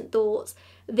important thoughts.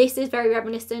 This is very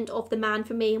reminiscent of The Man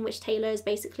for Me, in which Taylor is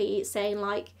basically saying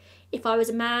like, if I was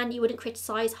a man, you wouldn't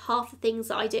criticise half the things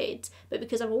that I did, but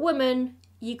because I'm a woman,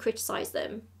 you criticise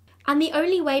them. And the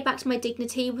only way back to my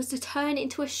dignity was to turn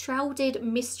into a shrouded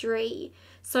mystery.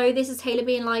 So this is Taylor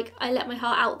being like, I let my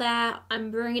heart out there,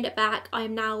 I'm bringing it back, I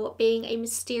am now being a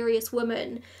mysterious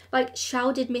woman. Like,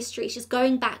 shrouded mystery, she's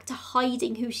going back to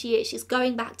hiding who she is, she's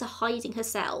going back to hiding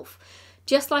herself.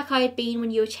 Just like I had been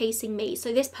when you were chasing me.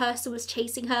 So this person was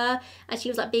chasing her and she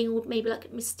was like being all maybe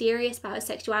like mysterious about her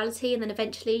sexuality, and then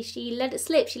eventually she let it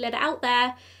slip, she let it out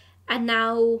there. And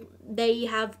now they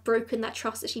have broken that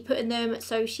trust that she put in them,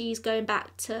 so she's going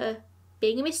back to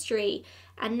being a mystery.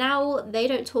 And now they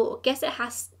don't talk. Guess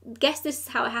this is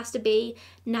how it has to be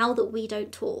now that we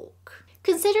don't talk.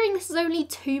 Considering this is only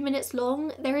 2 minutes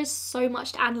long, there is so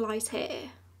much to analyse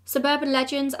here. Suburban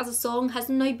Legends as a song has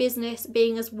no business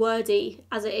being as wordy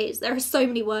as it is. There are so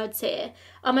many words here.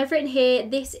 I've written here,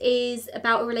 this is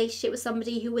about a relationship with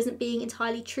somebody who isn't being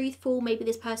entirely truthful. Maybe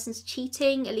this person's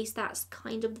cheating. At least that's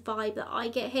kind of the vibe that I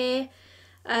get here.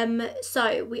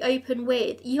 So we open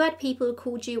with, you had people who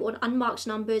called you on unmarked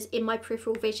numbers in my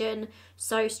peripheral vision.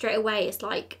 So straight away it's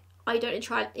like, I don't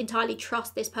entirely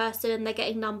trust this person. They're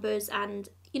getting numbers and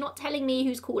you're not telling me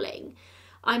who's calling.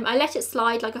 I let it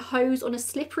slide like a hose on a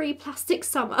slippery plastic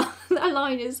summer. That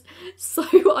line is so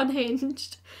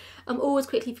unhinged. I'm always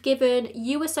quickly forgiven.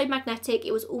 You were so magnetic,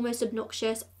 it was almost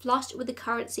obnoxious, flushed with the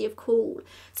currency of cool.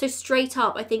 So straight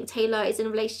up, I think Taylor is in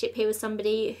a relationship here with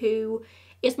somebody who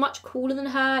is much cooler than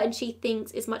her and she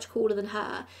thinks is much cooler than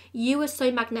her. You were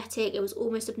so magnetic, it was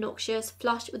almost obnoxious,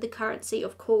 flushed with the currency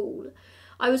of cool.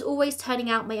 I was always turning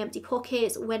out my empty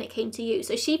pockets when it came to you.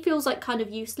 So she feels like kind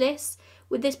of useless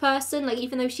with this person. Like,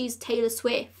 even though she's Taylor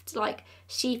Swift, like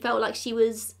she felt like she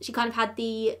kind of had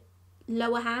the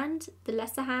lower hand, the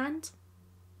lesser hand.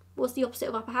 What's the opposite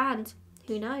of upper hand?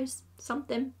 Who knows?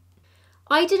 Something.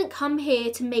 I didn't come here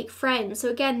to make friends. So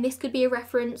again, this could be a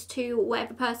reference to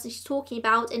whatever person she's talking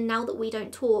about and now that we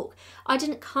don't talk. I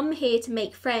didn't come here to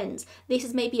make friends. This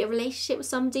is maybe a relationship with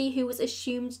somebody who was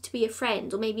assumed to be a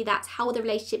friend, or maybe that's how the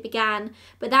relationship began,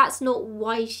 but that's not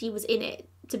why she was in it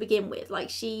to begin with. Like,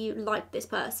 she liked this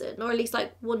person, or at least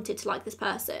like wanted to like this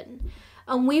person.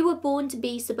 And we were born to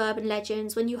be suburban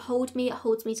legends. When you hold me, it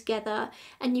holds me together,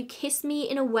 and you kiss me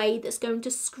in a way that's going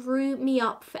to screw me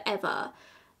up forever.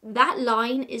 That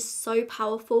line is so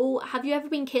powerful. Have you ever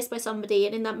been kissed by somebody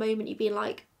and in that moment you've been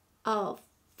like, oh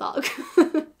fuck,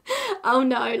 oh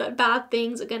no, like bad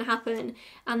things are gonna happen?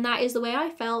 And that is the way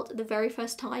I felt the very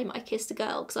first time I kissed a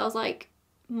girl, because I was like,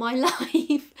 my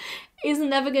life is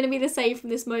never gonna be the same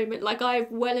from this moment. Like, I've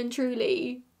well and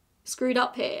truly screwed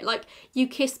up here. Like, you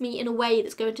kiss me in a way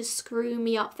that's going to screw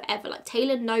me up forever. Like,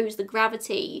 Taylor knows the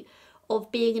gravity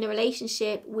of being in a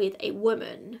relationship with a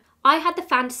woman. I had the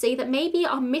fantasy that maybe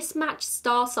our mismatched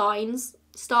star signs,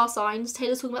 Taylor's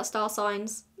talking about star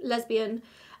signs, lesbian,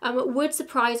 would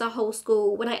surprise our whole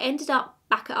school when I ended up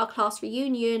back at our class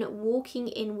reunion walking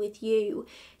in with you.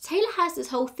 Taylor has this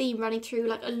whole theme running through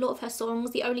like a lot of her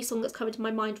songs. The only song that's coming to my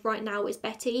mind right now is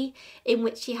Betty, in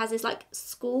which she has this like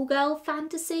schoolgirl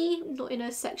fantasy, not in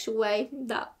a sexual way,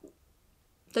 that,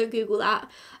 don't Google that.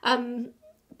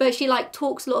 But she like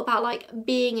talks a lot about like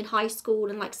being in high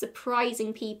school and like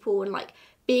surprising people and like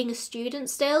being a student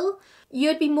still.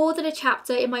 You'd be more than a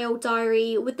chapter in my old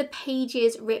diary with the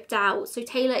pages ripped out. So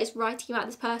Taylor is writing about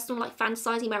this person, or like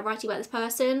fantasizing about writing about this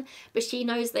person, but she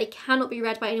knows they cannot be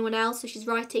read by anyone else, so she's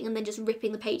writing and then just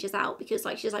ripping the pages out because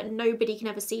like she's like, nobody can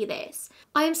ever see this.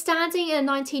 I am standing in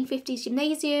a 1950s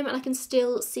gymnasium and I can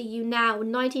still see you now.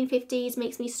 1950s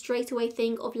makes me straight away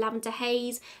think of Lavender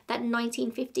Haze, that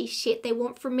 1950s shit they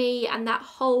want from me, and that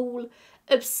whole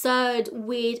absurd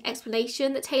weird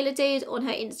explanation that Taylor did on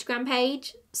her Instagram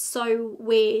page. So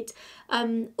weird.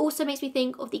 Also makes me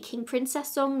think of the King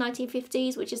Princess song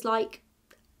 1950s, which is like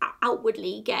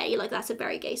outwardly gay. Like, that's a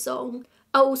very gay song.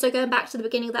 Oh, also going back to the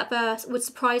beginning of that verse, would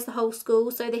surprise the whole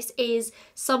school. So this is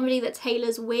somebody that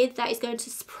Taylor's with that is going to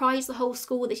surprise the whole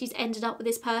school that she's ended up with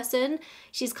this person.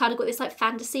 She's kind of got this like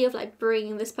fantasy of like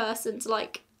bringing this person to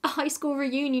like a high school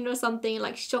reunion or something,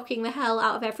 like shocking the hell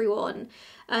out of everyone.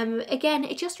 Again,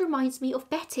 it just reminds me of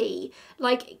Betty.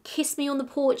 Like, kiss me on the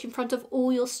porch in front of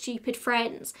all your stupid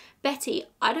friends. Betty,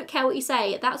 I don't care what you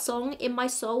say, that song, in my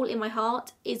soul, in my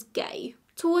heart, is gay.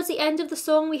 Towards the end of the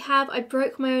song, we have I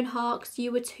broke my own heart because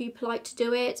you were too polite to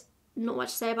do it. Not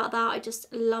much to say about that. I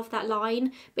just love that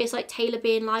line. But it's like Taylor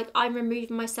being like, I'm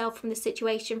removing myself from this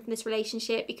situation, from this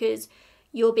relationship, because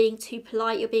you're being too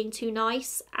polite, you're being too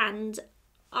nice, and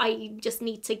I just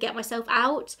need to get myself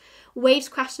out. Waves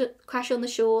crash on the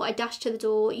shore, I dash to the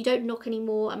door, you don't knock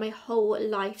anymore, and my whole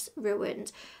life's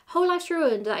ruined. Whole life's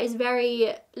ruined. That is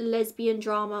very lesbian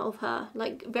drama of her.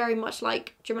 Like, very much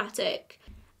like dramatic.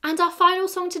 And our final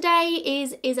song today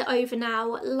is It Over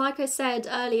Now? Like I said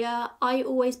earlier, I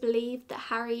always believed that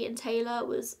Harry and Taylor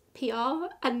was PR,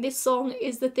 and this song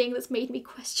is the thing that's made me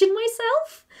question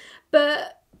myself.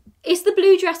 But it's the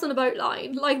blue dress on a boat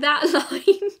line. Like, that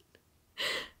line,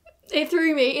 it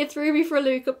threw me for a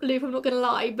loop, I'm not gonna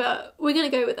lie, but we're gonna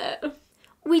go with it.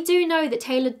 We do know that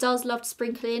Taylor does love to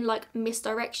sprinkle in like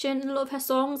misdirection in a lot of her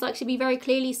songs. Like, she'd be very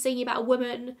clearly singing about a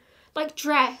woman, like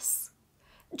Dress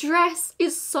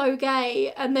is so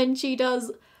gay, and then she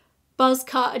does buzz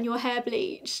cut and your hair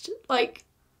bleached. Like,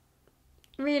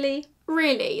 really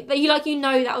that, you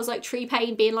know, that was like Tree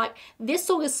Payne being like, this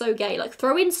song is so gay, like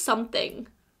throw in something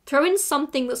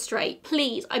that's straight,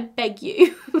 please, I beg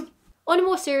you. On a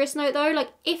more serious note though,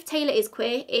 like, if Taylor is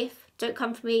queer, don't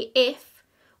come for me,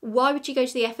 why would she go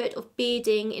to the effort of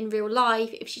bearding in real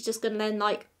life if she's just gonna then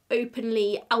like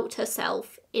openly out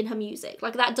herself in her music?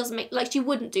 Like, that doesn't make, like, she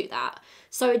wouldn't do that.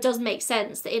 So it does make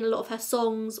sense that in a lot of her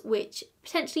songs, which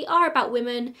potentially are about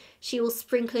women, she will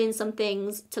sprinkle in some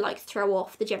things to like throw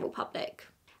off the general public.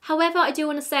 However, I do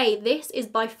want to say this is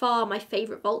by far my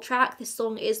favourite Vault track. This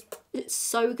song it's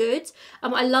so good.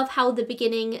 I love how the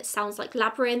beginning sounds like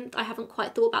Labyrinth. I haven't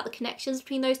quite thought about the connections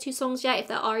between those two songs yet, if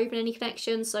there are even any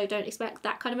connections, so don't expect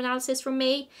that kind of analysis from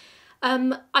me.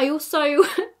 I also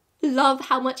love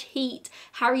how much heat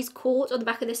Harry's caught on the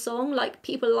back of this song. Like,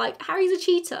 people are like, Harry's a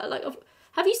cheater. Like,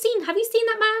 have you seen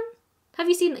that man? Have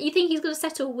you seen, you think he's going to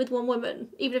settle with one woman,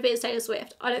 even if it is Taylor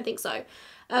Swift? I don't think so.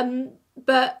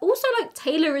 But also, like,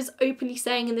 Taylor is openly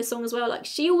saying in this song as well, like,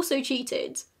 she also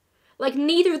cheated. Like,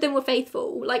 neither of them were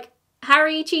faithful. Like,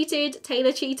 Harry cheated,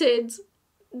 Taylor cheated.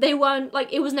 They weren't,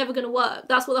 like, it was never going to work.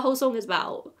 That's what the whole song is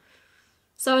about.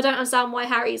 So I don't understand why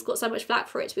Harry's got so much flack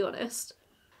for it, to be honest.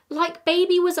 Like,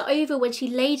 baby, was it over when she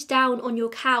laid down on your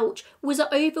couch? Was it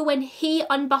over when he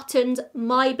unbuttoned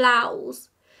my blouse?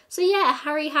 So yeah,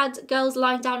 Harry had girls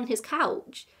lying down on his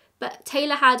couch, but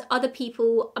Taylor had other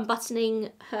people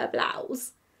unbuttoning her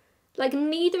blouse. Like,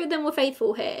 neither of them were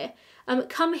faithful here.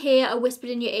 Come here, I whispered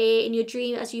in your ear, in your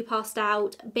dream as you passed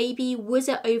out. Baby, was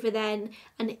it over then?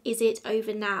 And is it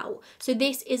over now? So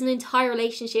this is an entire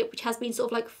relationship which has been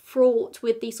sort of like fraught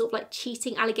with these sort of like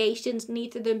cheating allegations,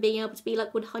 neither of them being able to be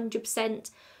like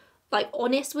 100% like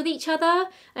honest with each other.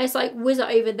 And it's like, was it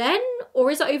over then?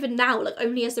 Or is it over now? Like,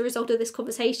 only as a result of this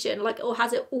conversation? Like, or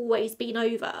has it always been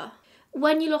over?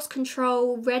 When You Lost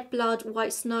Control, Red Blood,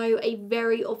 White Snow, a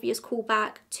very obvious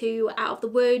callback to Out of the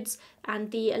Woods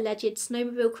and the alleged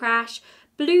snowmobile crash.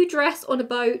 Blue dress on a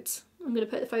boat. I'm going to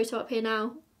put the photo up here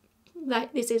now.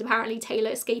 Like, this is apparently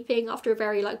Taylor escaping after a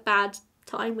very like bad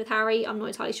time with Harry. I'm not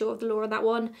entirely sure of the lore on that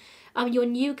one. Your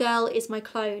new girl is my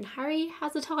clone. Harry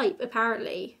has a type,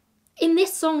 apparently. In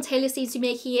this song, Taylor seems to be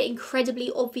making it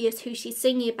incredibly obvious who she's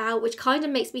singing about, which kind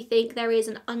of makes me think there is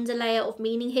an underlayer of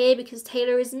meaning here, because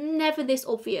Taylor is never this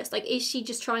obvious. Like, is she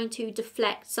just trying to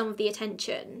deflect some of the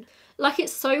attention? Like,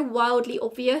 it's so wildly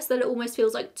obvious that it almost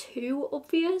feels like too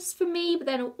obvious for me, but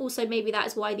then also maybe that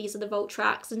is why these are the Vault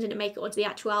tracks and didn't make it onto the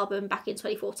actual album back in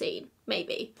 2014.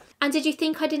 Maybe. And did you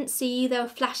think I didn't see you? There were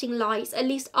flashing lights. At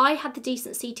least I had the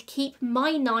decency to keep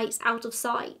my nights out of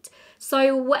sight.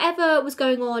 So whatever was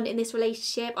going on in this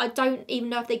relationship, I don't even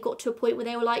know if they got to a point where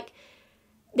they were like,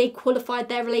 they qualified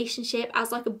their relationship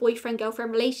as like a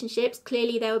boyfriend-girlfriend relationships.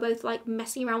 Clearly they were both like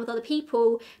messing around with other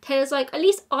people. Taylor's like, at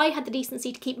least I had the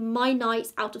decency to keep my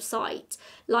nights out of sight.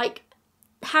 Like,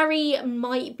 Harry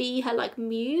might be her like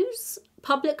muse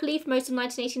publicly for most of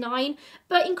 1989,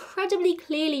 but incredibly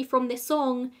clearly from this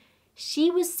song,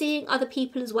 she was seeing other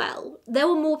people as well. There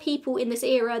were more people in this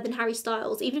era than Harry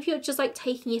Styles, even if you're just like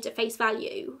taking it at face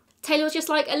value. Taylor was just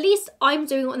like, at least I'm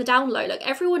doing it on the down low. Like,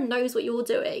 everyone knows what you're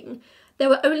doing. There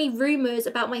were only rumours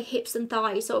about my hips and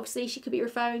thighs, so obviously she could be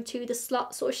referring to the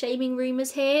slut sort of shaming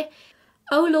rumours here.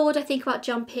 Oh Lord, I think about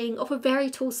jumping off of very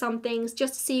tall somethings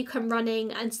just to see you come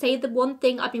running and say the one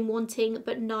thing I've been wanting,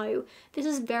 but no. This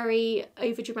is very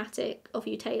overdramatic of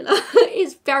you, Taylor.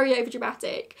 It's very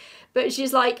overdramatic. But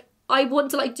she's like, I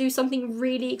want to like do something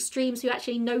really extreme so you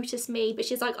actually notice me, but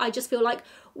she's like, I just feel like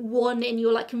one in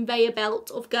your like conveyor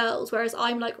belt of girls, whereas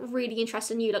I'm like really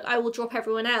interested in you. Like I will drop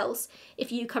everyone else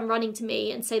if you come running to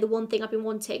me and say the one thing I've been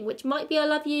wanting, which might be I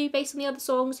love you based on the other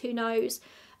songs, who knows.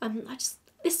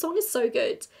 This song is so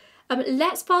good.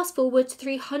 Let's fast forward to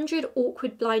 300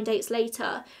 awkward blind dates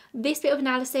later. This bit of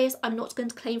analysis I'm not going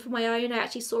to claim for my own. I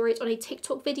actually saw it on a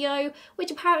TikTok video,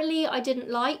 which apparently I didn't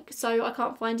like, so I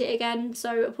can't find it again,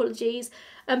 so apologies.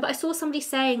 But I saw somebody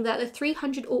saying that the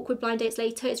 300 awkward blind dates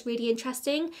later is really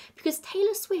interesting because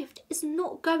Taylor Swift is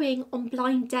not going on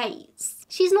blind dates.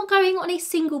 She's not going on a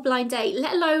single blind date,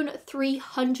 let alone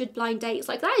 300 blind dates.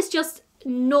 Like that is just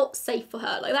not safe for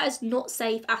her. Like that is not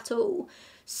safe at all.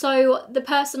 So the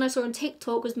person I saw on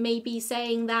TikTok was maybe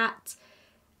saying that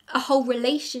a whole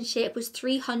relationship was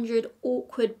 300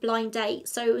 awkward blind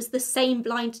dates. So it was the same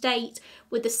blind date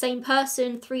with the same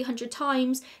person 300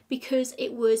 times because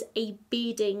it was a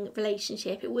bidding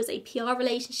relationship. It was a PR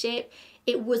relationship.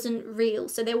 It wasn't real.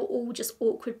 So they were all just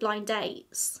awkward blind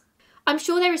dates. I'm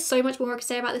sure there is so much more I could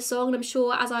say about this song, and I'm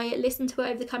sure as I listen to it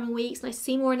over the coming weeks and I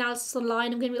see more analysis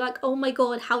online, I'm going to be like, oh my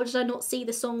god, how did I not see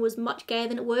the song was much gayer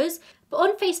than it was? But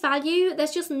on face value,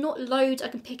 there's just not loads I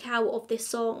can pick out of this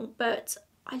song, but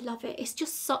I love it. It's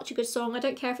just such a good song. I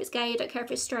don't care if it's gay, I don't care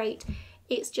if it's straight.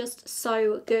 It's just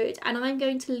so good, and I'm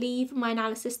going to leave my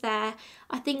analysis there.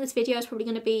 I think this video is probably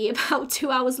going to be about 2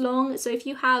 hours long, so if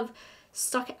you have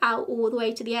stuck it out all the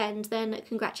way to the end, then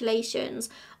congratulations.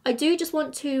 I do just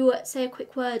want to say a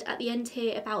quick word at the end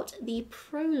here about the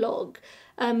prologue.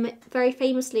 Very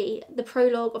famously, the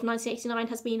prologue of 1989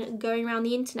 has been going around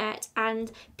the internet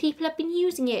and people have been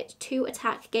using it to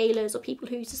attack gaylers or people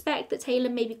who suspect that Taylor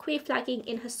may be queer flagging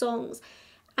in her songs.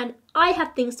 And I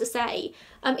have things to say.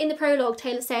 In the prologue,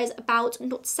 Taylor says about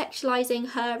not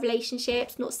sexualising her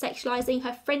relationships, not sexualising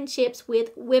her friendships with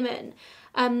women.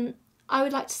 I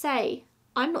would like to say,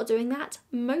 I'm not doing that.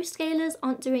 Most gaylers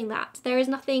aren't doing that. There is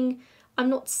nothing, I'm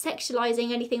not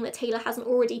sexualising anything that Taylor hasn't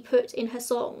already put in her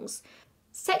songs.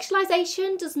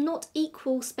 Sexualisation does not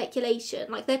equal speculation.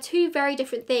 Like, they're two very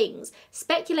different things.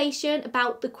 Speculation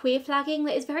about the queer flagging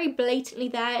that is very blatantly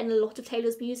there in a lot of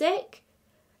Taylor's music.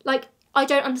 Like, I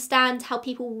don't understand how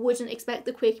people wouldn't expect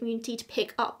the queer community to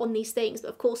pick up on these things, but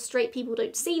of course straight people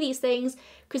don't see these things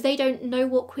because they don't know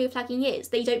what queer flagging is.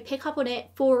 They don't pick up on it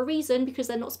for a reason because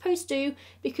they're not supposed to,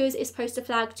 because it's supposed to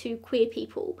flag to queer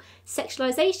people.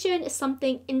 Sexualisation is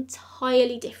something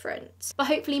entirely different. But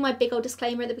hopefully my big old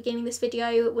disclaimer at the beginning of this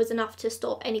video was enough to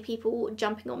stop any people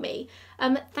jumping on me.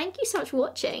 Thank you so much for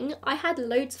watching. I had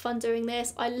loads of fun doing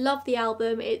this. I love the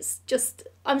album. It's just,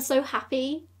 I'm so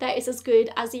happy that it's as good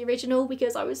as the original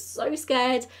because I was so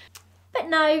scared. But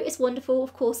no, it's wonderful,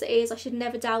 of course it is. I should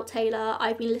never doubt Taylor.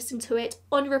 I've been listening to it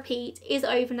on repeat. Is It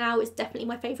Over Now is definitely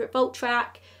my favourite vault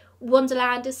track.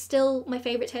 Wonderland is still my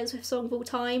favourite Taylor Swift song of all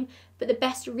time, but the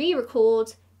best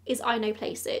re-record is I Know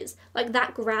Places. Like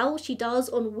that growl she does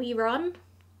on We Run,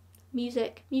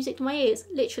 music to my ears,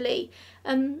 literally.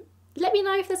 Let me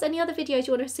know if there's any other videos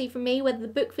you want to see from me, whether the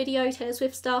book video, Taylor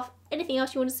Swift stuff, anything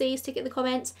else you want to see, stick it in the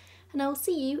comments, and I will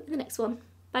see you in the next one.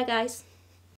 Bye guys.